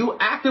 Are you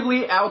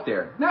actively out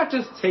there? Not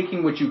just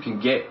taking what you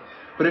can get.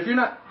 But if you're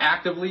not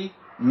actively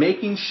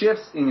making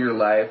shifts in your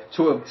life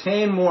to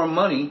obtain more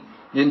money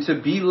and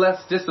to be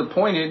less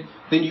disappointed,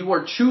 then you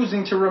are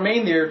choosing to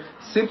remain there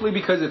simply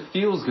because it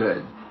feels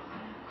good.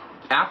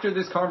 After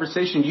this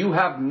conversation, you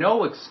have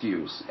no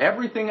excuse.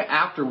 Everything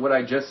after what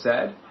I just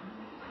said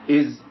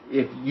is,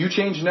 if you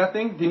change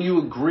nothing, then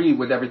you agree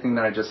with everything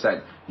that I just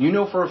said. You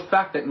know for a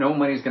fact that no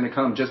money is going to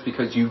come just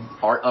because you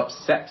are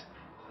upset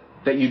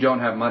that you don't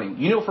have money.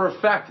 You know for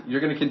a fact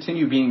you're going to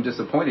continue being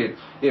disappointed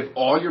if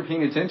all you're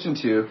paying attention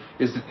to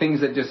is the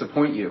things that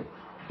disappoint you.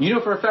 You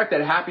know for a fact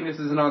that happiness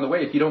isn't on the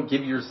way if you don't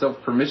give yourself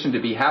permission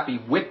to be happy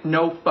with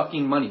no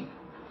fucking money.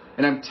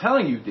 And I'm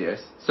telling you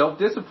this,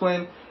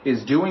 self-discipline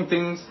is doing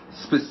things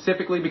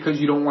specifically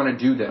because you don't want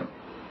to do them.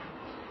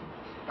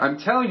 I'm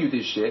telling you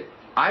this shit.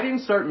 I didn't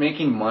start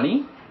making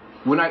money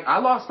when I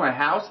lost my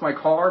house, my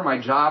car, my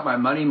job, my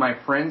money, my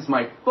friends,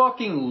 my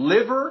fucking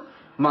liver,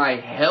 my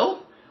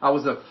health. I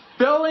was a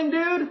felon,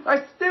 dude.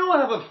 I still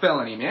have a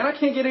felony, man. I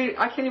can't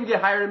even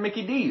get hired at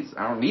Mickey D's.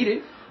 I don't need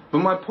it. But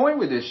my point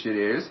with this shit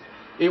is,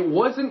 it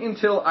wasn't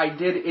until I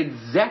did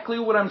exactly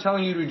what I'm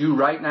telling you to do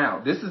right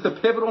now. This is the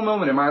pivotal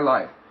moment in my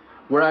life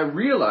where I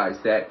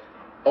realized that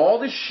all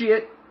the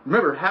shit,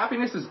 remember,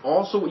 happiness is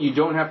also what you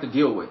don't have to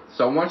deal with.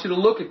 So I want you to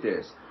look at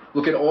this.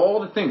 Look at all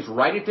the things.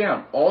 Write it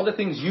down. All the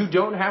things you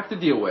don't have to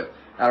deal with.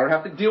 I don't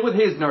have to deal with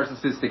his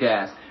narcissistic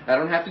ass. I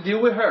don't have to deal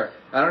with her.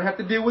 I don't have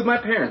to deal with my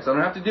parents. I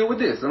don't have to deal with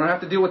this. I don't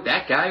have to deal with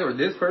that guy or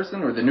this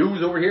person or the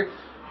news over here.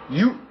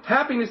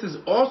 Happiness is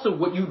also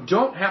what you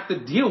don't have to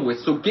deal with.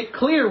 So get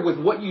clear with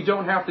what you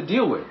don't have to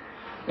deal with.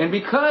 And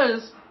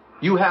because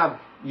you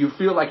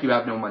feel like you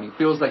have no money,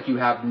 feels like you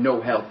have no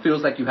health,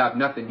 feels like you have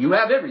nothing, you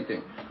have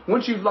everything.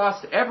 Once you've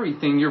lost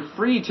everything, you're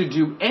free to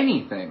do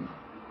anything.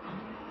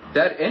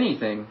 That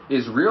anything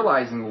is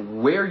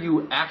realizing where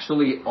you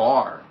actually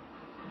are.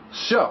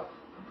 So,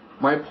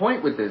 my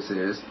point with this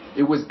is,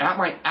 it was at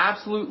my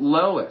absolute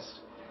lowest,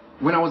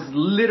 when I was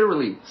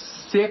literally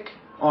sick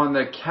on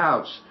the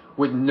couch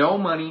with no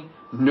money,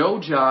 no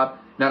job,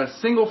 not a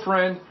single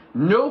friend,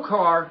 no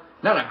car,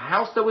 not a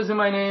house that was in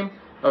my name,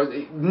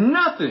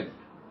 nothing.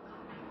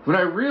 When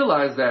I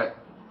realized that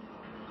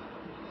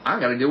I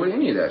got to deal with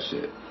any of that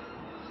shit.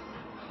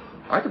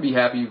 I could be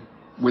happy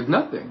with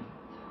nothing.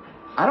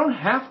 I don't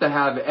have to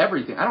have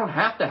everything. I don't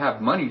have to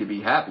have money to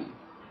be happy.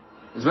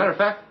 As a matter of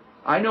fact,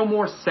 I know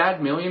more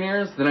sad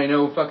millionaires than I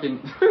know fucking...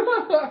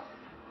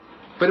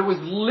 But it was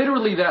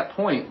literally that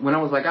point when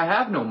I was like, I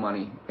have no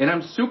money. And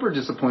I'm super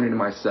disappointed in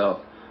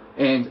myself.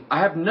 And I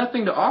have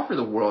nothing to offer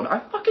the world.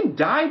 I fucking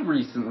died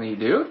recently,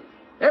 dude.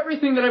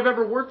 Everything that I've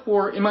ever worked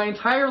for in my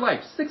entire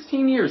life,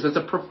 16 years as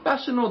a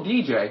professional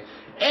DJ,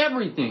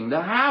 everything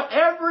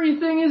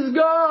is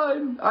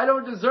gone. I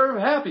don't deserve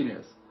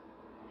happiness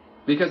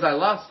because I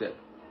lost it.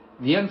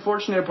 The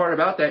unfortunate part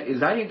about that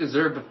is I didn't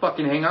deserve to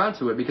fucking hang on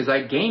to it because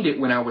I gained it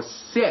when I was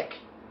sick.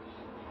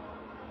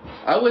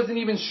 I wasn't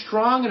even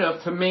strong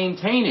enough to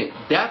maintain it.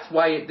 That's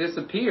why it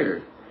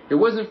disappeared. It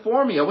wasn't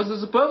for me. I wasn't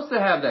supposed to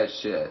have that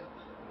shit.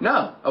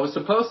 No, I was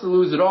supposed to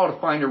lose it all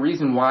to find a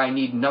reason why I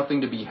need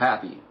nothing to be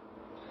happy.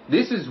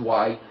 This is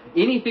why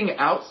anything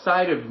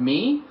outside of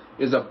me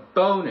is a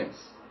bonus.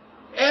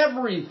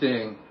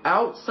 Everything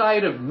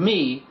outside of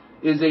me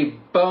is a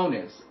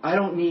bonus. I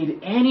don't need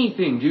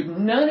anything, dude.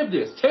 None of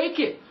this. Take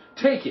it.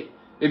 Take it.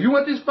 If you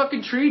want this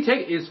fucking tree,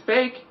 take it. It's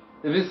fake.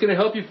 If it's gonna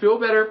help you feel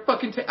better,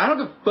 fucking take it. I don't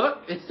give a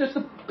fuck.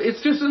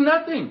 It's just a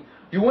nothing.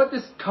 You want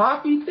this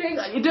coffee thing?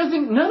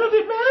 None of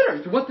it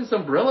matters. You want this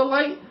umbrella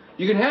light?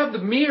 You can have the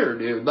mirror,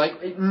 dude.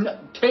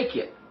 Take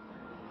it.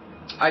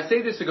 I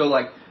say this to go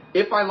like,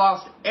 if I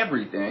lost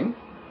everything,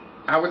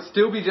 I would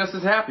still be just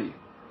as happy.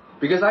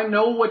 Because I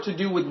know what to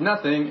do with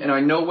nothing, and I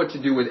know what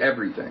to do with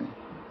everything.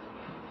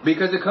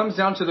 Because it comes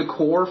down to the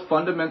core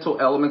fundamental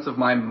elements of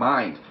my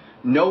mind.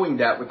 Knowing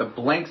that with a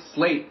blank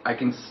slate, I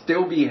can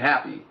still be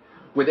happy.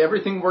 With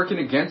everything working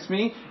against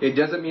me, it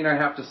doesn't mean I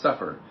have to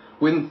suffer.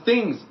 When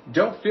things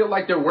don't feel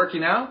like they're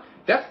working out,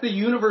 that's the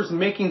universe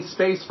making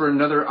space for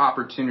another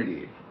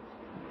opportunity.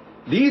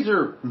 These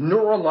are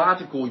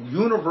neurological,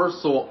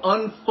 universal,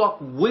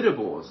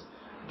 unfuckwittables.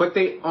 But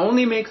they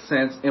only make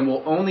sense and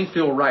will only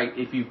feel right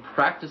if you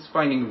practice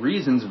finding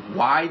reasons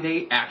why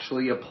they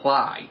actually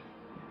apply.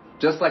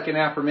 Just like an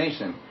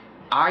affirmation.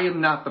 I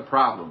am not the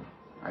problem.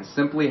 I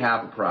simply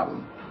have a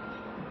problem.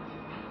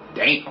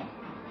 Damn.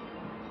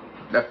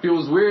 That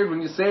feels weird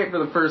when you say it for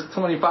the first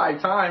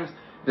 25 times,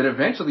 that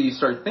eventually you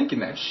start thinking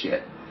that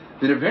shit.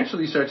 That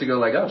eventually you start to go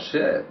like, oh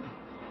shit.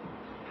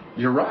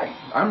 You're right.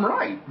 I'm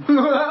right.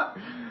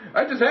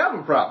 I just have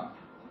a problem.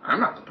 I'm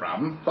not the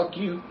problem. Fuck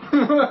you.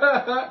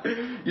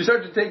 You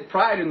start to take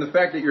pride in the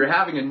fact that you're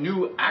having a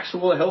new,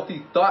 actual,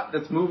 healthy thought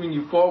that's moving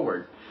you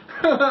forward.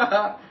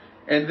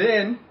 And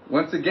then,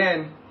 once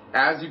again,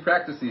 as you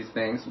practice these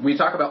things, we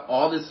talk about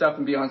all this stuff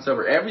in Beyond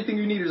Sober. Everything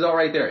you need is all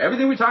right there.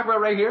 Everything we talk about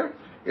right here,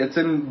 it's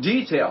in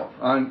detail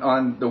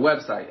on the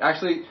website.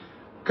 Actually,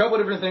 a couple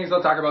of different things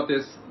I'll talk about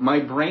this. My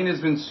brain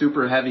has been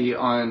super heavy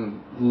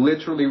on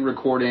literally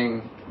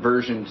recording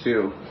version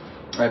 2.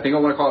 I think I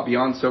want to call it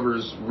Beyond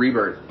Sober's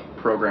Rebirth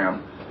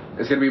program.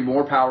 It's going to be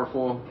more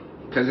powerful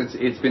because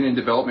it's been in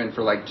development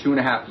for like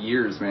 2.5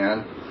 years,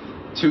 man.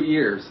 2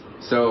 years.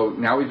 So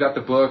now we've got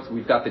the book,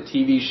 we've got the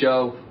TV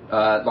show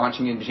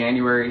launching in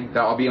January.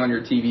 That'll be on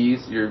your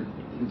TVs, your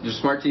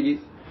smart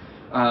TVs.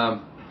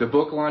 The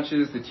book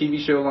launches, the TV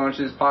show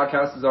launches,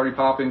 podcast is already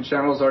popping,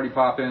 channel is already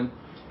popping.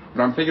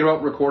 But I'm thinking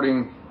about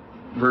recording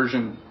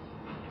version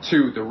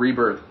 2, the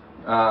Rebirth,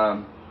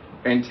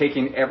 and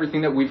taking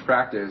everything that we've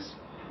practiced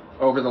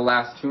over the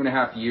last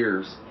 2.5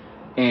 years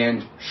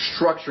and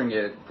structuring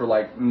it for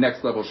like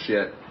next level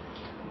shit.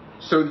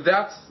 So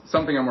that's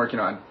something I'm working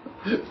on,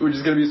 which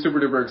is going to be super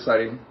duper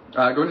exciting.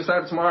 Going to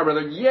sign up tomorrow,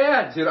 brother.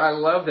 Yeah, dude, I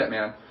love that,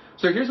 man.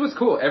 So here's what's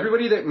cool.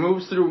 Everybody that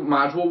moves through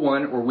module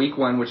 1 or week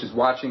 1, which is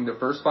watching the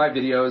first 5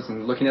 videos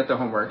and looking at the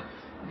homework,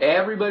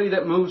 everybody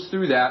that moves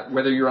through that,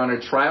 whether you're on a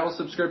trial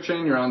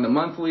subscription, you're on the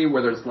monthly,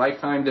 whether it's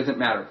lifetime, doesn't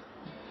matter,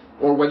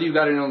 or whether you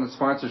got it on the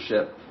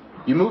sponsorship,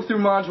 you move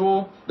through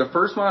the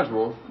first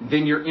module,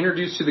 then you're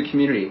introduced to the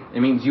community. It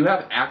means you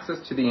have access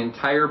to the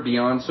entire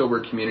Beyond Sober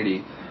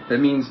community. That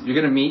means you're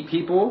going to meet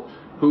people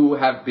who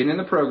have been in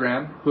the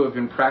program, who have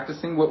been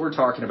practicing what we're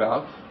talking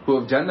about, who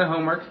have done the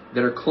homework,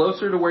 that are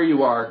closer to where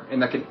you are,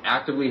 and that can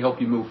actively help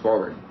you move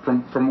forward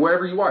from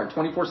wherever you are,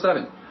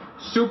 24/7.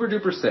 Super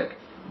duper sick.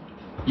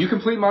 You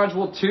complete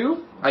module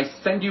 2, I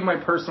send you my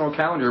personal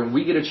calendar, and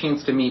we get a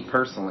chance to meet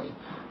personally.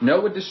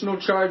 No additional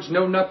charge,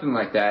 no nothing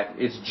like that.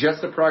 It's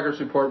just a progress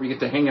report. We get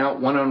to hang out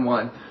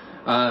one-on-one.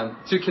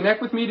 To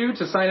connect with me, dude,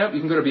 to sign up, you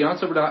can go to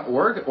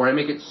beyondsober.org, or I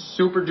make it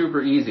super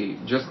duper easy.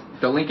 Just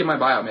the link in my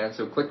bio, man.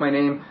 So click my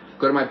name,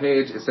 go to my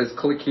page. It says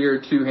click here,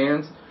 2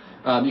 hands.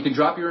 You can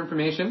drop your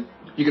information.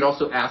 You could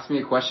also ask me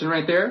a question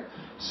right there.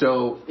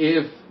 So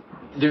if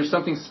there's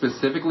something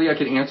specifically I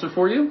can answer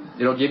for you,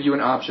 it'll give you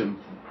an option.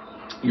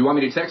 You want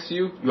me to text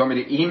you? You want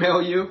me to email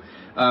you?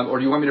 Or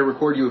do you want me to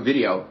record you a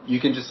video?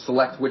 You can just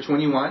select which one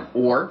you want,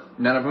 or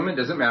none of them. It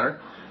doesn't matter.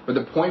 But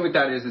the point with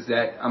that is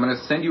that I'm going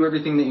to send you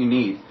everything that you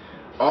need.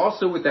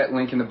 Also, with that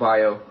link in the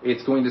bio,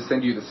 it's going to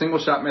send you the single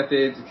shot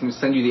methods. It's going to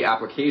send you the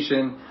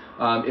application.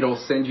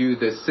 It'll send you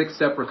the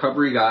 6-step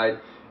recovery guide.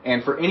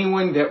 And for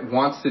anyone that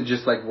wants to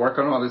just like work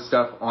on all this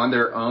stuff on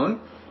their own,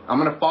 I'm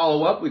going to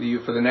follow up with you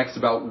for the next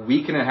about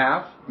week and a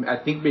half, I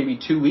think maybe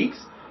 2 weeks.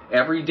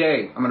 Every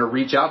day, I'm going to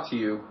reach out to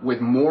you with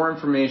more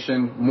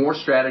information, more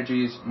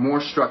strategies, more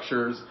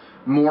structures,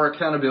 more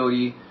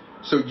accountability,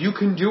 so you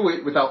can do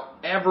it without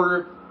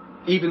ever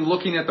even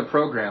looking at the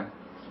program.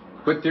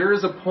 But there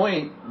is a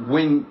point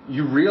when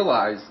you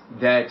realize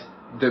that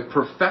the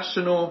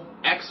professional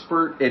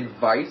expert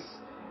advice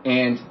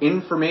and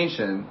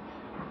information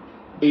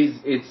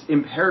it's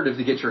imperative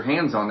to get your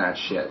hands on that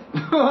shit.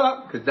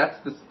 Because that's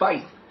the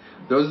spice.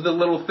 Those are the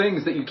little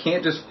things that you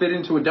can't just fit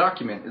into a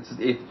document.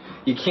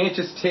 You can't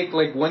just take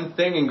like one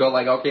thing and go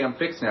like, okay, I'm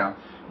fixed now.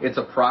 It's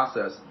a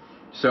process.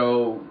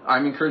 So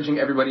I'm encouraging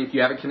everybody, if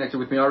you haven't connected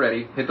with me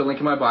already, hit the link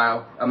in my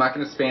bio. I'm not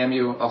going to spam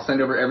you. I'll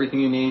send over everything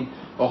you need.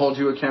 I'll hold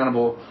you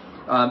accountable.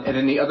 And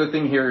then the other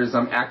thing here is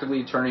I'm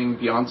actively turning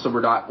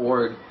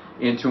beyondsober.org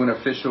into an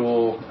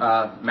official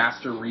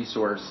master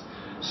resource.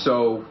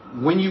 So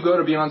when you go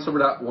to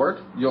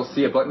beyondsober.org, you'll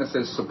see a button that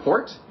says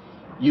support.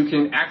 You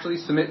can actually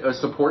submit a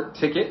support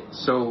ticket.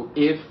 So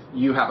if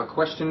you have a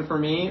question for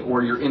me,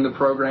 or you're in the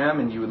program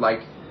and you would like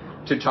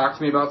to talk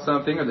to me about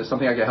something, or there's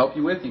something I can help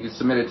you with, you can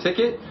submit a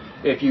ticket.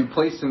 If you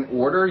place an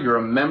order, you're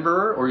a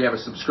member, or you have a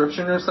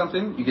subscription or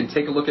something, you can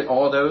take a look at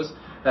all of those.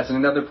 That's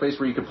another place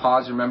where you can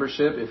pause your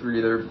membership if you're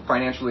either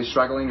financially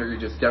struggling or you're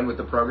just done with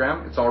the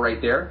program. It's all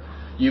right there.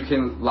 You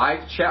can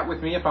live chat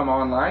with me if I'm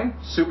online.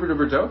 Super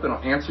duper dope, and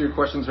I'll answer your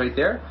questions right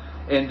there.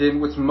 And then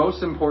what's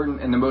most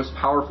important and the most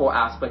powerful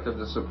aspect of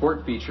the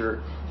support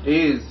feature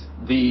is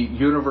the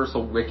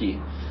universal wiki,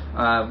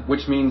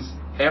 which means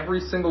every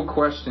single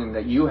question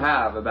that you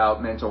have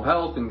about mental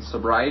health and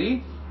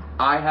sobriety,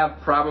 I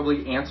have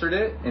probably answered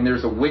it, and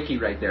there's a wiki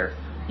right there.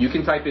 You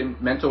can type in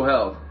mental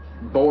health,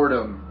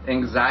 boredom,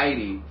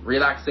 anxiety,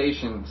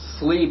 relaxation,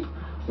 sleep,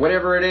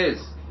 whatever it is,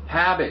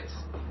 habits,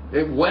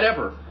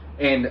 whatever.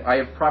 And I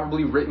have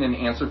probably written an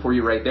answer for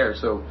you right there.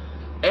 So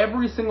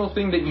every single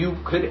thing that you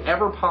could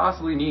ever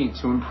possibly need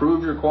to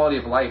improve your quality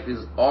of life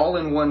is all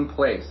in one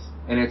place.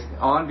 And it's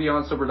on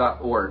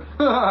beyondsober.org.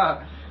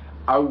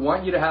 I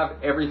want you to have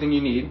everything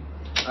you need.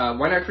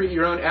 Why not create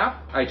your own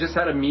app? I just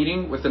had a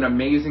meeting with an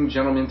amazing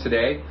gentleman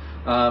today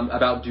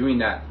about doing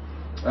that.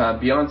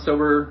 Beyond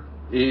Sober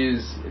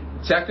is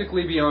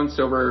technically Beyond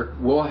Sober.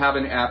 We'll have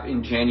an app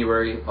in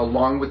January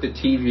along with the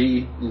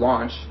TV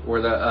launch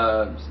or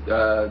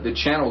the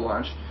channel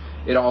launch.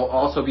 It'll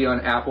also be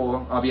on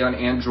Apple. I'll be on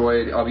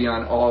Android. I'll be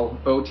on all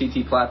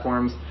OTT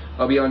platforms.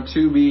 I'll be on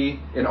Tubi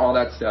and all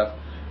that stuff.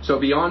 So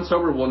Beyond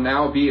Sober will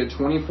now be a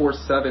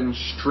 24/7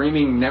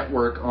 streaming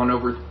network on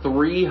over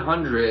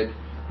 300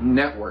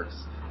 networks.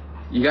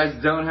 You guys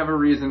don't have a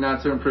reason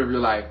not to improve your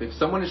life. If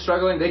someone is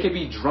struggling, they could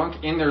be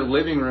drunk in their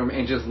living room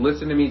and just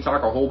listen to me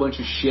talk a whole bunch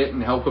of shit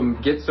and help them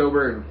get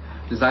sober and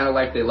design a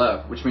life they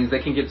love, which means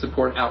they can get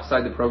support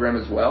outside the program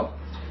as well.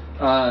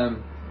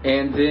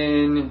 And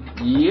then,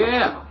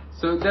 yeah,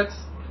 so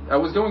I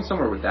was going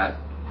somewhere with that.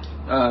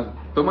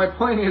 But my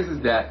point is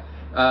that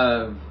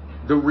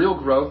the real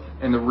growth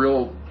and the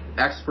real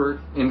expert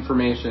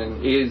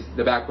information is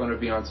the backbone of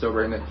Beyond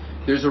Sober. And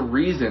there's a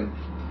reason.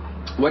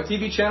 What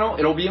TV channel?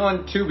 It'll be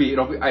on Tubi.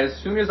 As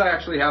soon as I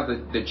actually have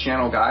the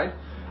channel guide,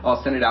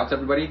 I'll send it out to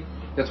everybody.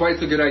 That's why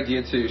it's a good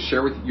idea to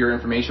share your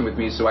information with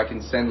me so I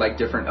can send like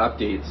different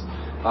updates.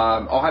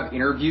 I'll have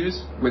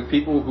interviews with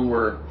people who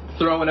were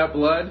throwing up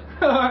blood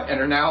and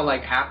are now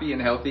like happy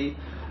and healthy.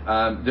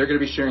 They're going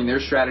to be sharing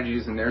their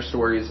strategies and their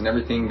stories and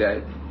everything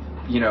that,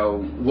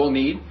 we'll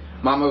need.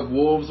 Mama of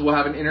Wolves will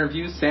have an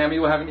interview. Sammy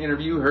will have an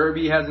interview.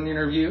 Herbie has an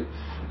interview.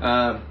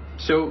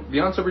 So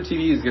Beyond Sober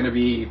TV is going to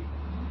be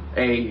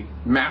a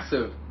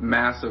massive,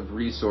 massive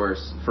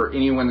resource for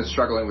anyone that's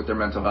struggling with their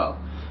mental health.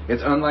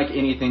 It's unlike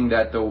anything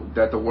that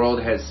the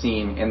world has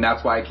seen, and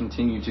that's why I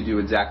continue to do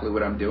exactly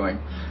what I'm doing,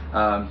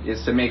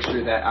 is to make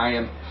sure that I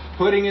am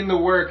putting in the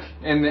work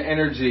and the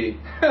energy,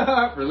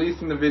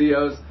 releasing the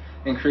videos,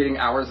 and creating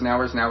hours and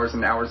hours and hours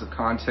and hours of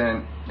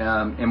content,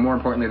 and more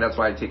importantly, that's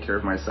why I take care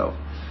of myself.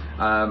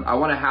 I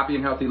want a happy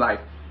and healthy life.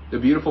 The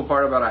beautiful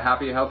part about a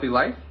happy and healthy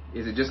life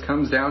is it just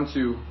comes down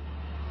to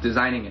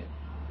designing it.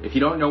 If you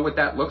don't know what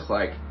that looks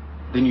like,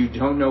 then you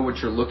don't know what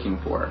you're looking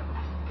for.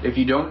 If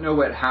you don't know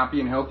what happy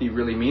and healthy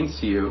really means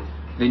to you,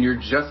 then you're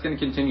just going to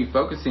continue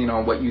focusing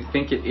on what you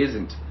think it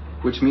isn't,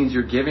 which means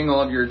you're giving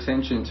all of your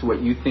attention to what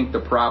you think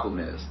the problem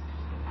is.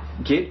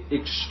 Get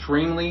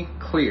extremely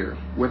clear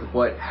with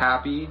what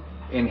happy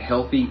and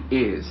healthy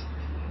is.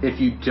 If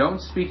you don't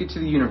speak it to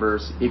the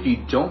universe, if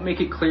you don't make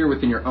it clear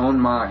within your own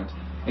mind,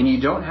 and you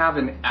don't have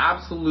an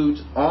absolute,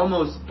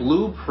 almost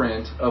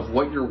blueprint of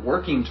what you're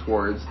working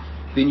towards,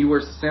 then you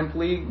are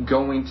simply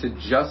going to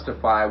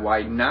justify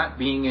why not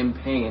being in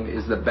pain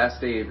is the best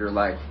day of your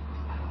life.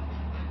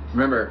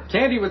 Remember,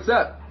 Candy, what's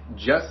up?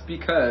 Just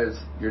because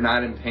you're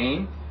not in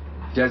pain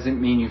doesn't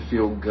mean you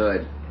feel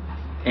good.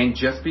 And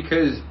just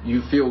because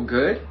you feel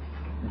good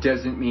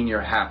doesn't mean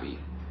you're happy.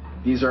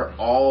 These are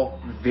all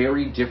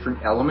very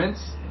different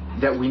elements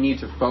that we need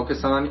to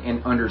focus on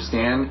and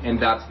understand,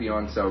 and that's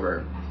Beyond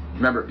Sober.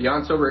 Remember,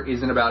 Beyond Sober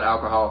isn't about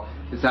alcohol.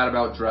 It's not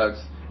about drugs.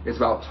 It's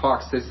about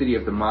toxicity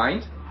of the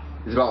mind.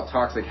 It's about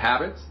toxic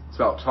habits. It's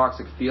about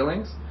toxic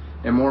feelings.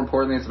 And more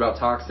importantly, it's about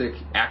toxic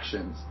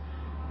actions.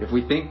 If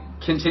we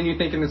continue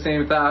thinking the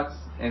same thoughts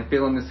and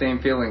feeling the same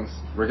feelings,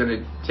 we're going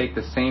to take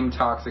the same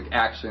toxic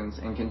actions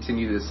and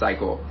continue this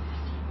cycle.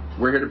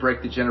 We're here to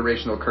break the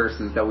generational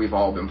curses that we've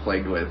all been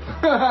plagued with.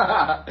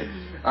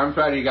 I'm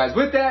proud of you guys.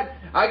 With that,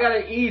 I got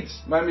to eat.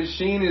 My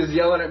machine is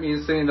yelling at me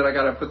and saying that I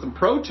got to put some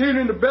protein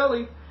in the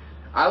belly.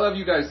 I love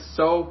you guys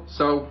so,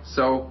 so,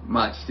 so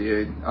much,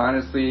 dude.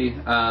 Honestly,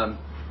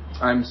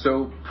 I'm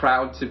so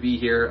proud to be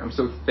here. I'm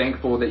so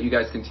thankful that you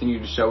guys continue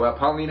to show up.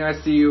 Paulina,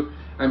 I see you.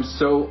 I'm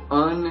so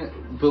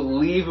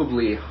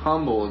unbelievably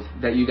humbled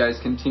that you guys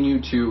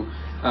continue to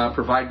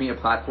provide me a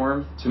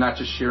platform to not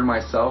just share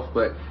myself,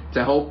 but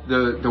to help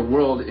the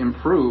world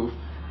improve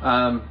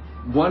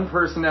one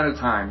person at a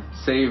time,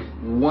 save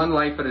one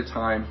life at a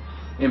time,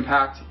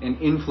 impact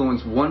and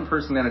influence one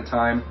person at a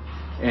time.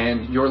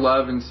 And your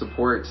love and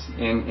support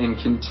and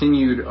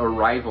continued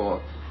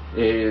arrival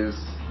is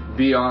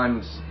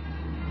beyond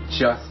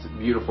just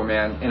beautiful,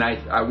 man. And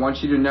I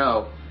want you to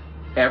know,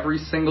 every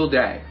single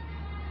day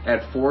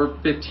at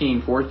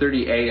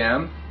 4:30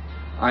 a.m.,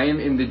 I am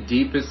in the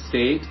deepest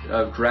state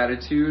of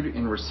gratitude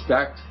and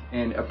respect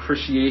and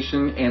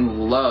appreciation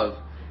and love.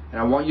 And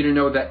I want you to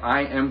know that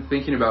I am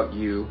thinking about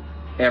you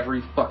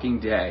every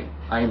fucking day.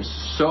 I am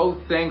so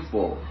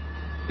thankful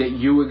that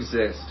you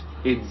exist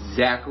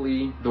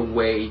exactly the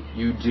way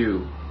you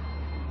do.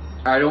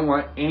 I don't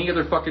want any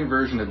other fucking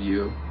version of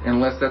you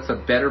unless that's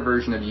a better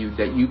version of you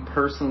that you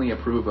personally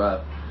approve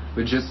of.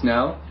 But just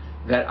know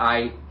that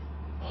I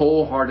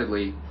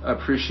wholeheartedly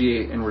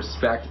appreciate and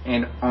respect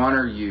and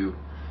honor you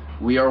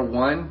We are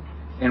one,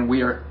 and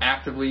we are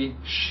actively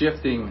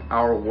shifting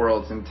our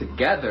worlds, and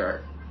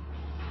together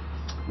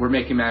we're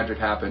making magic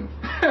happen.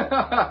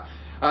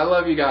 I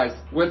love you guys.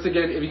 Once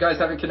again, if you guys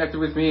haven't connected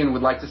with me and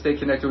would like to stay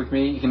connected with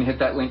me, you can hit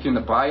that link in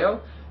the bio.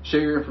 Share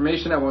your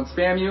information. I won't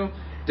spam you.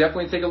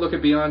 Definitely take a look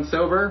at Beyond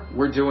Sober.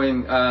 We're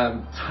doing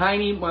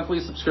tiny monthly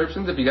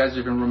subscriptions. If you guys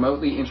are even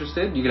remotely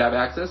interested, you could have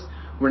access.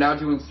 We're now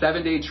doing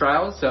 7-day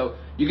trials, so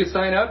you can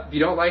sign up. If you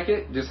don't like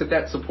it, just hit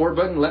that support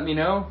button. Let me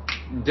know.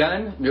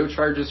 Done. No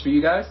charges for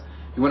you guys.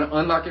 You want to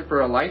unlock it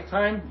for a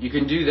lifetime, you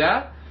can do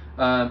that.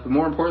 But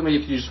more importantly,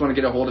 if you just want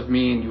to get a hold of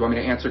me and you want me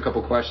to answer a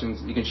couple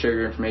questions, you can share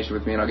your information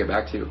with me and I'll get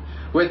back to you.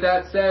 With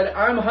that said,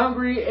 I'm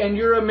hungry and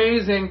you're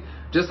amazing.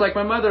 Just like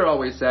my mother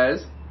always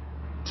says,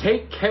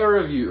 take care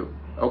of you,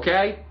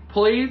 okay?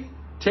 Please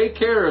take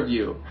care of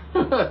you.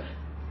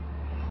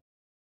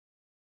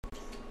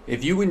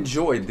 If you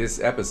enjoyed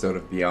this episode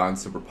of Beyond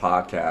Sober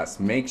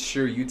Podcast, make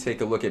sure you take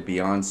a look at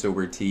Beyond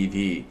Sober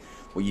TV.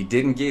 What you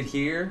didn't get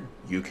here,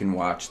 you can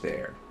watch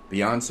there.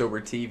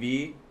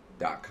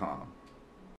 BeyondSoberTV.com.